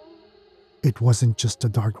room. It wasn't just the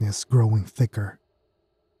darkness growing thicker.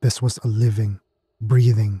 This was a living,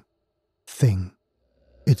 breathing thing.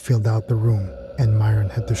 It filled out the room, and Myron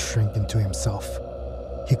had to shrink into himself.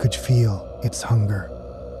 He could feel its hunger.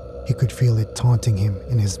 He could feel it taunting him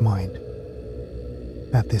in his mind.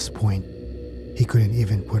 At this point, he couldn't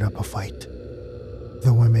even put up a fight.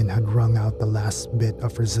 The women had wrung out the last bit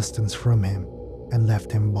of resistance from him and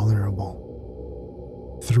left him vulnerable.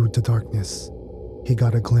 Through the darkness, he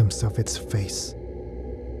got a glimpse of its face.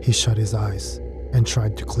 He shut his eyes and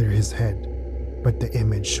tried to clear his head, but the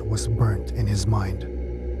image was burnt in his mind.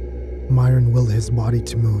 Myron willed his body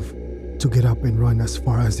to move, to get up and run as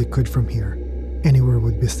far as he could from here. Anywhere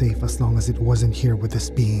would be safe as long as it wasn't here with this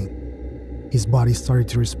being. His body started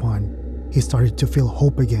to respond. He started to feel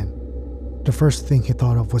hope again. The first thing he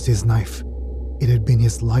thought of was his knife. It had been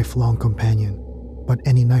his lifelong companion, but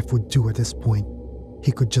any knife would do at this point.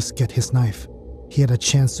 He could just get his knife. He had a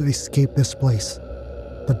chance to escape this place.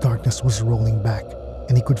 The darkness was rolling back,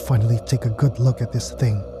 and he could finally take a good look at this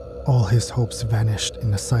thing. All his hopes vanished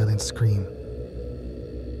in a silent scream.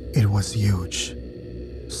 It was huge.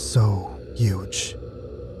 So huge.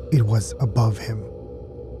 It was above him,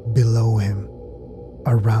 below him,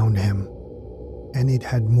 around him, and it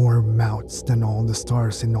had more mouths than all the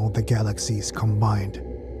stars in all the galaxies combined.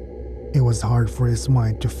 It was hard for his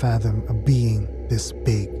mind to fathom a being this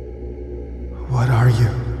big. "What are you?"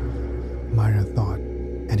 Myron thought,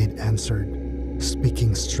 and it answered,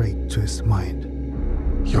 speaking straight to his mind.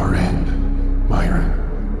 "Your end, Myron."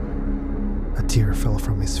 A tear fell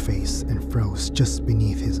from his face and froze just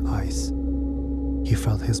beneath his eyes. He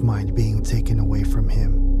felt his mind being taken away from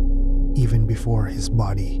him, even before his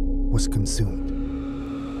body was consumed.